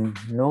pain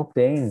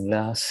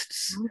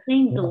lasts. Não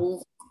tem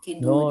dor que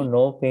dure.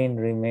 No pain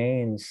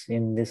remains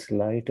in this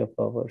light of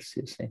ours,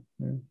 you see.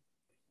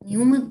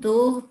 Nenhuma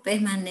dor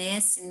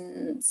permanece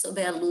sob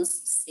a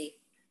luz do ser.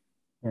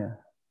 Yeah.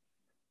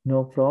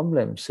 No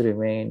problems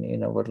remain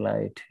in our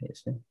light, you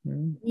see.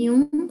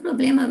 Nenhum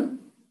problema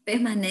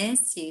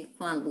permanece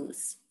com a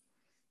luz.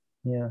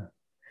 Yeah.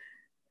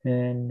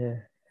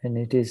 And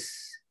it is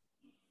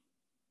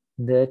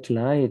that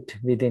light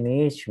within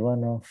each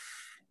one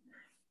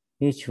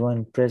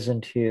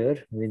present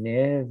here, within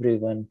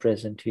everyone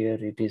present here,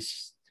 it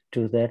is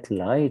to that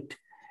light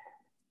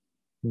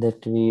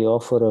that we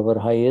offer our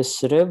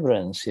highest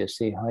reverence, you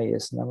see,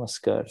 highest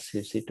namaskars,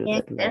 you see, to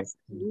that light.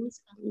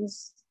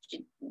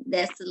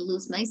 Dessa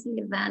luz mais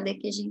elevada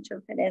que a gente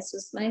oferece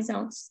os mais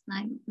altos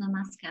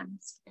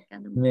namaskaras.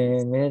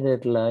 May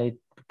that light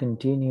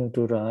continue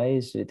to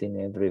rise within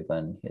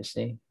everyone, you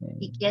see.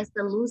 E que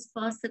essa luz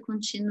possa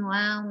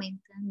continuar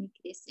aumentando e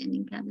crescendo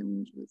em cada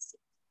de vocês.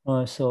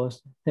 So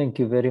thank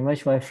you very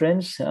much, my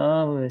friends.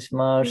 It's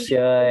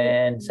Marcia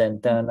and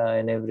Santana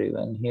and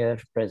everyone here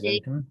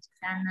present.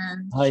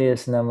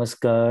 Highest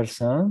namaskars.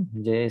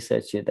 Jai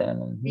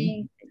Sachidanand.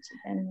 Jai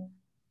Sachidanand.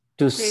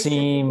 to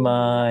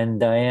Seema and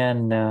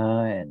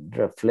Diana and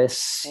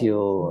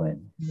Reflexio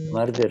and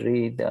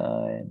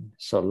Margarita and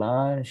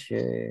Solange,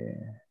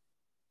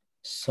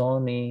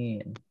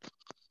 Sony, and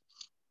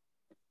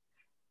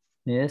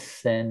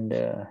yes, and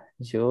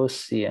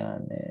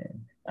Josian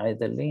and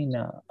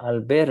Idalina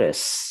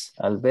Alberes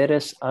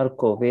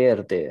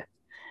Arcoverde.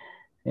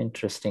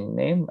 Interesting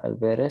name,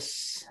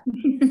 Alberes.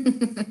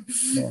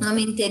 Yeah.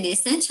 Nome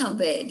interessante,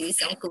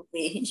 Alberes,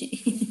 Alcoverde.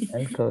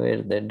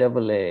 Alcoverde,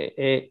 double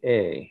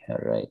A. All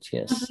right,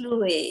 yes.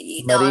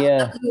 WA.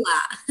 Maria,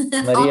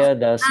 Maria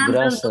das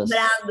Graças.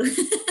 Bravo.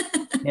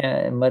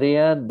 Yeah,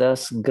 Maria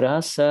das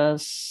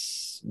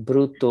Graças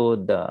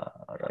Brutoda.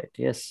 All right,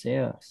 yes,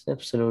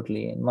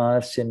 absolutely. And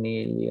Marcia,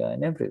 Nelia,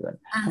 and everyone.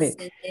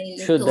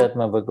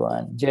 Vishuddhatma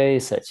Bhagwan. Jai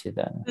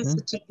Sachidan.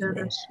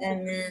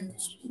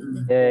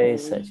 Jai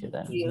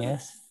Sachidan.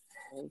 Yes.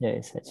 Jai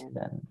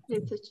Sachidan.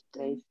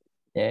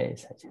 Jai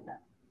Sachidan.